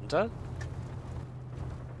around, huh?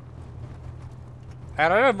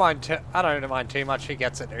 And I don't mind too much who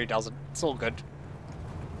gets it and who doesn't. It's all good.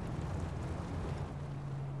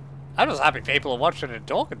 I'm just happy people are watching and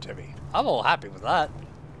talking to me. I'm all happy with that.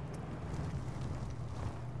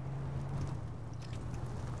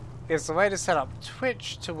 It's the way to set up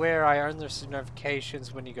Twitch to where I only receive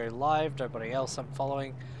notifications when you go live. Nobody else I'm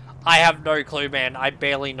following. I have no clue, man. I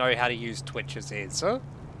barely know how to use Twitch as is. Huh?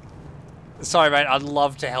 Sorry, mate. I'd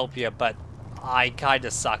love to help you, but I kind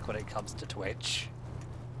of suck when it comes to Twitch.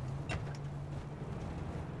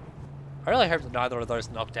 I really hope that neither of those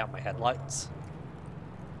knocked out my headlights.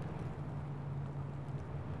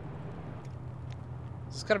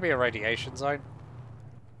 Is this going to be a radiation zone?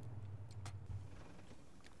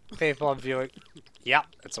 People I'm viewing. Yep,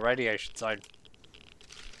 it's a radiation zone.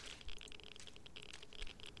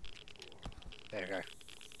 There you go.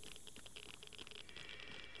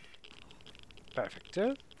 Perfect.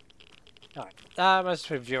 Alright. I must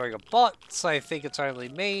be viewing a bot, so I think it's only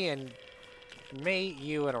me and me,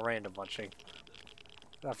 you, and a random watching.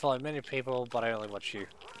 I follow many people, but I only watch you.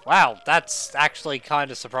 Wow, that's actually kind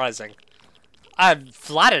of surprising. I'm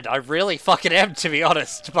flattered. I really fucking am, to be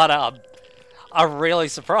honest. But I'm really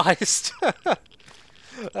surprised. I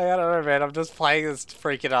don't know, man. I'm just playing this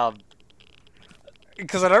freaking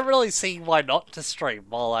because I don't really see why not to stream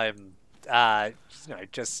while I'm you know,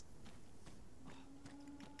 just.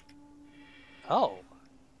 Oh,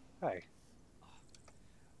 hey.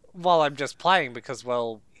 While I'm just playing, because,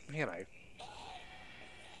 well, you know.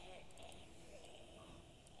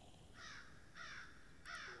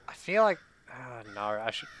 I feel like. No,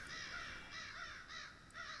 I should.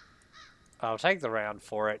 I'll take the round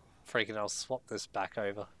for it. Freaking, I'll swap this back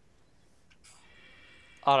over.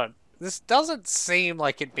 I don't. This doesn't seem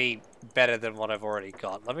like it'd be better than what I've already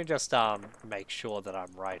got. Let me just make sure that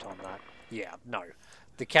I'm right on that. Yeah, no.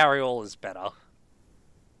 The carry-all is better.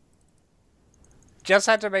 Just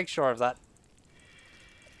had to make sure of that.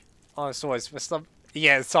 Oh, it's always missed them.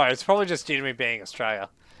 Yeah, sorry, it's probably just due to me being Australia.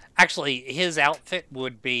 Actually, his outfit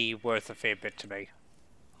would be worth a fair bit to me.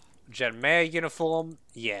 Gen Mayor uniform,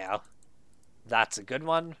 yeah. That's a good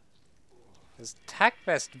one. There's Tac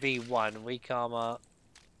Vest V1, weak armor.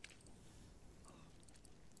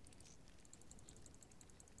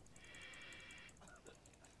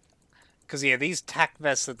 Because, yeah, these tac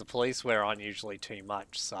vests that the police wear aren't usually too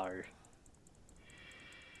much, so...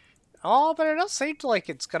 Oh, but it does seem like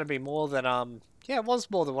it's going to be more than, yeah, it was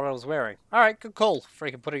more than what I was wearing. Alright, good call.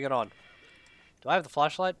 Freaking putting it on. Do I have the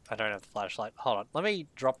flashlight? I don't have the flashlight. Hold on. Let me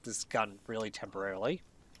drop this gun really temporarily.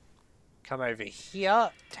 Come over here.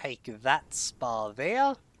 Take that spar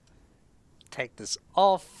there. Take this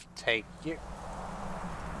off. Take you.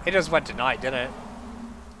 It just went to night, didn't it?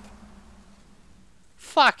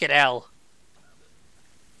 Fucking hell.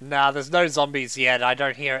 Nah, there's no zombies yet. I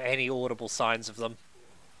don't hear any audible signs of them.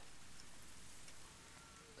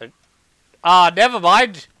 Ah, never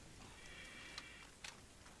mind.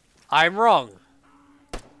 I'm wrong.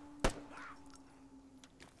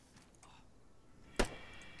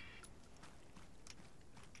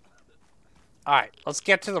 Alright, let's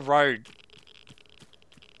get to the road.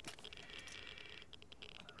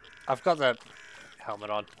 I've got the helmet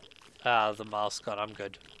on. The mask on, I'm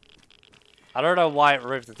good. I don't know why it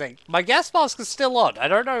removed the thing. My gas mask is still on, I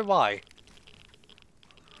don't know why.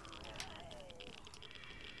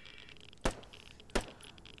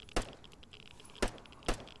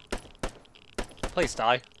 Please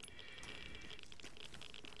die.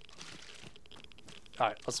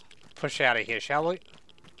 Alright, let's push out of here, shall we?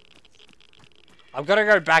 I'm gonna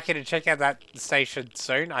go back in and check out that station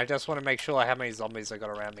soon. I just want to make sure how many zombies I got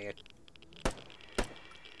around me.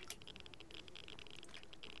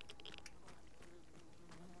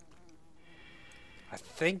 I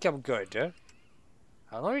think I'm good.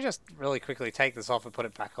 Let me just really quickly take this off and put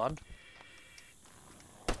it back on.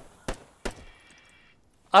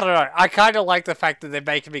 I don't know. I kind of like the fact that they're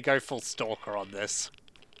making me go full stalker on this.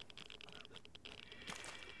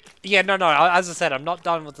 Yeah, no. As I said, I'm not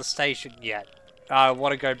done with the station yet. I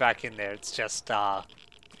want to go back in there. It's just, I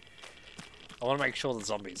want to make sure the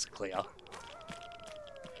zombies are clear.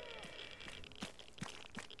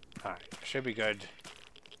 Alright, should be good.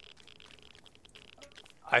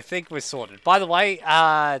 I think we're sorted. By the way,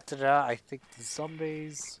 I think the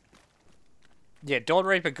zombies... Yeah, Dawn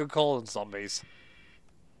Reaper, good call on zombies.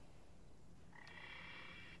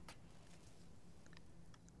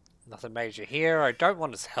 Nothing major here. I don't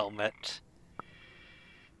want his helmet.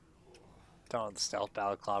 Don't want the stealth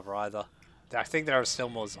balaclava either. I think there are still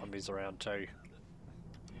more zombies around too.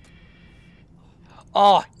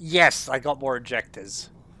 Oh, yes! I got more injectors.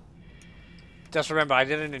 Just remember, I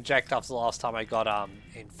didn't inject after the last time I got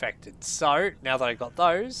infected. So, now that I got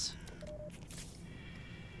those...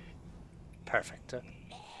 Perfect.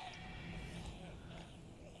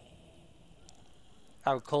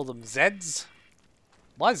 I would call them Zeds.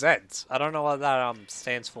 Why Zeds? I don't know what that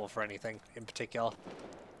stands for anything in particular.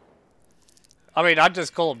 I mean, I'd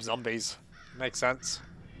just call them zombies. Makes sense.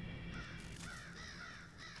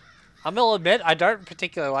 I will admit, I don't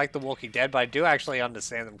particularly like The Walking Dead, but I do actually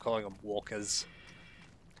understand them calling them walkers.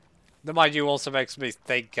 The mind you also makes me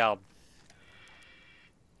think, I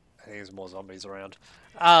think there's more zombies around.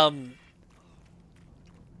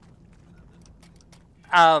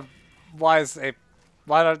 Why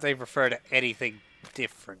don't they refer to anything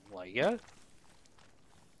differently, yeah?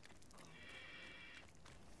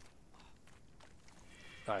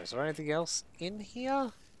 Oh, is there anything else in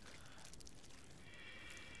here?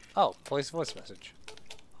 Oh, police voice message.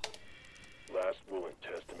 Last will and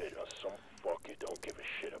testament of some fuck you don't give a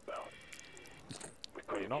shit about. We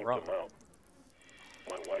couldn't not keep wrong. them out.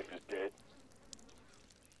 My wife is dead.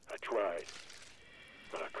 I tried,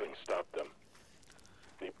 but I couldn't stop them.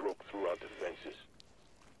 They broke through our defenses.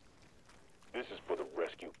 This is for the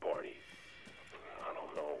rescue party. I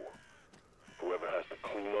don't know. Whoever has to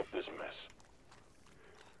clean up this mess.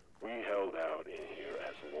 We held out in here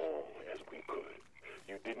as long as we could.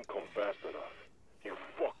 You didn't come fast enough. You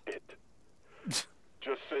fucked it.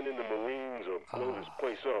 Just send in the Marines or blow this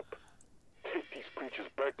place up. Take these creatures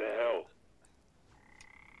back to hell.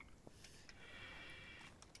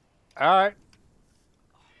 Alright.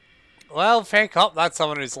 Well, fair cop, that's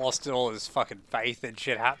someone who's lost all his fucking faith in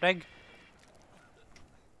shit happening.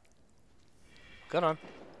 Good on.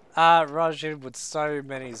 Rajin with so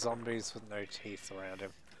many zombies with no teeth around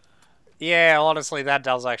him. Yeah, honestly, that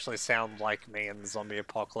does actually sound like me in the zombie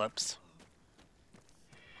apocalypse.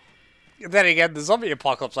 Then again, the zombie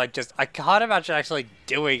apocalypse, I can't imagine actually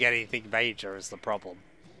doing anything major is the problem.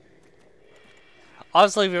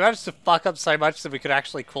 Honestly, if we managed to fuck up so much that we could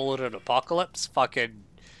actually call it an apocalypse, fucking...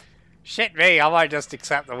 Shit me, I might just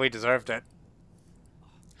accept that we deserved it.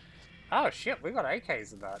 Oh shit, we got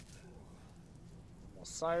AKs in that. More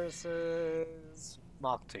Cyrus's...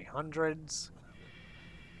 Mark 200s.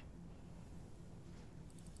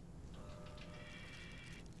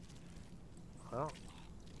 Well,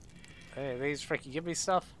 hey, these freaking give me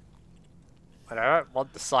stuff. But I don't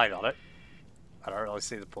want the sight on it. I don't really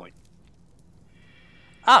see the point.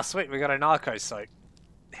 Ah, sweet, we got a narco suit.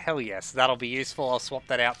 Hell yes, that'll be useful. I'll swap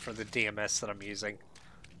that out for the DMS that I'm using.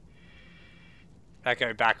 I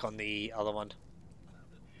go back on the other one.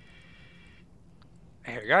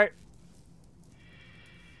 Here we go.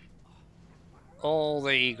 All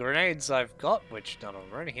the grenades I've got, which none of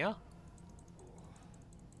them are in here.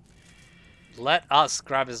 Let us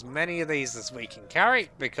grab as many of these as we can carry,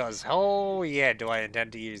 because, oh yeah, do I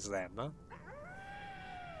intend to use them, huh?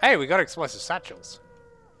 Hey, we got explosive satchels.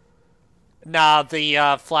 Nah,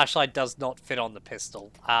 the flashlight does not fit on the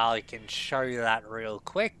pistol. I can show you that real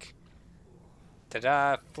quick.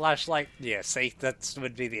 Ta-da, flashlight. Yeah, see, that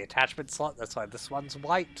would be the attachment slot, that's why this one's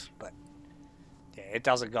white, but yeah, it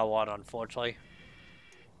doesn't go on, unfortunately.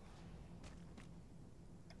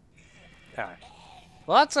 Alright.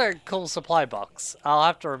 Well, that's a cool supply box. I'll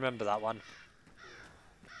have to remember that one.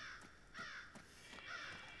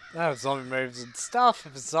 Now, zombie moves and stuff.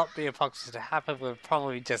 If it's not the apocalypse to happen, we'll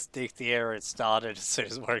probably just nuke the area it started as soon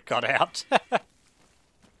as word got out.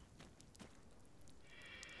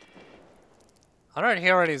 I don't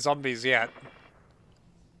hear any zombies yet.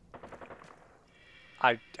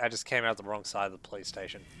 I just came out the wrong side of the police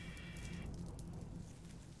station.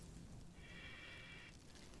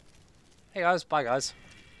 Hey guys, bye guys.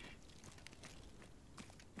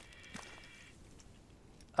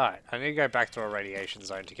 Alright, I need to go back to a radiation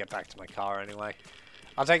zone to get back to my car anyway.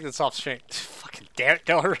 I'll take this off stream. Fucking damn it,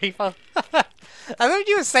 Dawn Reaper. I thought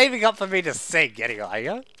you were saving up for me to sing anyway,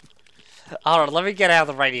 yeah? Alright, let me get out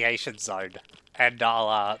of the radiation zone. And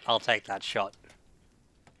I'll take that shot.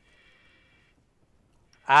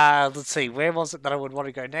 Let's see, where was it that I would want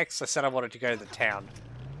to go next? I said I wanted to go to the town.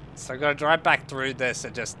 So I'm going to drive back through this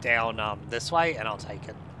and just down this way, and I'll take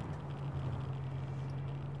it.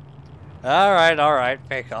 Alright,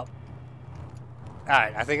 pick up.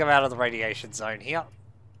 Alright, I think I'm out of the radiation zone here.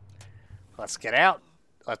 Let's get out.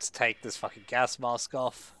 Let's take this fucking gas mask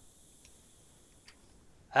off.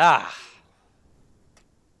 Ah.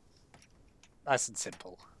 Nice and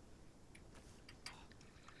simple.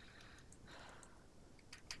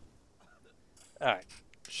 Alright.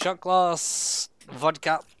 Shot glass.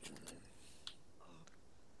 Vodka.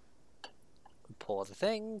 Pour the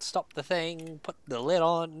thing. Stop the thing. Put the lid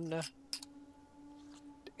on.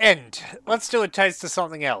 End. Let's do a taste of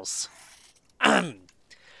something else.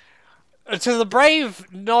 To the brave,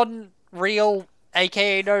 non-real,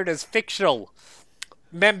 aka known as fictional,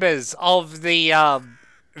 members of the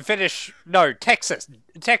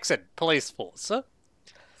Texan police force,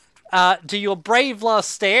 to your brave last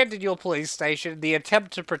stand in your police station in the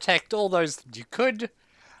attempt to protect all those that you could,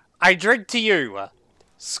 I drink to you.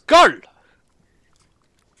 Skull!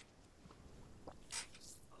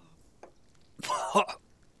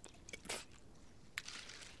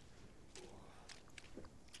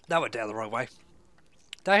 That went down the wrong way.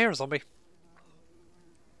 Did I hear a zombie?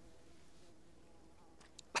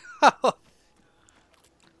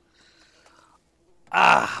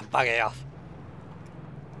 Buggy off.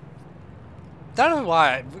 Don't know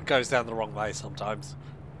why it goes down the wrong way sometimes.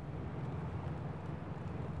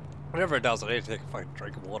 Whenever it does, I need to take a fucking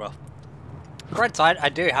drink of water. Right side, I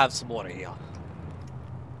do have some water here.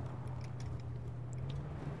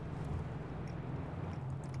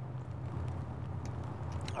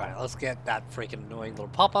 Alright, let's get that freaking annoying little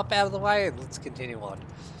pop-up out of the way and let's continue on.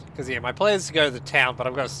 Because, yeah, my plan is to go to the town, but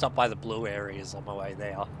I'm going to stop by the blue areas on my way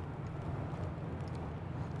there.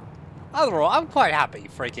 Overall, I'm quite happy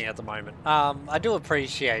freaking at the moment. I do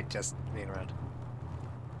appreciate just being around.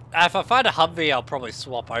 If I find a Humvee, I'll probably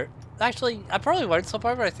swap out. Actually, I probably won't swap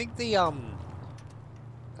over. I think the,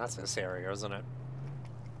 that's this area, isn't it?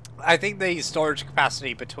 I think the storage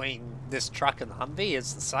capacity between this truck and the Humvee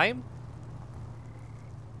is the same.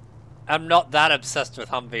 I'm not that obsessed with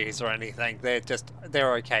Humvees or anything.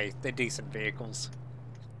 They're okay. They're decent vehicles.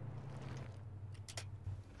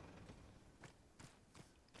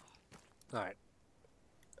 Alright.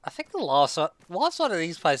 I think the last one of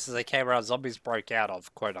these places I came around, zombies broke out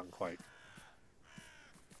of, quote unquote.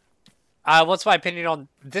 What's my opinion on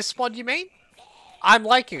this one, you mean? I'm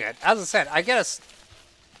liking it. As I said, I get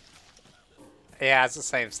a... Yeah, it's the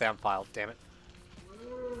same sound file, damn it.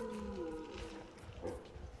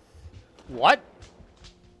 What?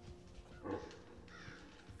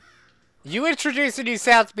 You introduce a new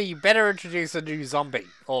sound to me, you better introduce a new zombie.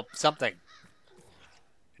 Or something.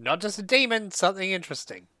 Not just a demon, something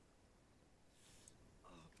interesting.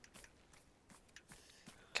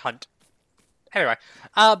 Cunt. Anyway,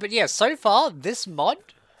 but yeah, so far, this mod,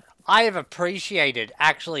 I have appreciated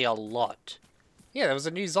actually a lot. Yeah, there was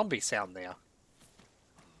a new zombie sound there.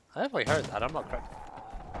 I definitely heard that, I'm not correct.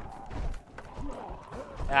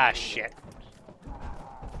 Ah, shit.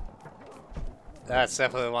 That's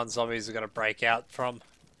definitely the one zombies are going to break out from.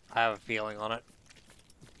 I have a feeling on it.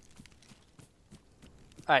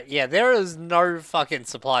 Alright, yeah, there is no fucking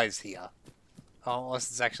supplies here. Oh, unless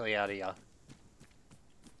it's actually out here.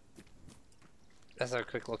 Let's have a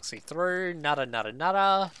quick look-see through. Nada, nada,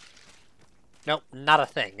 nada. Nope, not a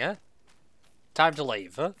thing, huh? Time to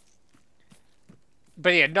leave, huh?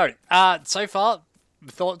 But yeah, no. So far,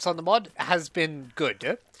 thoughts on the mod has been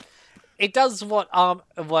good. It does what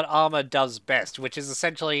Arma does best, which is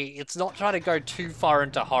essentially, it's not trying to go too far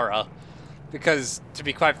into horror. Because, to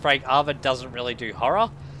be quite frank, Arma doesn't really do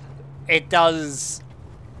horror. It does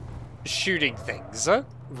shooting things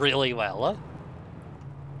really well.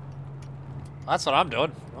 That's what I'm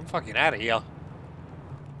doing. I'm fucking out of here.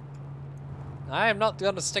 I am not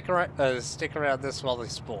going to stick around this while they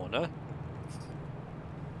spawn, huh?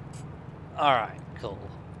 Alright, cool.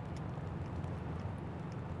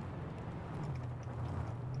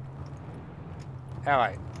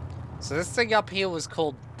 Alright. So this thing up here was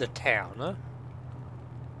called the town, huh?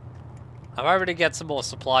 I'm hoping to get some more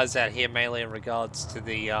supplies out here, mainly in regards to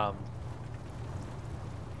the,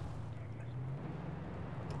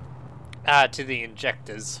 to the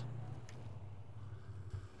injectors.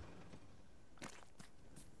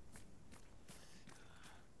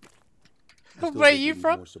 Where are you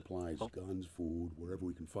from? More supplies, guns, food, wherever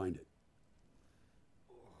we can find it.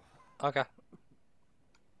 Okay.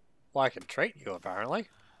 Well, I can treat you, apparently.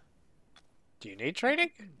 Do you need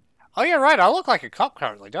training? Oh, yeah, right. I look like a cop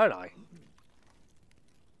currently, don't I?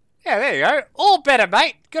 Yeah, there you go. All better,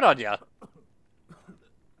 mate. Good on you.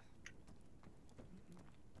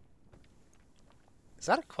 Is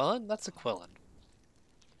that a Quillen? That's a Quillen.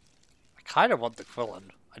 I kind of want the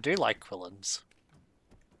Quillen. I do like Quillens.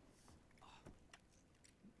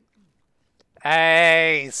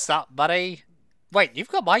 Hey, sup, buddy? Wait, you've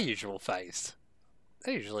got my usual face.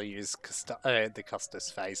 I usually use the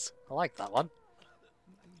Custis face. I like that one.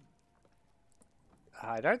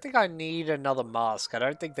 I don't think I need another mask. I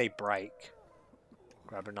don't think they break.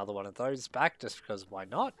 Grab another one of those back just because why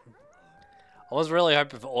not? I was really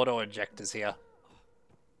hoping for auto injectors here.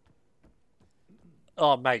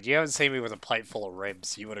 Oh mate, you haven't seen me with a plate full of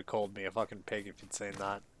ribs. You would have called me a fucking pig if you'd seen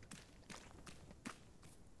that.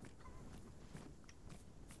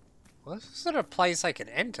 Well, this isn't a place I can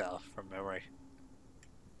enter from memory.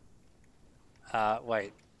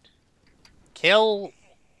 Wait. Kill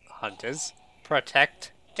hunters.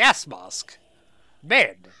 Protect gas mask.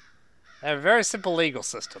 Men. They have a very simple legal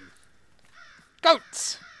system.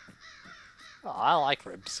 Goats! Oh, I like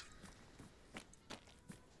ribs.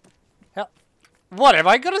 Hell, what, am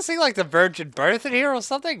I gonna see like the virgin birth in here or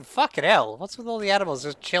something? Fucking hell, what's with all the animals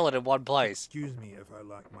just chilling in one place? Excuse me if I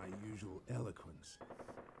lack my usual eloquence.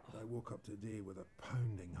 I woke up today with a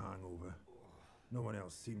pounding hangover. No one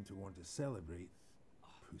else seemed to want to celebrate.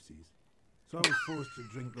 Pussies. So I was forced to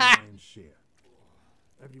drink the lion's share.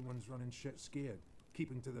 Everyone's running shit scared,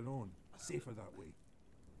 keeping to their own. Safer that way.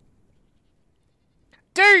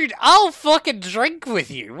 Dude, I'll fucking drink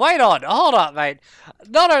with you. Wait on, hold up, mate.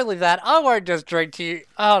 Not only that, I won't just drink to you.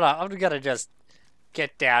 Hold on, I'm gonna just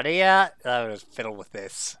get down here. I'll just fiddle with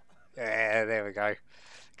this. Yeah, there we go.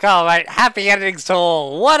 Come on, mate. Happy endings to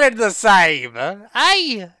all. One and the same.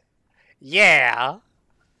 Hey? Yeah.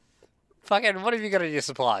 Fucking, what have you got in your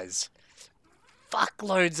supplies?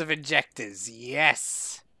 Fuckloads of injectors.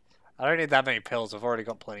 Yes. I don't need that many pills. I've already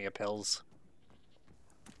got plenty of pills.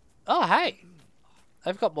 Oh, hey.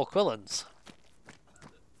 They've got more quillins.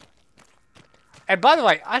 And by the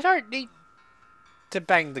way, I don't need to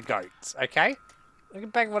bang the goats, okay? I can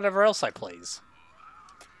bang whatever else I please.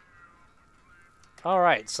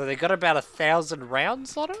 Alright, so they got about 1,000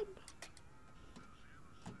 rounds on them?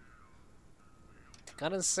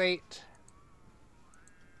 Gunner seat.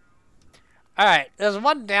 Alright, there's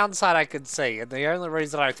one downside I can see, and the only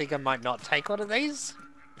reason I think I might not take one of these.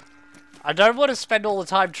 I don't want to spend all the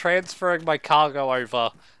time transferring my cargo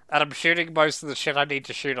over, and I'm shooting most of the shit I need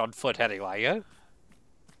to shoot on foot anyway, yeah?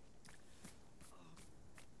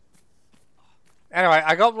 Anyway,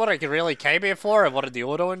 I got what I really came here for. I wanted the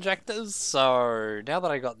auto injectors, so now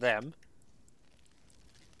that I got them...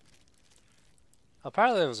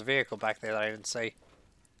 Apparently there was a vehicle back there that I didn't see.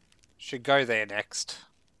 Should go there next.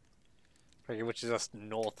 Which is just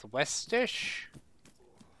northwest-ish.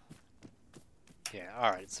 Yeah,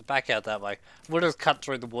 alright, so back out that way. We'll just cut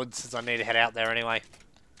through the woods since I need to head out there anyway.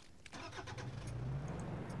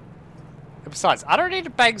 And besides, I don't need to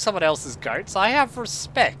bang someone else's goats. I have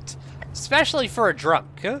respect. Especially for a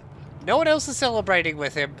drunk. Huh? No one else is celebrating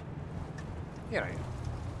with him. You know.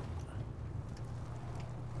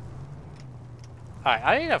 Alright,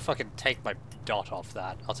 I need to fucking take my dot off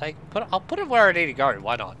that. I'll put it where I need to go.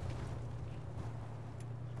 Why not?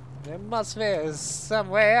 There must be some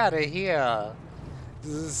way out of here.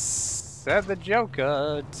 Said the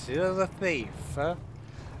Joker to the thief.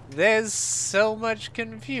 There's so much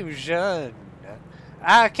confusion.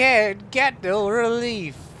 I can't get no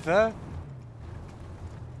relief.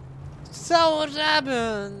 So what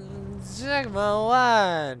happened? Take my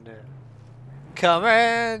wine. Come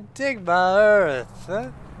and take my earth.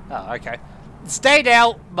 Oh, okay. Stay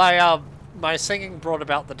now. My singing brought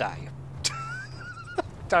about the day.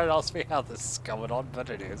 Don't ask me how this is going on, but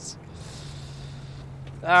it is.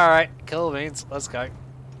 Alright, cool beans. Let's go.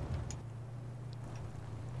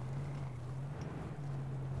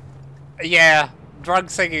 Yeah, drug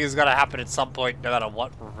singing is going to happen at some point no matter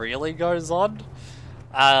what really goes on.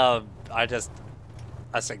 I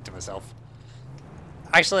sing to myself.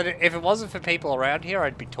 Actually, if it wasn't for people around here,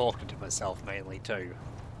 I'd be talking to myself mainly too.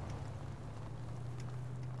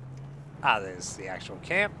 Ah, there's the actual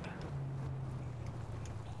camp.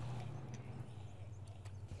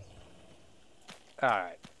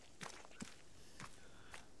 Alright.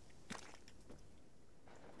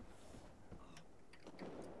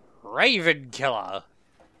 Raven Killer.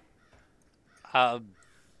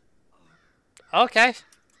 Okay.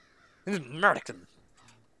 This is American.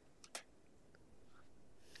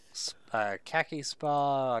 Khaki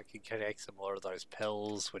spa. I can connect some more of those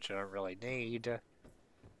pills, which I don't really need.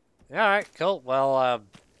 Alright, cool. Well,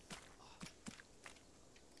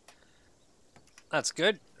 that's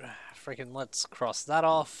good. Freaking let's cross that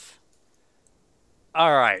off.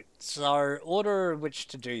 Alright, so order which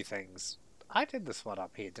to do things. I did this one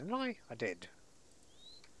up here, didn't I? I did.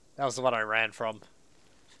 That was the one I ran from.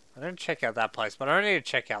 I didn't check out that place, but I need to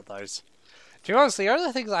check out those. To be honest, the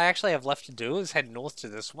only things I actually have left to do is head north to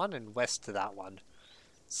this one and west to that one.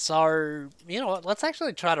 So, you know what, let's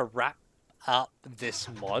actually try to wrap up this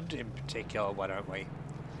mod in particular, why don't we?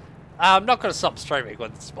 I'm not going to stop streaming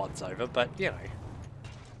when this mod's over, but, you know.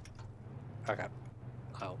 Okay.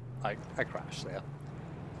 Oh, I crashed there.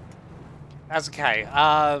 That's okay.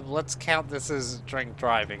 Let's count this as drink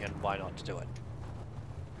driving and why not to do it.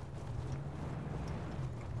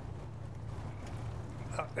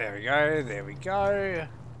 Oh, there we go, there we go.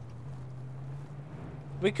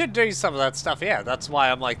 We could do some of that stuff, yeah, that's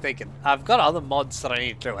why I'm like thinking. I've got other mods that I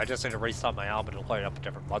need to do, I just need to restart my Arma and load up a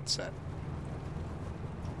different mod set.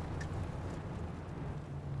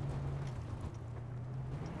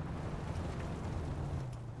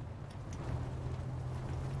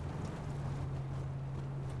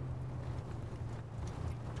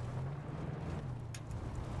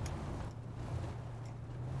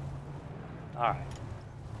 Alright.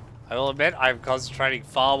 I will admit, I'm concentrating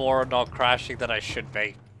far more on not crashing than I should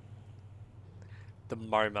be. The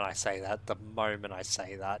moment I say that, the moment I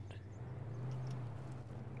say that.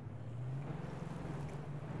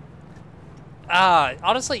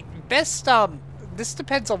 Honestly, best, this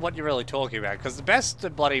depends on what you're really talking about, because the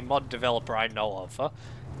best bloody mod developer I know of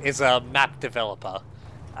is a map developer.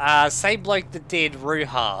 Same bloke that did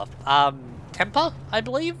Ruha. Temper, I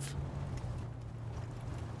believe?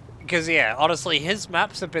 Because, yeah, honestly, his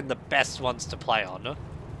maps have been the best ones to play on. Oh,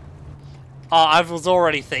 I was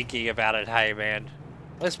already thinking about it, hey man.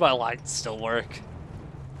 At least my lights still work.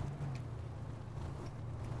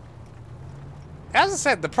 As I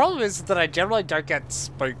said, the problem is that I generally don't get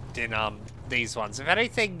spooked in these ones. If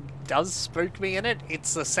anything does spook me in it,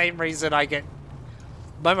 it's the same reason I get...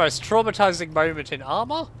 My most traumatizing moment in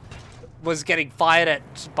Arma was getting fired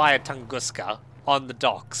at by a Tunguska on the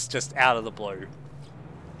docks, just out of the blue.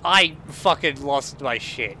 I fucking lost my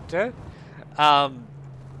shit. Howling?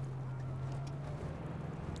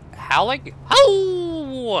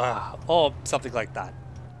 Oh! Or something like that.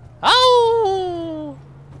 Oh!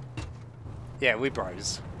 Yeah, we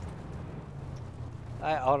bros.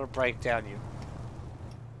 I ought to break down you.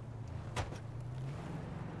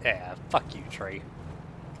 Yeah, fuck you, tree.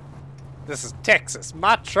 This is Texas.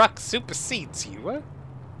 My truck supersedes you.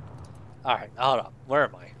 Alright, hold up. Where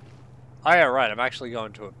am I? Oh yeah, right, I'm actually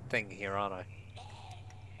going to a thing here, aren't I?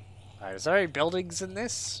 Alright, is there any buildings in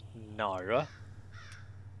this? No.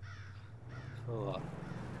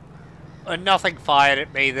 Nothing fired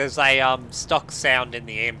at me. There's a stock sound in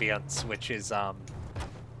the ambience, which is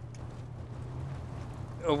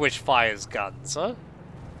which fires guns, huh?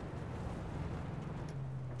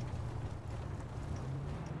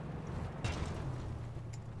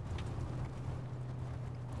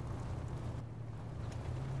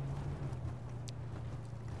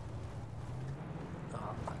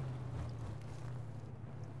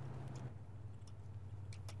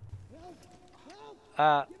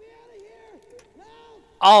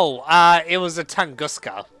 It was a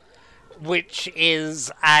Tunguska, which is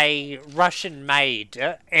a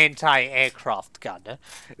Russian-made anti-aircraft gun.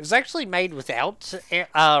 It was actually made without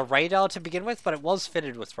radar to begin with, but it was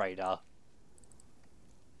fitted with radar.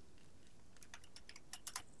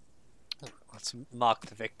 Let's mark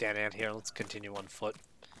the Vic down out here. Let's continue on foot.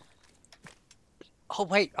 Oh,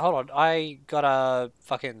 wait, hold on. I got a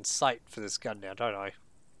fucking sight for this gun now, don't I?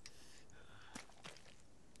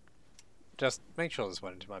 Just make sure this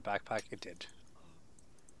went into my backpack. It did.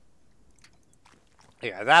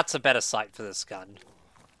 Yeah, that's a better sight for this gun.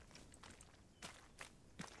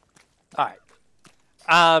 Alright.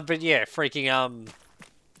 But yeah, freaking,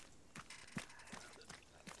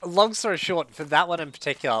 long story short, for that one in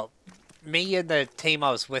particular, me and the team I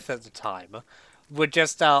was with at the time were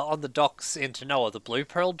just, on the docks in Tanoa, the Blue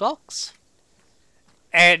Pearl docks.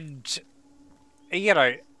 And, you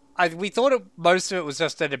know... we thought most of it was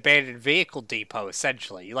just an abandoned vehicle depot,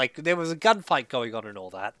 essentially. Like, there was a gunfight going on and all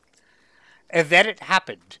that. And then it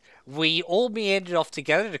happened. We all meandered off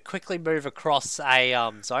together to quickly move across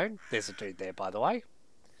a zone. There's a dude there, by the way.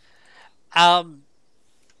 I'm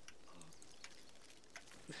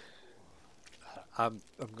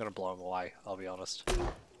gonna blow him away, I'll be honest.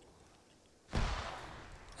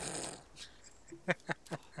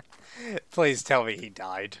 Please tell me he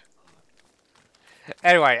died.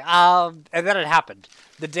 Anyway, and then it happened.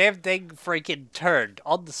 The damn thing freaking turned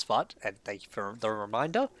on the spot, and thank you for the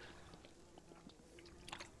reminder,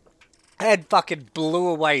 and fucking blew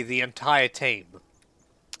away the entire team.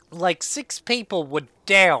 Like, 6 people were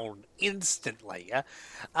down instantly,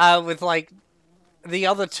 with, like, the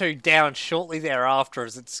other 2 down shortly thereafter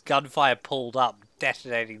as its gunfire pulled up,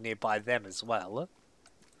 detonating nearby them as well.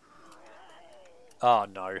 Oh,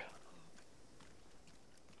 no.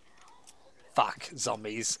 Fuck,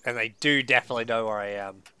 zombies. And they do definitely know where I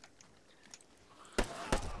am.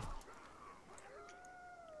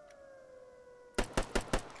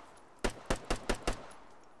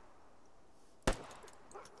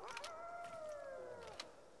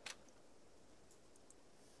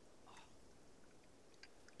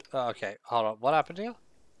 Oh, okay, hold on. What happened here?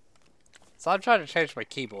 So I'm trying to change my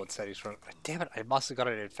keyboard settings from... Damn it, I must have got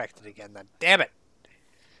it infected again then. Damn it!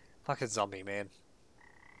 Fucking zombie, man.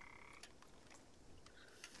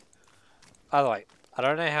 By the way, I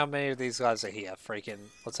don't know how many of these guys are here. Freaking...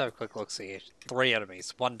 Let's have a quick look see here. 3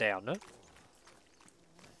 enemies. 1 down, no?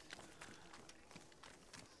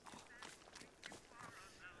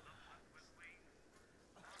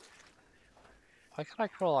 Why can't I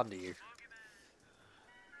crawl under you?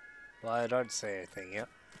 Well, I don't see anything yet.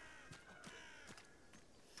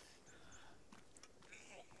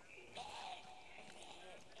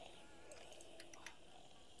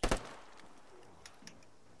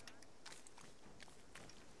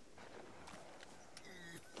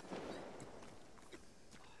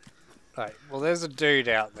 Alright, well there's a dude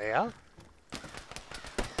out there.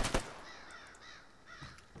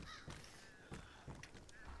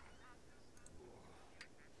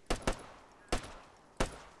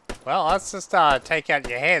 Well, let's just take out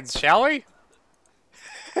your heads, shall we?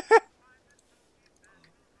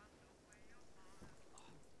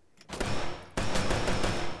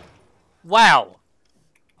 Wow.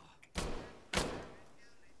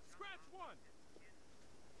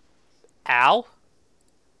 Ow.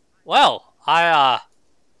 Well, I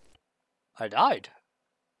died.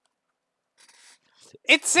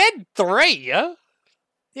 It said 3.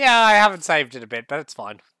 Yeah, I haven't saved it a bit, but it's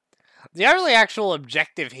fine. The only actual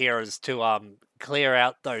objective here is to clear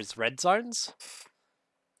out those red zones.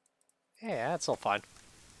 Yeah, that's all fine.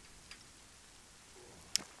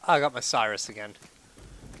 I got my Cyrus again.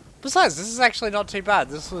 Besides, this is actually not too bad.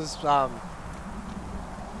 This was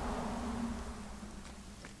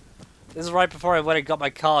this is right before I went and got my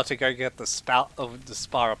car to go get the spout of the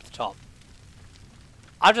spar up the top.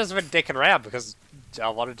 I've just been dicking around because I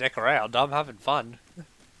want to dick around. I'm having fun.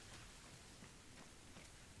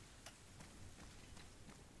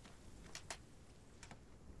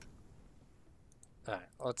 Alright,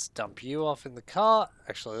 let's dump you off in the car.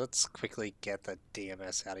 Actually, let's quickly get the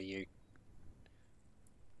DMS out of you.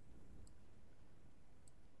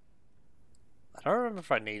 I don't remember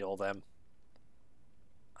if I need all them.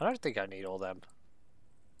 I don't think I need all them.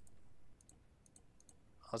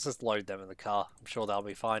 Let's just load them in the car. I'm sure they'll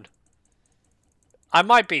be fine. I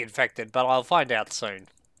might be infected, but I'll find out soon.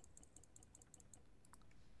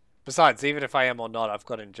 Besides, even if I am or not, I've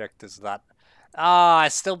got injectors of that. I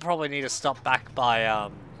still probably need to stop back by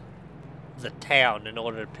the town in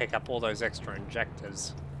order to pick up all those extra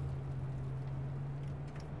injectors.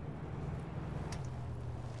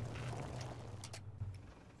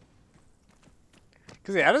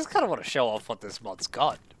 Because yeah, I just kind of want to show off what this mod's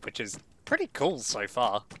got, which is pretty cool so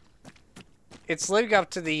far. It's living up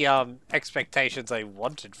to the expectations I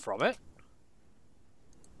wanted from it.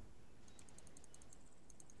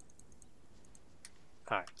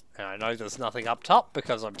 Alright, and I know there's nothing up top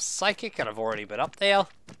because I'm psychic and I've already been up there.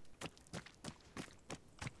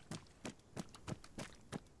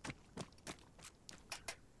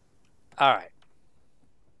 Alright.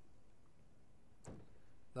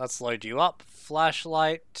 Let's load you up.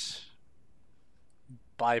 Flashlight.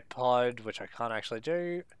 Bipod, which I can't actually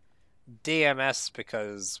do. DMS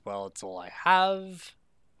because, well, it's all I have.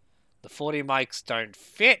 The 40 mics don't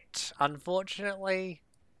fit, unfortunately.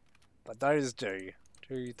 But those do.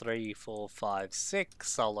 2, 3, 4, 5,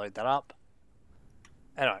 6. I'll load that up.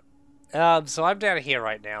 Anyway. So I'm down here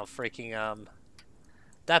right now, freaking,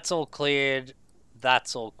 that's all cleared.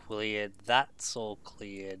 That's all cleared. That's all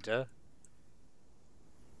cleared.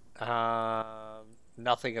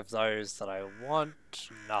 Nothing of those that I want.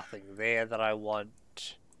 Nothing there that I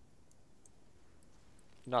want.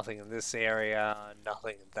 Nothing in this area.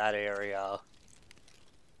 Nothing in that area.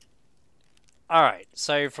 Alright,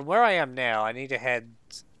 so from where I am now, I need to head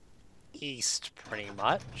east, pretty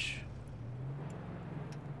much.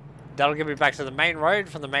 That'll get me back to the main road.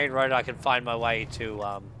 From the main road, I can find my way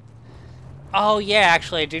to, Oh, yeah,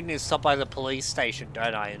 actually, I do need to stop by the police station,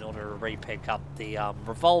 don't I, in order to re-pick up the,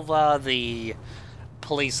 revolver, the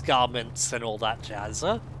police garments, and all that jazz.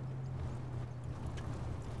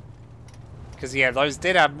 Because, yeah, those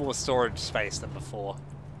did have more storage space than before.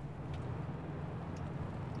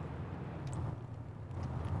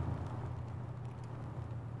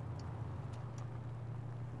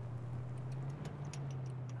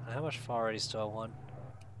 How much fire radius do I want?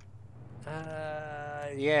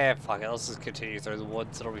 Yeah, fuck it, let's just continue through the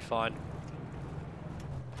woods, it'll be fine.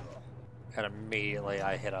 And immediately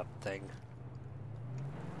I hit a thing.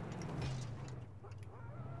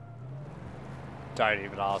 Don't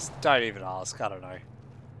even ask. Don't even ask. I don't know.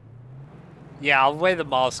 Yeah, I'll wear the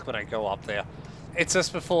mask when I go up there. It's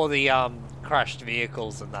just before the crashed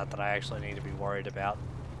vehicles and that I actually need to be worried about.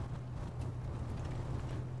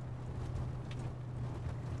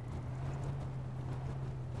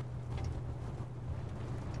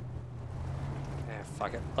 Yeah,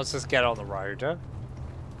 fuck it. Let's just get on the road, huh?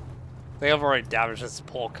 I think I've already damaged this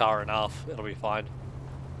poor car enough. It'll be fine.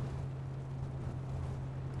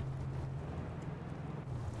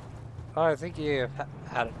 Oh, I think you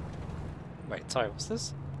had it. Wait, sorry, what's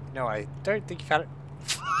this? No, I don't think you've had it.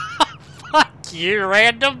 Fuck you,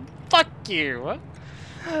 random! Fuck you!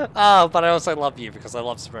 Oh, but I also love you because I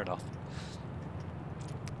love Smirnoff.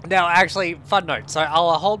 Now, actually, fun note. So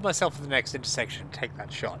I'll hold myself at the next intersection and take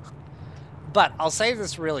that shot. But I'll say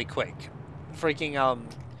this really quick. Freaking,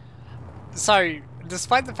 So,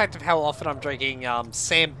 despite the fact of how often I'm drinking,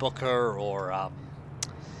 Sam Booker or,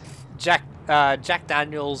 Jack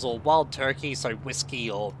Daniels or Wild Turkey, so whiskey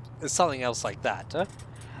or something else like that,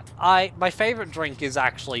 my favorite drink is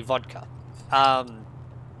actually vodka.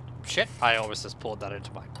 Shit, I always just poured that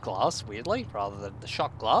into my glass, weirdly, rather than the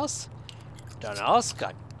shot glass. Don't ask,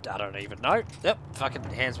 I don't even know. Yep, fucking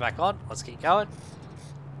hands back on, let's keep going.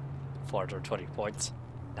 420 points.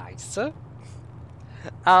 Nice.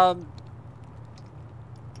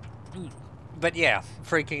 But yeah,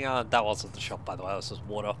 freaking, that wasn't the shot, by the way, it was just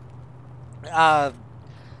water.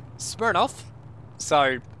 Smirnoff.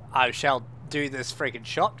 So, I shall do this freaking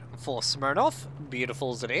shot for Smirnoff.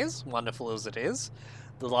 Beautiful as it is, wonderful as it is,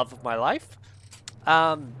 the love of my life.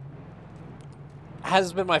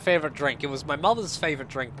 Has been my favorite drink. It was my mother's favorite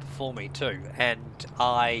drink before me too, and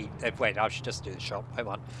wait, I should just do the shot. Hang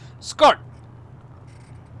on. Scott!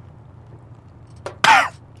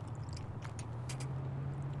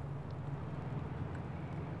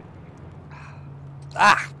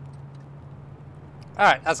 Ah!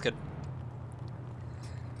 Alright, that's good.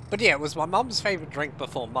 But yeah, it was my mum's favourite drink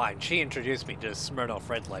before mine. She introduced me to Smirnoff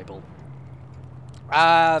Red Label.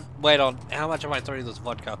 Wait on. How much am I through this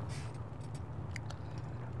vodka?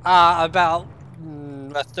 About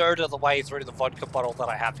a third of the way through the vodka bottle that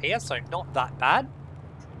I have here, so not that bad.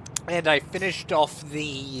 And I finished off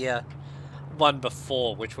the one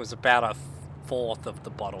before, which was about a fourth of the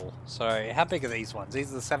bottle. So how big are these ones?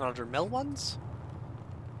 These are the 700ml ones?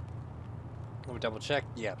 Let me double check.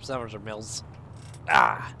 Yeah, 700 mils.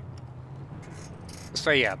 Ah!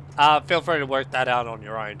 So yeah, feel free to work that out on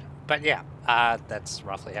your own. But yeah, that's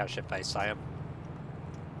roughly how shit-faced I am.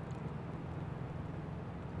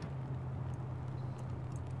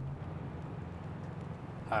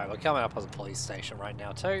 Alright, we're coming up as a police station right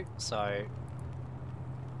now too, so...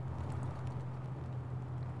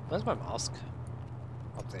 Where's my mask?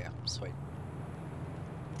 Up there, sweet.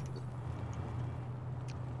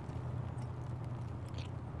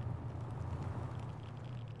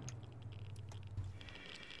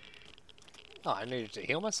 Oh, I needed to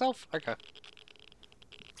heal myself? Okay.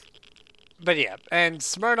 But yeah, and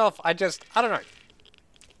Smirnoff, I don't know.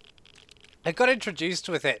 I got introduced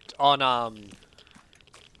with it on,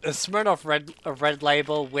 a Smirnoff red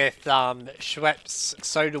label with, Schweppes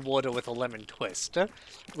soda water with a lemon twist,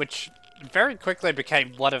 which very quickly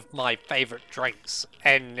became one of my favorite drinks,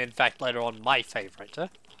 and in fact later on my favorite.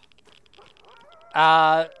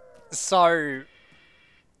 So,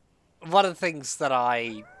 one of the things that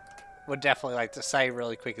I would definitely like to say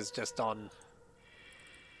really quick is just on...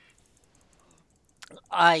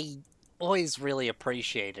 I always really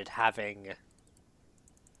appreciated having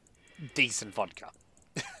decent vodka.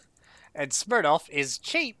 And Smirnoff is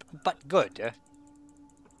cheap, but good.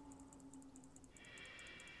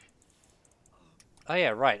 Oh yeah,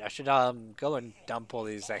 right, I should go and dump all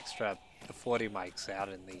these extra 40 mics out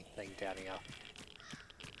in the thing down here.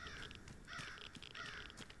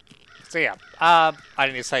 So yeah, I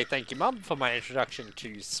need to say thank you, Mum, for my introduction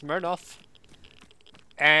to Smirnoff.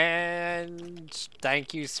 And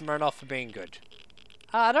thank you, Smirnoff, for being good.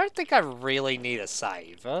 I don't think I really need a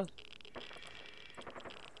save.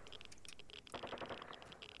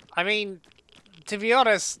 I mean, to be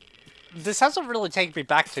honest, this hasn't really taken me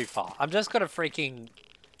back too far. I'm just gonna freaking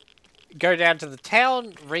go down to the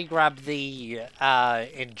town, re-grab the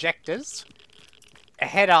injectors,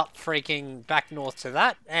 head up freaking back north to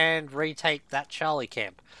that, and retake that Charlie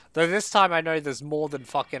camp. Though this time I know there's more than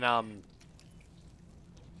fucking,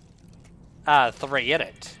 3 in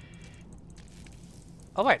it.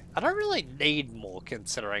 Oh wait, I don't really need more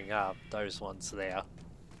considering, those ones there.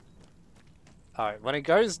 Alright, when it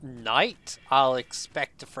goes night, I'll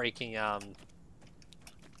expect to freaking,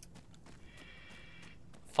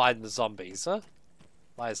 find the zombies, huh?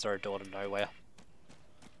 Why is there a door to nowhere?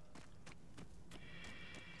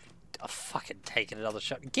 I'll fucking take another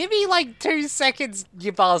shot. Give me like 2 seconds,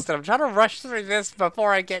 you bastard. I'm trying to rush through this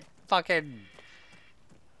before I get fucking...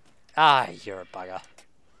 Ah, you're a bugger.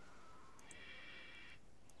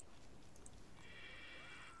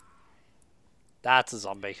 That's a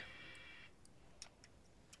zombie.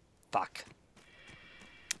 Fuck.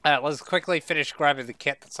 Alright, let's quickly finish grabbing the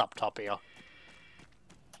kit that's up top here.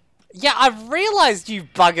 Yeah, I've realised you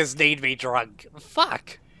buggers need me drunk.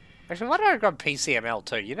 Fuck. Actually, why don't I grab PCML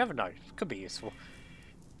too? You never know. Could be useful.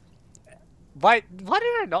 Why did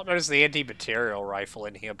I not notice the anti-material rifle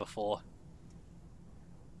in here before?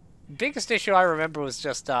 Biggest issue I remember was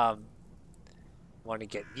just, want to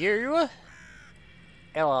get you.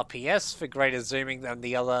 LRPS for greater zooming than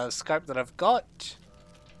the other scope that I've got.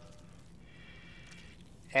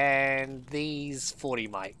 And these 40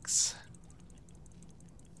 mics.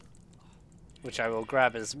 Which I will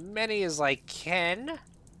grab as many as I can.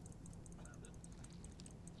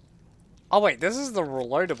 Oh wait, this is the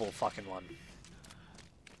reloadable fucking one.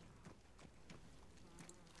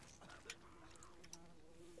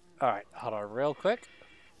 Alright, hold on real quick.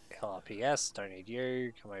 LRPS, don't need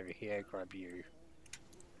you. Come over here, grab you.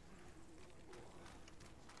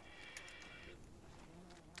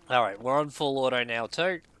 Alright, we're on full auto now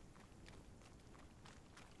too.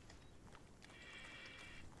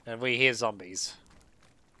 And we hear zombies.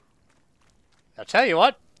 I'll tell you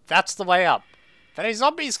what, that's the way up. If any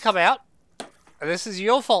zombies come out, and this is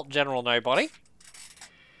your fault, General Nobody.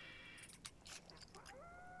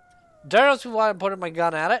 Don't ask me why I'm putting my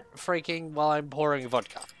gun at it, freaking while I'm pouring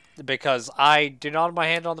vodka. Because I do not have my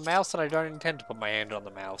hand on the mouse, and I don't intend to put my hand on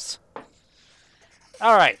the mouse.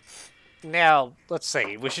 Alright. Now, let's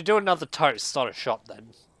see. We should do another toast, not a shot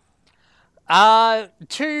then.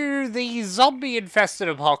 To the zombie-infested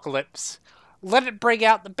apocalypse, let it bring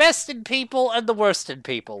out the best in people and the worst in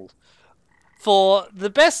people. For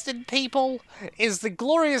the best in people is the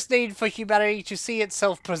glorious need for humanity to see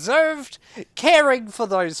itself preserved, caring for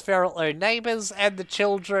those feral neighbours and the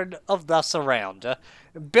children of thus around,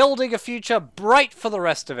 building a future bright for the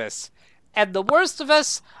rest of us. And the worst of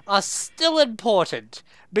us are still important,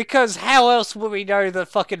 because how else will we know that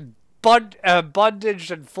fucking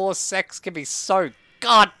bondage and forced sex can be so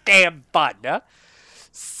goddamn fun, huh?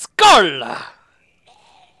 Skull!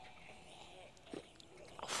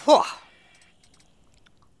 Whew.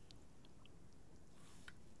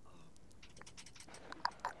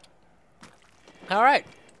 Alright.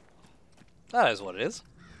 That is what it is.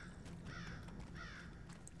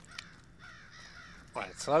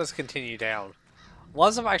 Right, so let us continue down.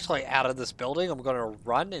 Once I'm actually out of this building, I'm going to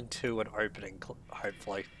run into an opening,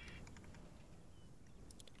 hopefully.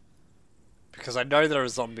 Because I know there are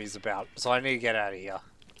zombies about, so I need to get out of here.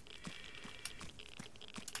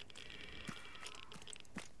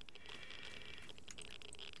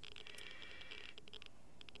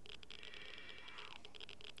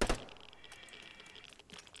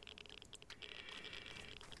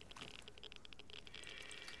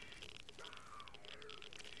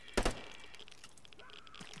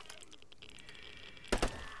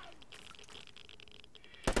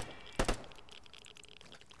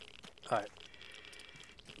 Alright.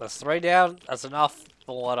 That's 3 down. That's enough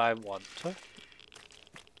for what I want.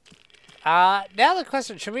 Now the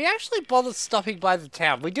question, should we actually bother stopping by the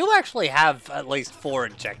town? We do actually have at least 4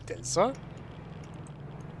 injectors, huh?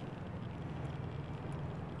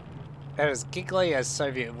 And as giggly as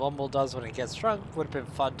Soviet Womble does when it gets drunk, would have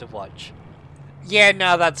been fun to watch. Yeah,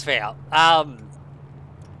 no, that's fair.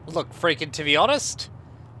 Look, freaking, to be honest,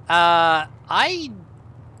 I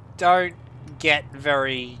don't get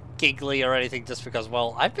very giggly or anything just because,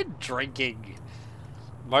 well, I've been drinking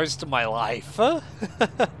most of my life.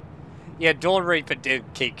 Yeah, Dawn Reaper did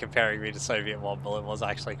keep comparing me to Soviet Womble. It was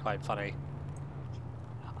actually quite funny.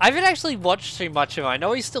 I haven't actually watched too much of him. I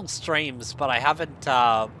know he still streams, but I haven't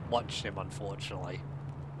watched him, unfortunately.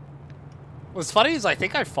 What's funny is I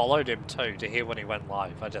think I followed him too to hear when he went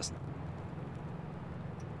live. I just...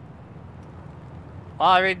 Well,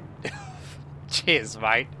 I mean... Cheers,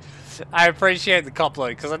 mate. I appreciate the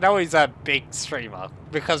compliment, because I know he's a big streamer.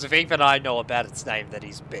 Because if even I know about its name, that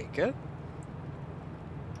he's big. Huh?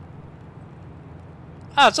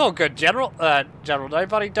 Oh, it's all good, General. General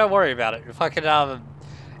Nobody, don't worry about it. If I can,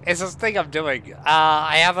 it's this thing I'm doing.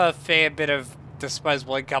 I have a fair bit of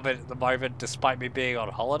disposable income at the moment, despite me being on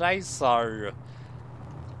holiday, so...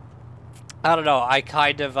 I don't know, I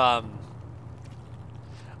kind of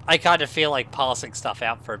feel like passing stuff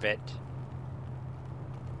out for a bit.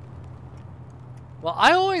 Well,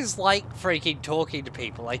 I always like freaking talking to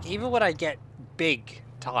people. Like, even when I get big,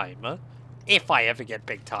 time. If I ever get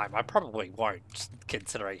big time. I probably won't,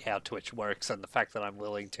 considering how Twitch works and the fact that I'm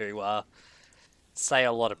willing to say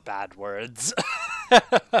a lot of bad words.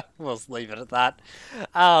 We'll just leave it at that.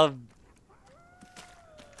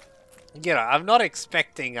 You know, I'm not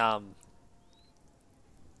expecting,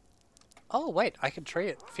 Oh, wait, I can treat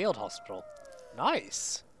at Field Hospital.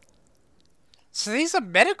 Nice. So these are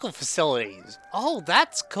medical facilities. Oh,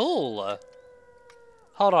 that's cool.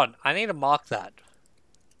 Hold on, I need to mark that.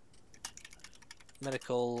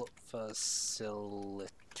 Medical facility.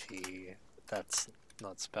 That's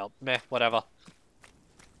not spelled. Meh, whatever.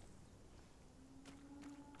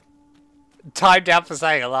 Timed out for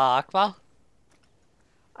saying Allah Akbar.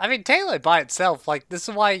 I mean, Taylor by itself, like, this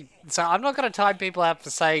is why... So I'm not going to time people out for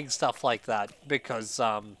saying stuff like that, because,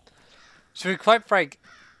 to be quite frank,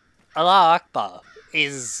 Allah Akbar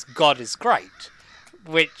is God is great.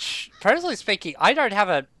 Which, personally speaking, I don't have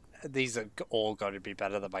a... These are all going to be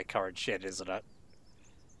better than my current shit, isn't it?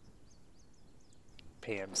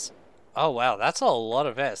 PMs. Oh, wow, that's a lot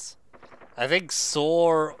of S. I think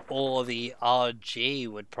SOAR or the RG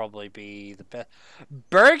would probably be the best.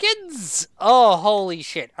 Bergens? Oh, holy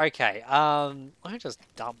shit. Okay, let me just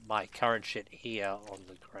dump my current shit here on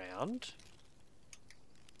the ground.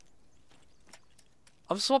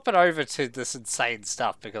 I'm swapping over to this insane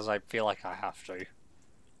stuff because I feel like I have to.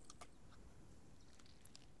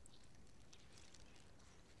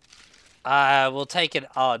 We'll take an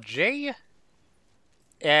RG.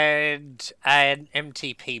 And an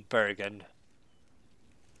MTP Bergen.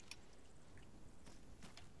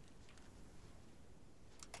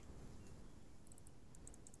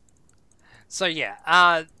 So yeah,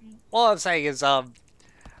 all I'm saying is,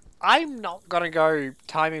 I'm not gonna go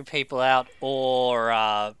timing people out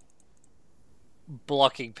or,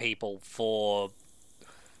 blocking people for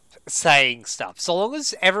saying stuff. So long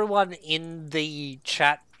as everyone in the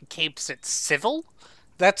chat keeps it civil,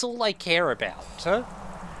 that's all I care about. Huh?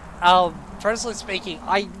 Personally speaking,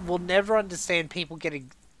 I will never understand people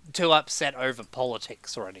getting too upset over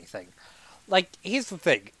politics or anything. Like, here's the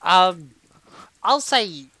thing. I'll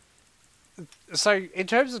say... So, in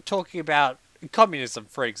terms of talking about communism,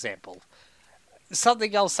 for example,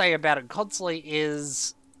 something I'll say about it constantly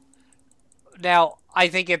is... Now, I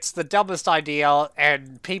think it's the dumbest idea,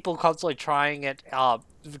 and people constantly trying it are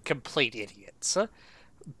complete idiots.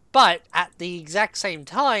 But, at the exact same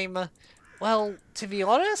time... Well, to be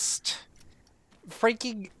honest,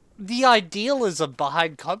 freaking the idealism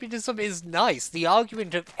behind communism is nice. The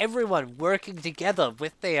argument of everyone working together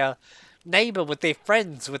with their neighbor, with their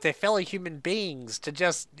friends, with their fellow human beings to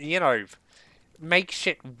just, you know, make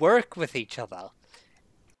shit work with each other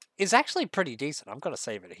is actually pretty decent. I'm going to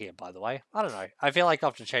save it here, by the way. I don't know. I feel like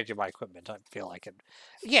after changing my equipment, I feel like it...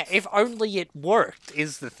 Yeah, if only it worked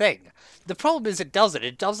is the thing. The problem is it doesn't.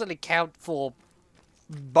 It doesn't account for...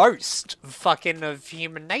 most fucking of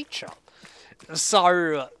human nature.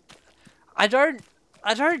 So I don't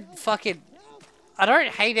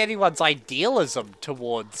hate anyone's idealism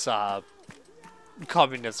towards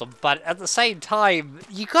communism, but at the same time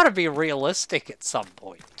you gotta be realistic at some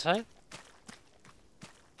point, huh?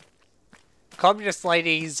 Communist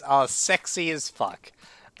ladies are sexy as fuck.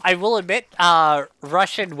 I will admit,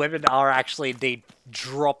 Russian women are actually indeed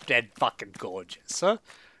drop-dead fucking gorgeous,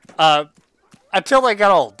 huh? Until they get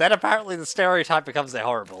old. Then apparently the stereotype becomes they're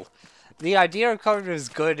horrible. The idea of communism is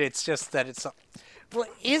good, it's just that it's... Well,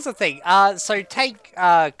 here's the thing. So take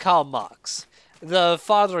Karl Marx, the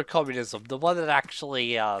father of communism, the one that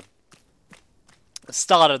actually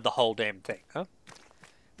started the whole damn thing. Huh?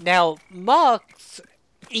 Now, Marx,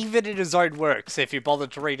 even in his own works, if you bother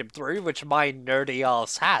to read him through, which my nerdy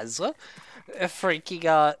ass has,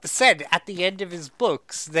 freaking said at the end of his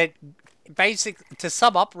books that, basically, to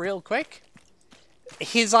sum up real quick...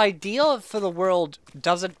 His idea for the world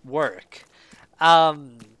doesn't work.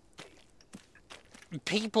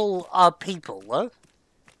 People are people,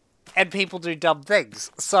 and people do dumb things.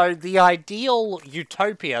 So the ideal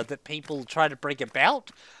utopia that people try to bring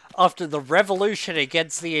about after the revolution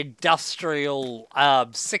against the industrial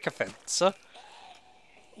sycophants,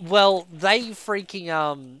 well, they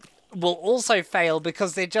freaking will also fail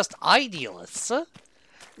because they're just idealists.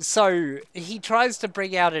 So, he tries to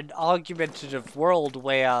bring out an argumentative world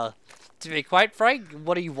where, to be quite frank,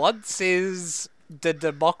 what he wants is the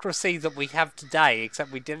democracy that we have today,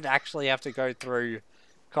 except we didn't actually have to go through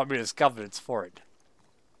communist governance for it.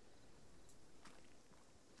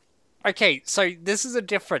 Okay, so this is a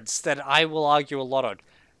difference that I will argue a lot on.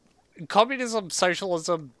 Communism,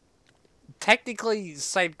 socialism, technically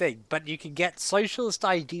same thing, but you can get socialist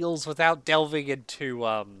ideals without delving into,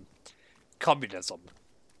 communism.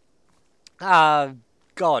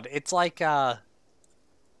 God, it's like, fuck,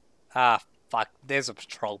 there's a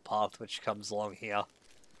patrol path which comes along here.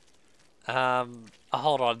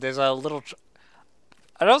 Hold on, there's a little...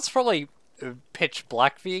 I know it's probably pitch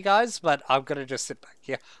black for you guys, but I'm gonna just sit back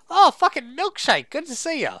here. Oh, fucking milkshake, good to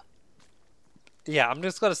see ya. Yeah, I'm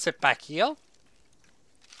just gonna sit back here.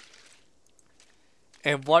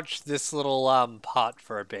 And watch this little, part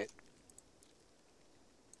for a bit.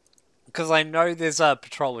 Because I know there's a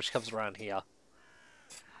patrol which comes around here.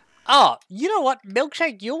 Oh, you know what,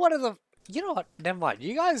 Milkshake, you're one of the... You know what, never mind.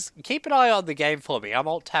 You guys, keep an eye on the game for me. I'm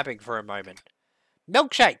alt-tabbing for a moment.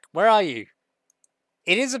 Milkshake, where are you?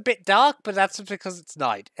 It is a bit dark, but that's because it's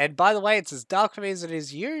night. And by the way, it's as dark for me as it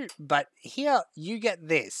is you, but here, you get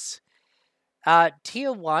this.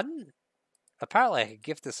 Tier 1. Apparently I can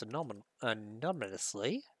gift this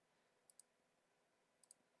anonymously.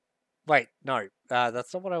 Wait, no.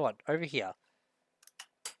 That's not what I want. Over here.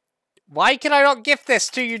 Why can I not gift this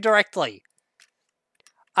to you directly?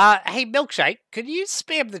 Hey, Milkshake, could you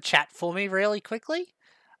spam the chat for me really quickly?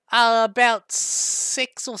 About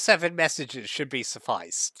 6 or 7 messages should be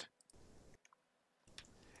sufficed.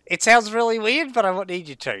 It sounds really weird, but I won't need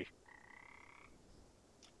you to.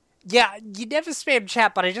 Yeah, you never spam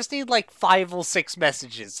chat, but I just need like 5 or 6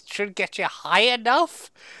 messages. It should get you high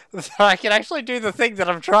enough that I can actually do the thing that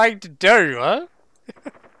I'm trying to do, huh?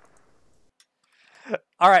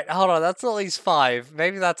 Alright, hold on, that's at least 5.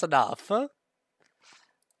 Maybe that's enough, huh?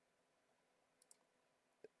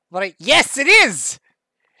 Yes, it is!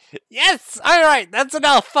 Yes! Alright, that's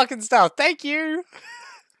enough fucking stuff. Thank you!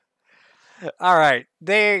 Alright,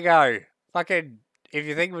 there you go. Fucking, if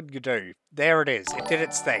you think what you do. There it is. It did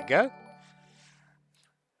its thing, huh?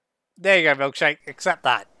 There you go, Milkshake. Accept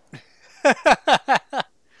that.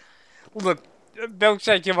 Look,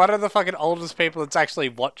 Milkshake, you're one of the fucking oldest people that's actually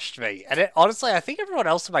watched me. And honestly, I think everyone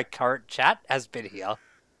else in my current chat has been here.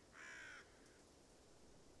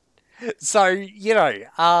 So, you know,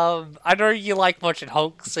 I know you like watching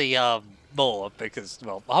Hoxie, more, because,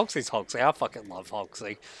 well, Hoxie's Hoxie. I fucking love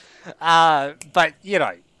Hoxie. But, you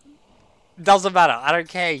know, doesn't matter. I don't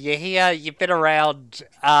care. You're here, you've been around,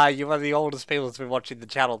 you're one of the oldest people that's been watching the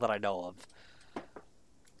channel that I know of.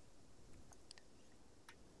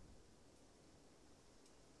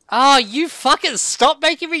 Oh, you fucking stop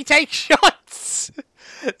making me take shots!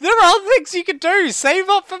 There are other things you can do! Save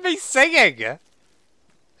up for me singing!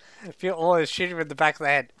 If you always shoot him in the back of the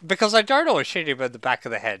head. Because I don't always shoot him in the back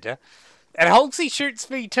of the head. And Hoxie shoots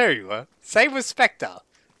me too. Same with Spectre.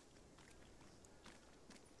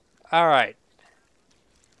 Alright.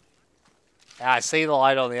 I see the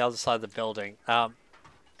light on the other side of the building. Oh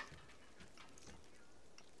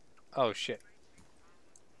shit.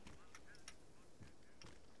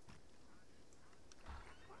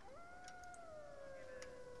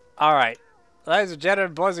 Alright. Ladies and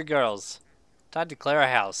gentlemen, boys and girls. Time to clear a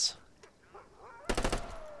house.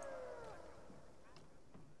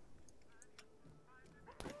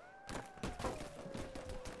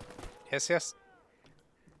 Yes, yes.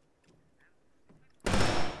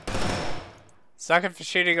 Second for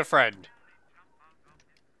shooting a friend.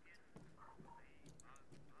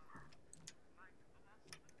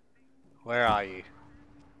 Where are you?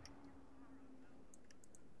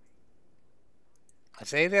 I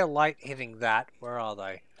see their light hitting that. Where are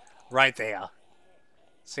they? Right there.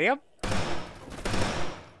 See them?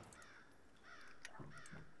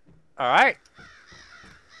 Alright.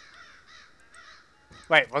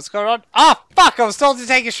 Wait, what's going on? Oh, fuck! I was told to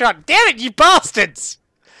take a shot. Damn it, you bastards!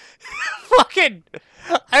 Fucking...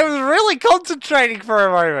 I was really concentrating for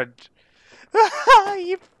a moment.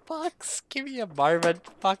 You fucks. Give me a moment.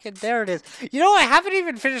 Fucking, there it is. You know, I haven't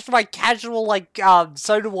even finished my casual, like,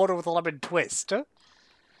 soda water with a lemon twist.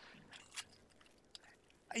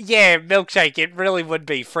 Yeah, Milkshake, it really would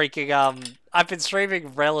be freaking, I've been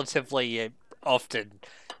streaming relatively often.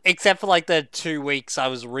 Except for, like, the 2 weeks I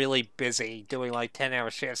was really busy doing, like, 10-hour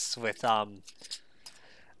shifts with, 10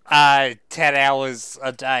 hours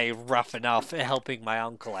a day, rough enough, helping my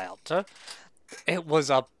uncle out. It was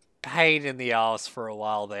a pain in the ass for a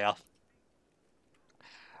while there.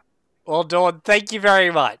 Well, Dawn, thank you very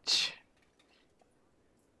much.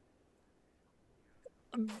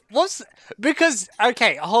 Because,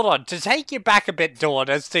 okay, hold on. To take you back a bit, Dawn,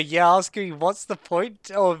 as to you asking me what's the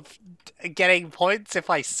point of getting points if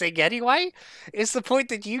I sing anyway, is the point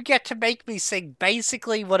that you get to make me sing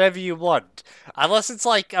basically whatever you want. Unless it's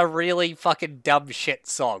like a really fucking dumb shit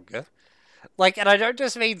song. Like, and I don't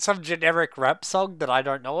just mean some generic rap song that I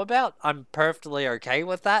don't know about. I'm perfectly okay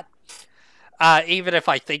with that. Even if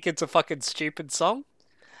I think it's a fucking stupid song.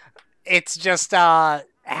 It's just, how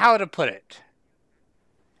to put it.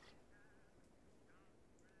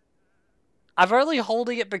 I'm only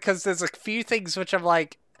holding it because there's a few things which I'm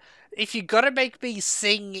like, if you're gonna make me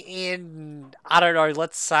sing in, I don't know,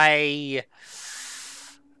 let's say,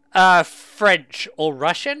 French or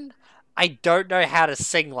Russian, I don't know how to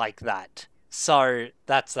sing like that. So,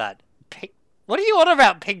 that's that. What are you on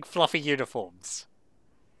about, pink fluffy uniforms?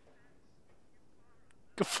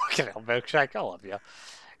 Fucking hell, Milkshake, I love you.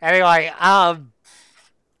 Anyway,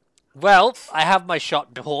 well, I have my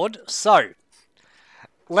shot board, so,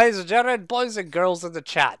 ladies and gentlemen, boys and girls in the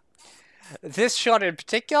chat, this shot in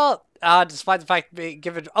particular, despite the fact being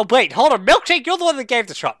given... Oh, wait, hold on, Milkshake, you're the one that gave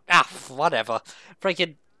the shot. Ah, whatever.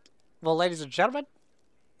 Freaking... Well, ladies and gentlemen,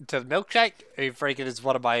 to the Milkshake, who freaking is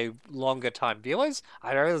one of my longer time viewers,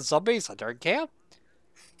 I know the zombies, I don't care.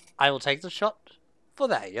 I will take the shot for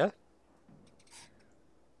that, yeah?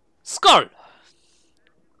 Skull!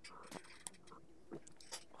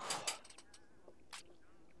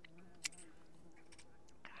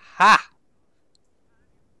 Ha!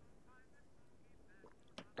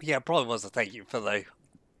 Yeah, it probably was a thank you for the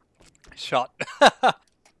shot.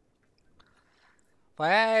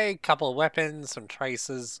 A couple of weapons, some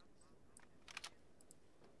traces.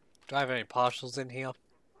 Do I have any partials in here?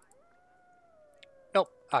 Nope.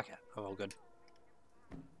 Okay, I'm all good.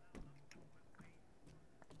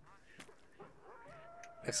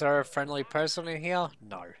 Is there a friendly person in here?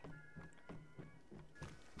 No.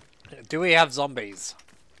 Do we have zombies?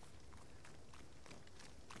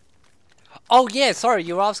 Oh yeah, sorry,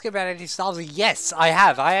 you were asking about anti-Stalsy. Yes, I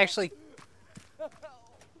have. I actually...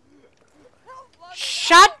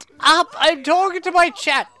 Shut up! I'm talking to my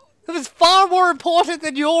chat! It was far more important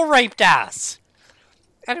than your raped ass!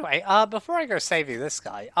 Anyway, before I go saving this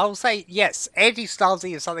guy, I'll say, yes,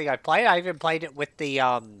 anti-Stalsy is something I played. I even played it with the,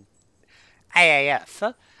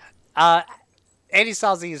 AAF.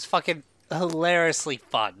 Anti-Stalsy is fucking hilariously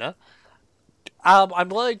fun. I'm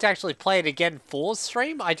willing to actually play it again for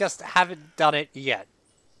stream, I just haven't done it yet.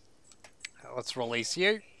 Let's release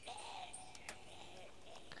you.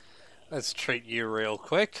 Let's treat you real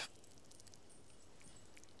quick.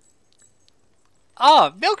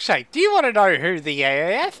 Oh, Milkshake, do you want to know who the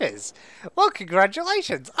AAF is? Well,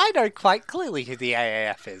 congratulations. I know quite clearly who the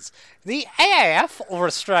AAF is. The AAF, or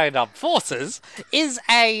Australian Armed Forces, is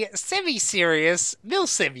a semi-serious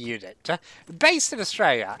milsim unit based in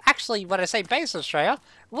Australia. Actually, when I say based in Australia,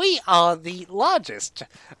 we are the largest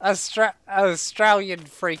Australian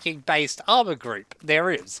freaking based armor group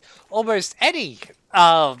there is. Almost any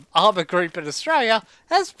armor group in Australia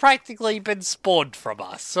has practically been spawned from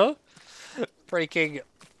us. Freaking...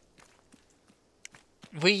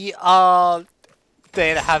 We are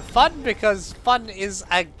there to have fun, because fun is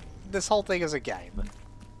a... This whole thing is a game.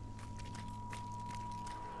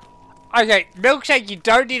 Okay, Milkshake, you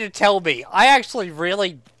don't need to tell me. I actually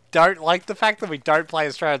really don't like the fact that we don't play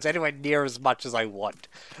Australians anywhere near as much as I want.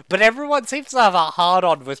 But everyone seems to have a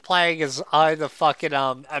hard-on with playing as either fucking,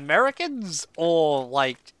 Americans or,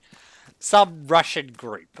 like, some Russian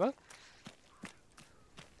group.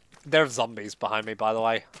 There are zombies behind me, by the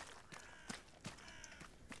way.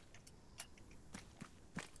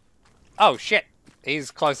 Oh, shit.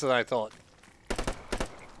 He's closer than I thought.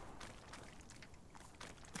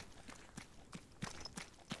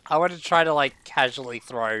 I want to try to, like, casually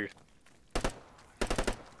throw...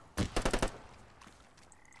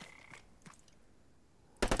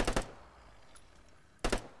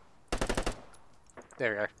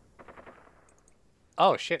 There we go.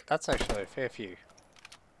 Oh, shit. That's actually a fair few.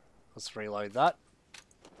 Let's reload that.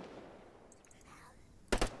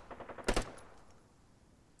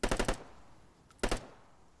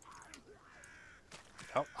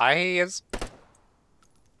 Oh, he is.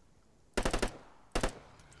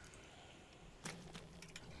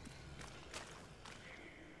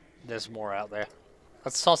 There's more out there.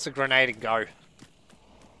 Let's toss a grenade and go.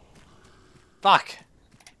 Fuck!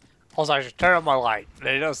 Also, I should turn on my light.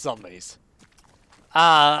 There are zombies.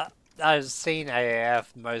 I've seen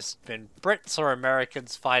AAF, most been Brits or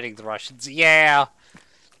Americans fighting the Russians. Yeah,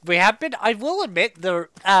 we have been. I will admit, the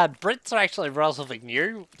Brits are actually relatively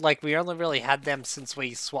new. Like, we only really had them since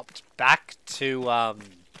we swapped back to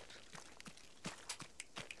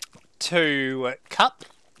Cup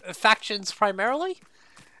factions primarily.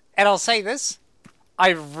 And I'll say this, I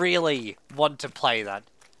really want to play that.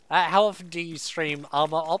 How often do you stream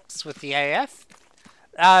Arma Ops with the AAF?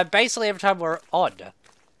 Basically every time we're on.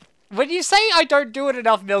 When you say I don't do it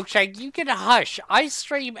enough, Milkshake, you can hush. I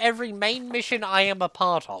stream every main mission I am a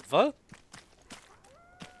part of, huh?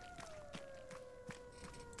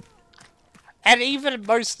 And even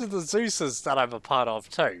most of the Zeuses that I'm a part of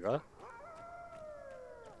too, huh?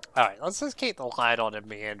 Alright, let's just keep the light on and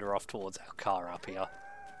meander off towards our car up here.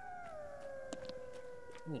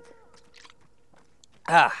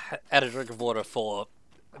 Add a drink of water for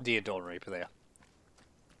the Dawn Reaper there.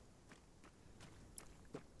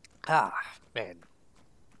 Man.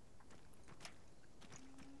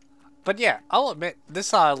 But yeah, I'll admit,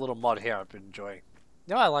 this little mod here I've been enjoying.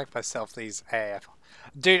 You know, I like myself these AAF.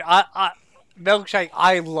 Dude, Milkshake,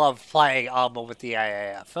 I love playing Arma with the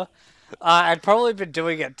AAF. I'd probably been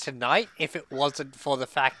doing it tonight if it wasn't for the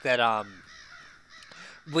fact that,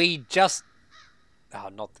 we just... Oh,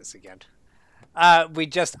 not this again. We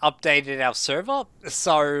just updated our server,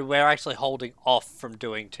 so we're actually holding off from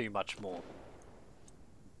doing too much more.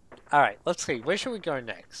 Alright, let's see. Where should we go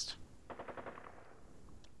next?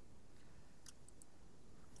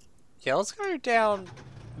 Yeah, let's go down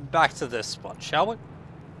back to this spot, shall we?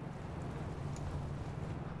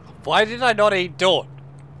 Why did I not eat Dawn?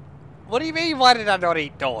 What do you mean, why did I not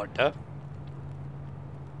eat Dawn, huh?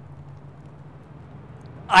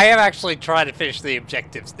 I am actually trying to finish the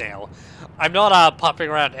objectives now. I'm not popping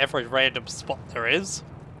around every random spot there is.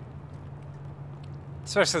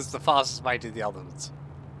 Especially as the fastest way to the others.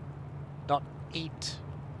 Not eat.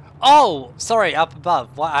 Oh! Sorry, up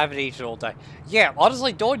above. Well, I haven't eaten all day. Yeah,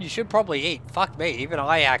 honestly, Dawn, you should probably eat. Fuck me. Even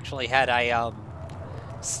I actually had a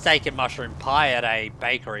steak and mushroom pie at a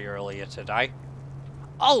bakery earlier today.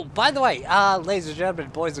 Oh, by the way, ladies and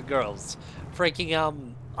gentlemen, boys and girls,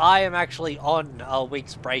 freaking, I am actually on a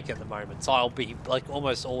week's break at the moment, so I'll be, like,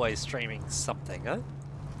 almost always streaming something, huh?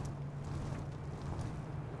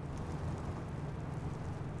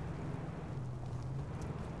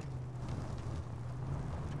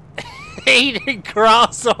 Eating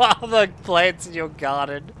grass or other plants in your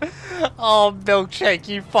garden. Oh, Milkshake,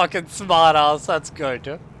 you fucking smart ass. That's good.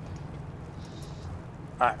 Alright,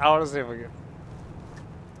 I want to see if we can...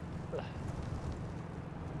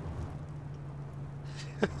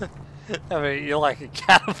 I mean, you're like a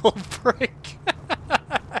cannibal prick.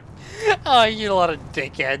 Oh, you lot of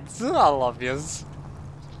dickheads. I love yous.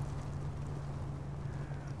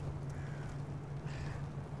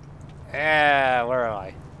 Yeah, where am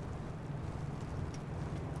I?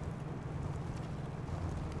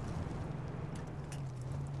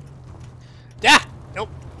 Yeah! Nope.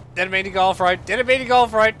 Didn't mean to go off-road. Didn't mean to go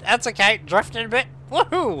off-road. That's okay. Drifting a bit.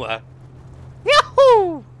 Woohoo!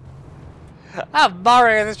 Yahoo! I'm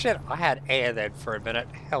Mario this shit. I had air then for a minute.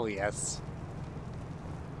 Hell yes.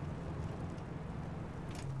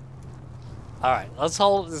 Alright, let's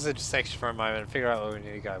hold this intersection for a moment and figure out where we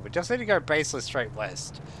need to go. We just need to go basically straight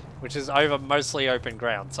west, which is over mostly open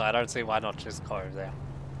ground, so I don't see why not just go over there.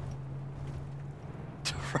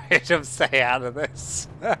 Random stay out of this.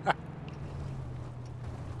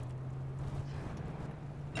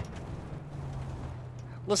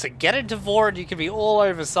 Listen, get into Vor and you can be all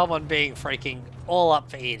over someone being freaking all up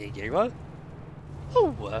for eating you, huh?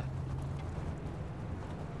 Ooh.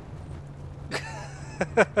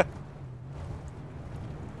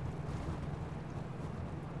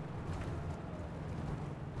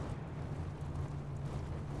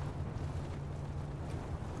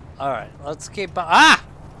 Alright, let's keep...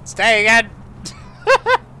 Stay again!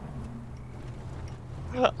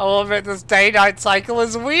 I will admit this day-night cycle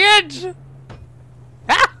is weird!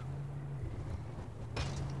 Ah!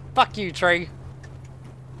 Fuck you, tree.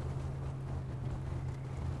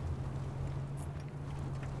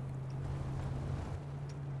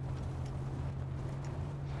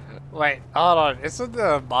 Wait, hold on. Isn't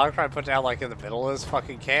the marker I put down like in the middle of this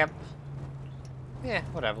fucking camp? Yeah,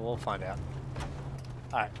 whatever. We'll find out.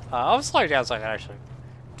 Alright, I'll slow down so I can actually...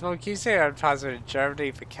 Can you see an advertisement in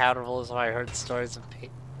Germany for cannibalism? I heard stories of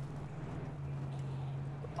people...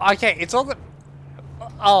 Okay, it's on the...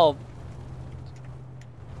 Oh.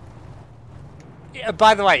 Yeah,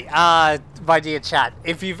 by the way, my dear chat,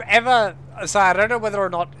 if you've ever... So I don't know whether or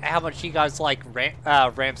not how much you guys like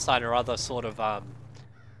Rammstein or other sort of,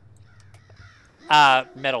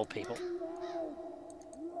 metal people.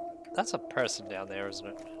 That's a person down there, isn't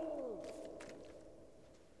it?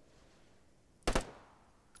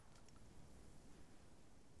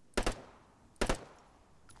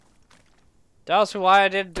 Don't ask me why I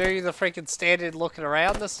didn't do the freaking standard looking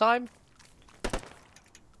around this time.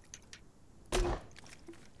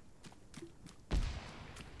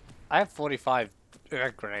 I have 45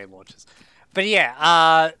 grenade launchers. But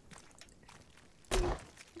yeah,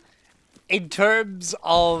 in terms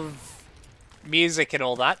of music and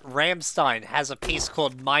all that, Rammstein has a piece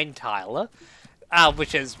called Mein Teile,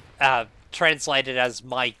 which is translated as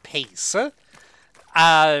My Piece,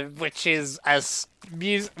 which is a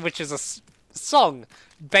song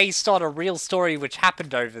based on a real story which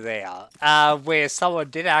happened over there, where someone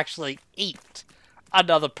did actually eat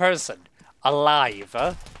another person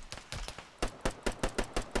alive.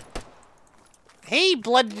 He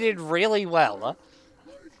blended in really well.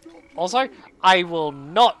 Also, I will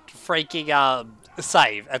not freaking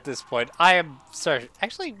save at this point. I am so...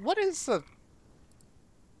 Actually, what is the...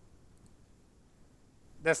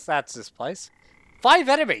 That's this place. 5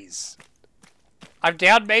 enemies! I'm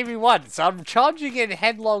down maybe 1, so I'm charging in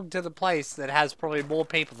headlong to the place that has probably more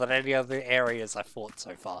people than any other areas I've fought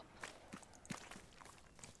so far.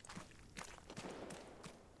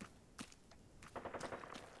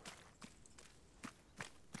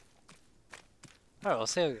 Oh, we'll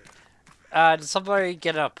see. Did somebody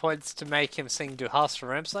get enough points to make him sing Du hast from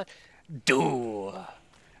Ramstein? Du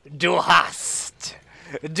hast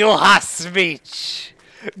mich.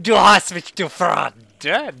 Du hast mich, du Freund.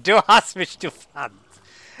 Du hast mich, du Freund.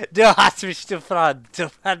 Du hast mich, du Freund. Du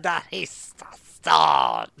verstehst.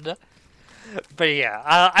 But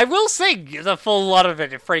yeah, I will sing the full lot of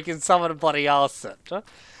it if freaking someone bloody asks it.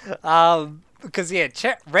 Because yeah,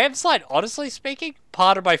 Ramstein, honestly speaking,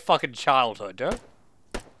 part of my fucking childhood.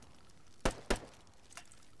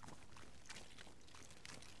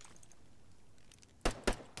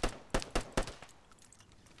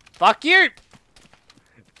 Fuck you!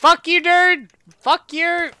 Fuck you, dude! Fuck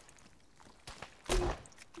you!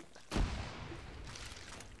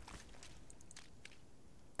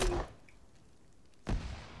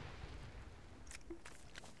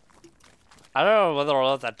 I don't know whether or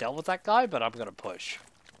not that dealt with that guy, but I'm gonna push.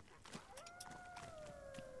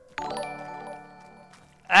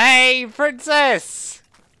 Hey, princess!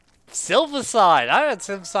 Silverside! I haven't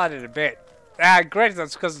Silverside in a bit. Granted,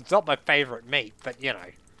 that's because it's not my favorite meat, but you know.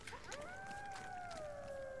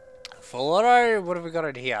 Full auto, what have we got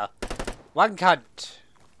in here? 1 cunt.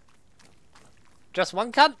 Just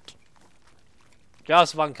 1 cunt?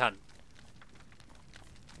 Just 1 cunt.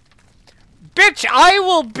 Bitch, I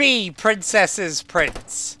will be princess's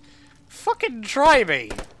prince. Fucking try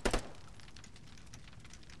me.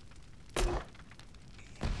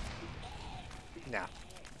 No.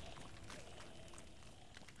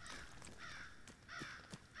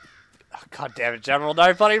 Oh, God damn it, General.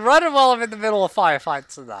 Nobody running while I'm in the middle of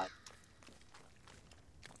firefights and that.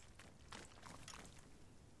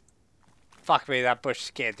 Fuck me, that bush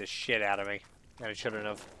scared the shit out of me. And it shouldn't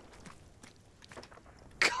have.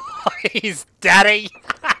 He's daddy!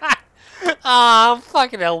 Ah,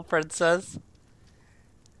 fucking hell, princess.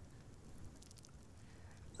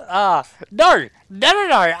 No! I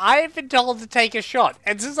have been told to take a shot.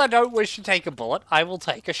 And since I don't wish to take a bullet, I will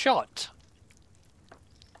take a shot.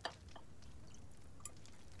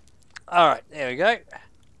 Alright, there we go.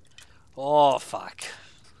 Oh, fuck.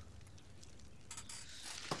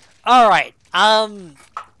 Alright,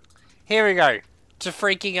 here we go. To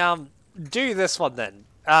freaking, do this one then.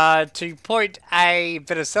 To point a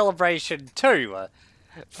bit of celebration to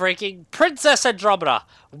freaking Princess Andromeda.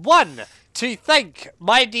 1, to thank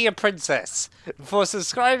my dear princess for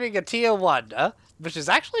subscribing a tier 1, which is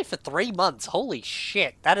actually for 3 months. Holy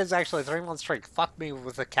shit, that is actually a 3-month streak. Fuck me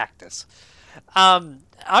with a cactus.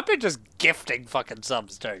 I've been just gifting fucking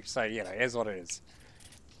subs too, so you know, here's what it is.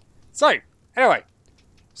 So, anyway,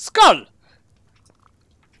 skull!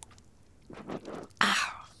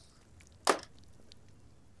 Ow.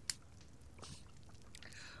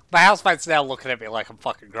 My housemate's now looking at me like I'm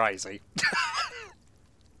fucking crazy.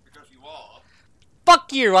 Because you are.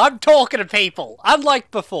 Fuck you, I'm talking to people,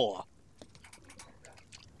 unlike before.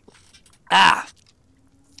 Yeah.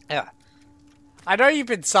 I know you've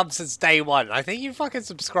been subbed since day 1. I think you fucking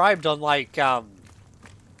subscribed on like,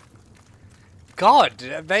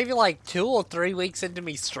 God, maybe like 2 or 3 weeks into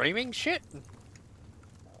me streaming shit?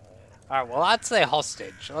 Alright, well that's their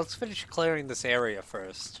hostage. Let's finish clearing this area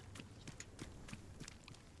first.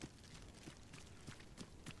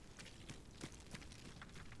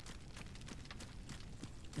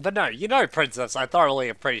 But no, you know, princess, I thoroughly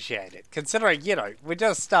appreciate it. Considering, you know, we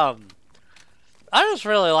just, I just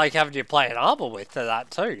really like having you play an Arma with that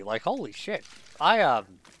too. Like, holy shit. I don't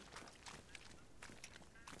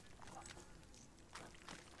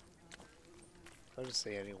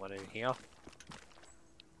see anyone in here.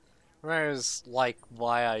 Whereas, like,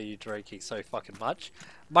 why are you drinking so fucking much?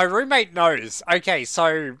 My roommate knows. Okay,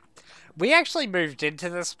 so we actually moved into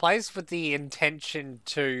this place with the intention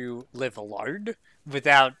to live alone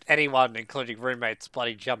without anyone, including roommates,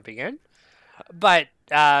 bloody jumping in. But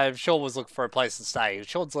Sean was looking for a place to stay.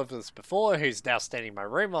 Sean's lived with us before, who's now standing in my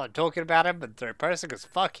room while I'm talking about him in third person, because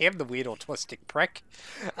fuck him, the weird autistic prick.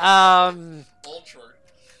 All true.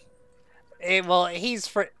 Well,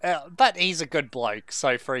 but he's a good bloke,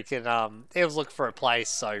 so freaking, he was looking for a place,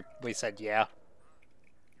 so we said yeah.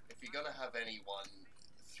 If you're gonna have anyone,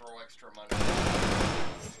 throw extra money.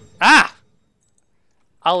 Ah!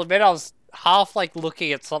 I'll admit I was half like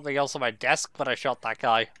looking at something else on my desk when I shot that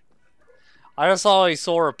guy. I just only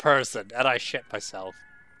saw a person and I shit myself.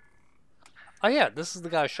 Oh yeah, this is the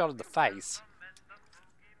guy I shot in the face.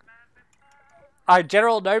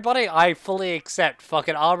 General Nobody, I fully accept.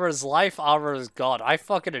 Fucking Arma is life, Arma is God. I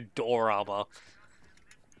fucking adore Arma.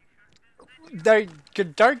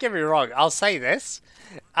 Don't get me wrong, I'll say this.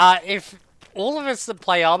 If all of us that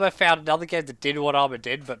play Arma found another game that did what Arma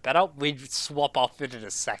did, but better, we'd swap off it in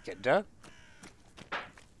a second, huh?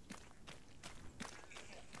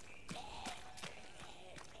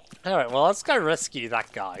 Alright, well, let's go rescue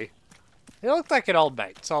that guy. He looked like an old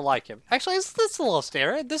mate, so I like him. Actually, is this the lost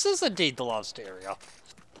area? This is indeed the lost area.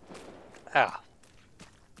 Ah.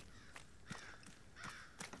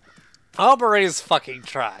 Arma is fucking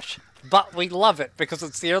trash. But we love it, because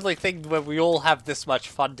it's the only thing where we all have this much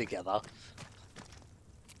fun together.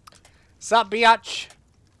 Sup, biatch?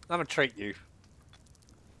 I'm gonna treat you.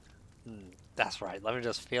 That's right, let me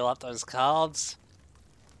just fill up those cards.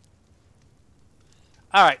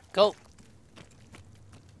 Alright, cool.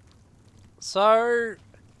 So...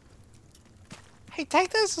 Hey, take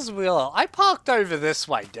this as well. I parked over this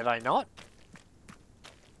way, did I not?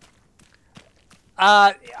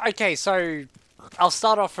 Okay, so... I'll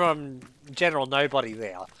start off from General Nobody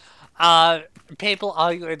there. People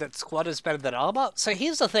arguing that Squad is better than Arma. So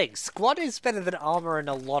here's the thing. Squad is better than Arma in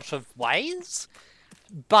a lot of ways.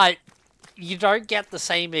 But you don't get the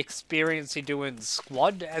same experience you do in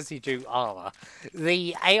Squad as you do Arma.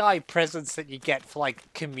 The AI presence that you get for,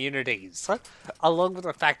 like, communities, along with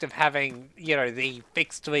the fact of having, you know, the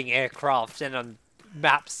fixed-wing aircraft and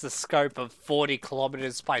maps the scope of 40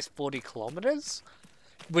 kilometers by 40 kilometers,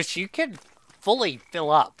 which you can fully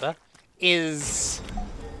fill up, is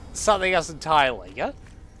something else entirely.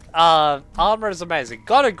 Arma is amazing.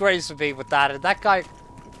 God agrees with me with that, and that guy...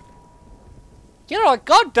 You know what?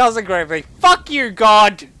 God does agree with me. Fuck you,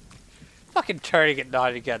 God! Fucking turning at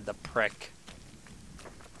night again, the prick.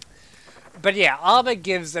 But yeah, Arma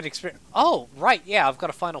gives an experience... Oh, right, yeah, I've got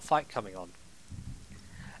a final fight coming on.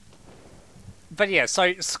 But yeah,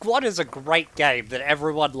 so Squad is a great game that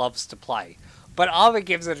everyone loves to play. But Arma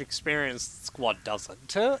gives an experience that Squad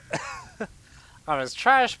doesn't. Arma's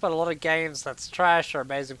trash, but a lot of games that's trash are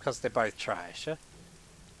amazing because they're both trash.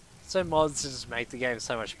 So mods just make the game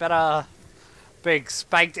so much better. Being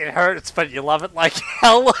spanked, it hurts, but you love it like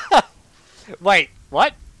hell. Wait,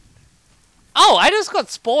 what? Oh, I just got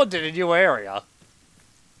spawned in a new area.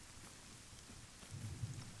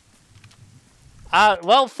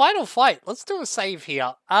 Well, final fight. Let's do a save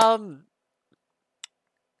here.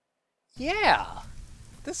 Yeah.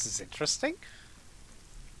 This is interesting.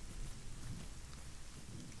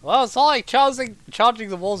 Well, it's not like charging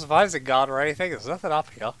the walls of Isengard or anything. There's nothing up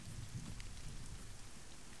here.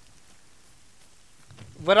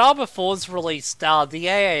 When Arma 4 is released, the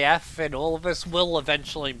AAF and all of us will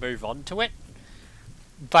eventually move on to it.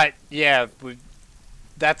 But, yeah,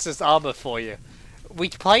 that's just Arma for you. We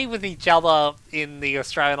play with each other in the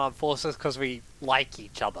Australian Armed Forces because we like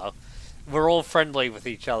each other. We're all friendly with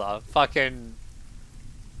each other. Fucking...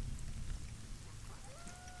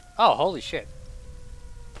 Oh, holy shit.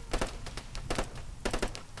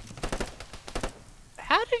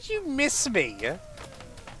 How did you miss me?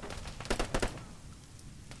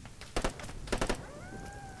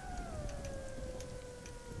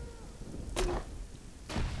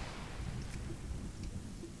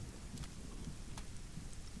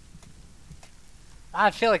 I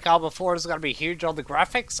feel like Arma 4 is going to be huge on the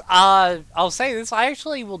graphics. I'll say this, I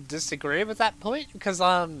actually will disagree with that point, because,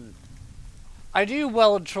 I do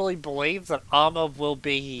well and truly believe that Arma will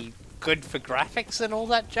be good for graphics and all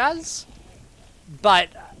that jazz, but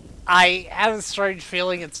I have a strange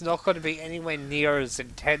feeling it's not going to be anywhere near as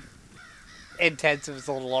intensive as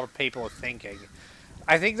a lot of people are thinking.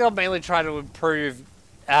 I think they'll mainly try to improve,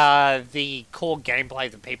 the core gameplay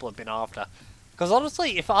that people have been after. Because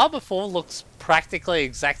honestly, if Arma 4 looks practically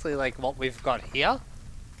exactly like what we've got here,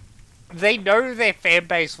 they know their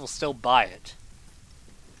fanbase will still buy it.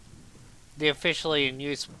 The officially in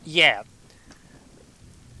use... Yeah.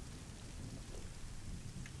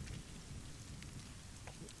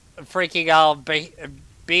 Freaking,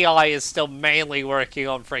 BI is still mainly working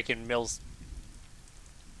on freaking Mills.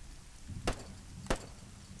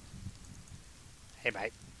 Hey,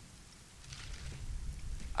 mate.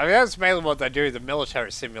 I mean, that's mainly what they do, the military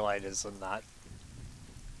simulators and that.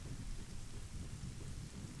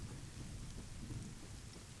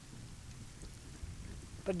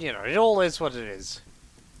 But, you know, it all is what it is.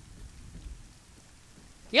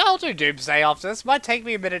 Yeah, I'll do Doomsday after this. Might take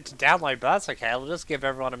me a minute to download, but that's okay. I'll just give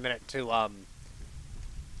everyone a minute to, I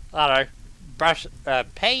don't know,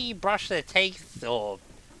 brush their teeth, or...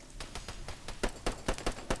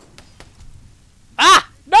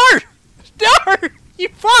 Ah! No! No! You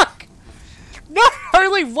fuck! No!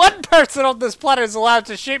 Only one person on this planet is allowed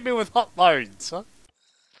to shoot me with hot loads. Huh?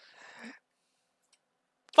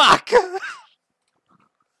 Fuck!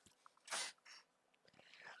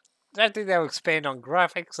 Don't think they'll expand on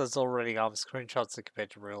graphics. There's already screenshots that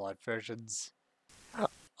compared to real life versions.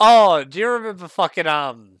 Oh, do you remember fucking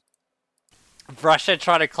Russia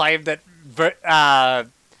trying to claim that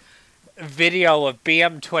video of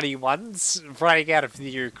BM-21s running out of the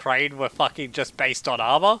Ukraine were fucking just based on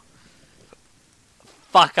Arma?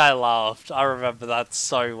 Fuck, I laughed. I remember that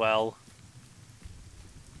so well.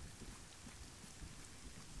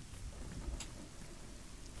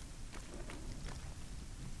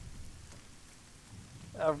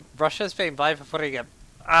 Russia's being blamed for putting a...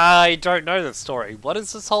 I don't know the story. What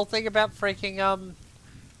is this whole thing about freaking,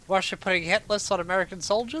 Russia putting hit lists on American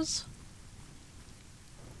soldiers?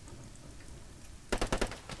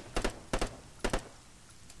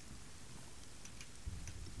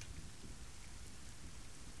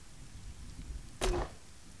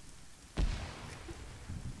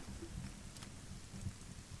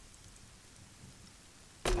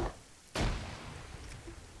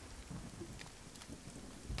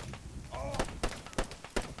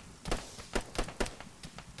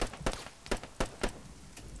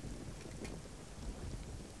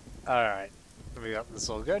 Alright, we got this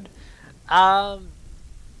all good.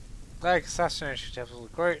 Like assassination attempts will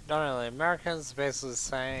recruit not only Americans, basically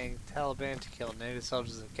saying Taliban to kill native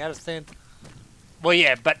soldiers in Afghanistan. Well,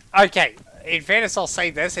 yeah, but okay. In fairness, I'll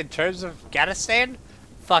say this: in terms of Afghanistan,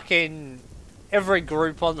 fucking every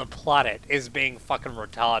group on the planet is being fucking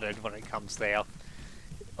retarded when it comes there.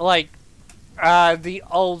 Like, the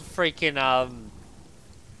old freaking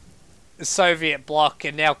Soviet bloc,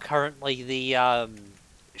 and now currently the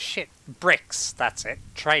shit, BRICS, that's it,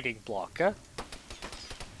 trading bloc.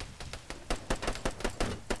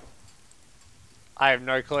 I have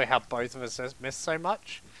no clue how both of us missed so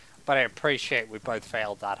much, but I appreciate we both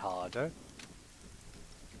failed that hard.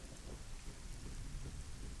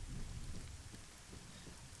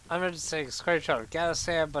 I'm just taking a screenshot of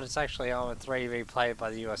Afghanistan, but it's actually Arma 3 being played by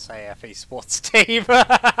the USA FE sports team.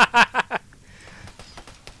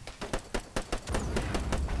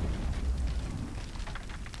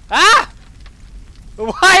 Ah!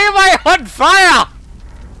 Why am I on fire?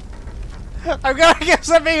 I'm gonna guess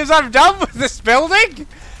that means I'm done with this building.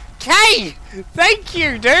 Kay, thank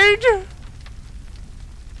you, dude.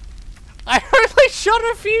 I only shot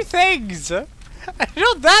a few things. I'm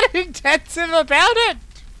not that intensive about it.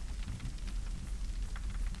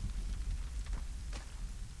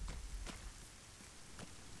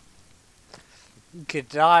 You can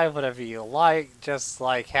deny whatever you like, just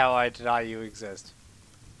like how I deny you exist.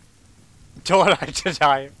 Don't I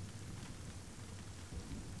deny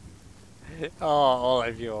it? Oh, all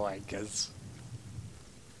of you are wankers.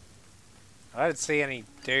 I don't see any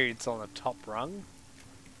dudes on the top rung.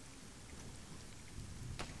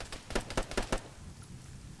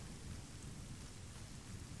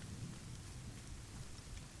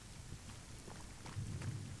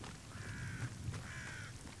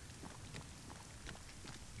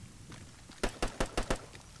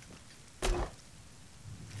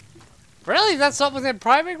 Really? That's not within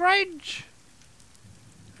priming range?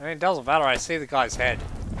 I mean, it doesn't matter. I see the guy's head.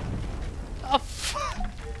 Oh,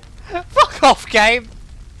 fuck off, game!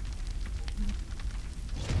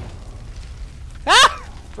 Ah!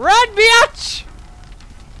 Run, bitch!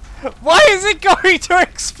 Why is it going to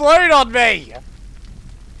explode on me?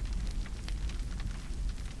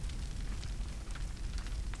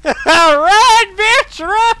 Run, bitch!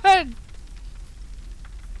 Run!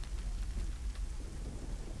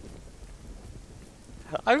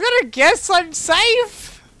 I'm gonna guess I'm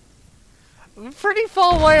safe. I'm pretty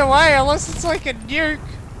far away unless it's like a nuke.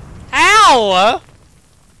 Ow!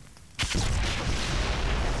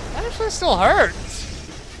 That actually still hurts.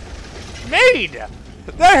 Mean!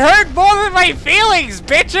 That hurt more than my feelings,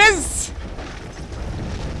 bitches!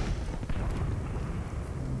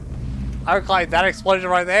 I would claim that explosion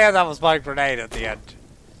right there, that was my grenade at the end.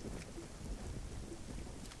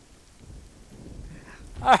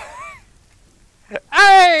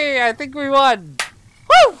 Hey! I think we won!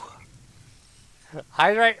 Woo!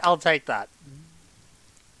 Hydrate, I'll take that.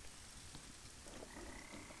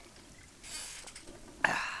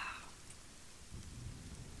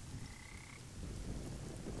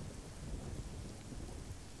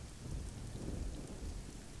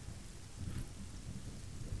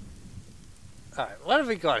 Alright, what have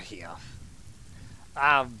we got here?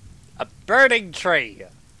 A burning tree.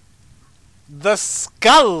 The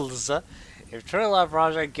skulls! If true love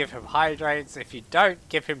Roger, give him hydrates. If you don't,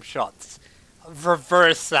 give him shots.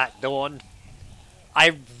 Reverse that, Dawn.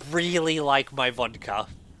 I really like my vodka.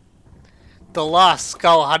 The last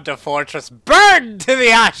Skull Hunter fortress burned to the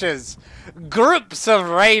ashes! Groups of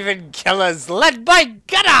raven killers led by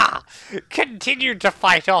Gunnar continued to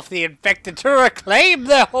fight off the infected to reclaim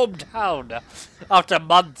their hometown. After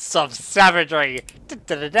months of savagery,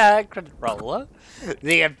 credit roller,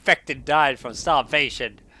 the infected died from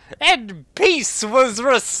starvation, and peace was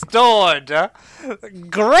restored.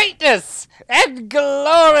 Greatness and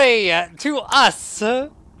glory to us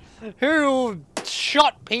who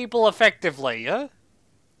shot people effectively, huh?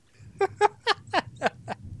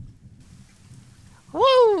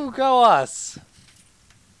 Woo, go us!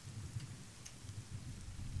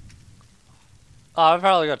 Oh, I've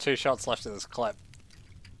probably got 2 shots left in this clip.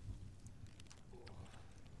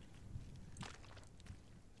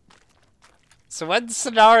 So when's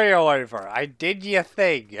scenario over? I did your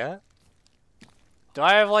thing, yeah? Do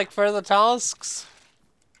I have, like, further tasks?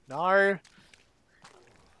 No.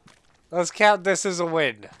 Let's count this as a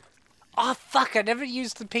win. Oh, fuck, I never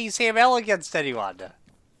used the PCML against anyone.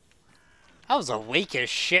 That was a weak as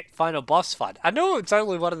shit final boss fight. I know it's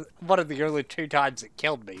only one of the only 2 times it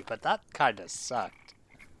killed me, but that kinda sucked.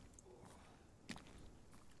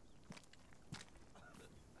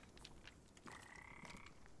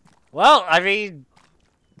 Well, I mean,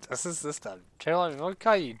 this is this time. What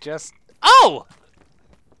can you just... Oh!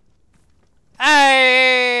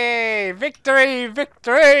 Hey! Victory!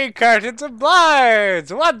 Victory! Curtains and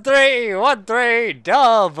blinds! 1-3! 1-3!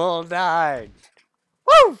 Double 9!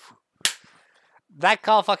 Woo! That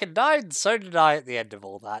car fucking died, so did I at the end of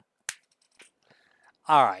all that.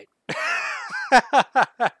 Alright.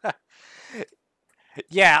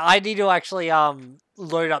 Yeah, I need to actually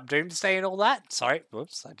load up Doomsday and all that. Sorry,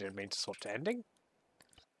 whoops, I didn't mean to swap to ending.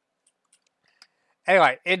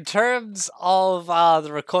 Anyway, in terms of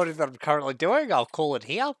the recording that I'm currently doing, I'll call it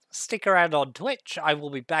here. Stick around on Twitch. I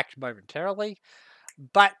will be back momentarily.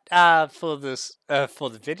 But for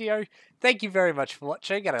the video, thank you very much for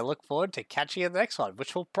watching, and I look forward to catching you in the next one,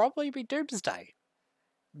 which will probably be Doomsday.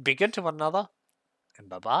 Be good to one another, and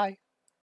bye-bye.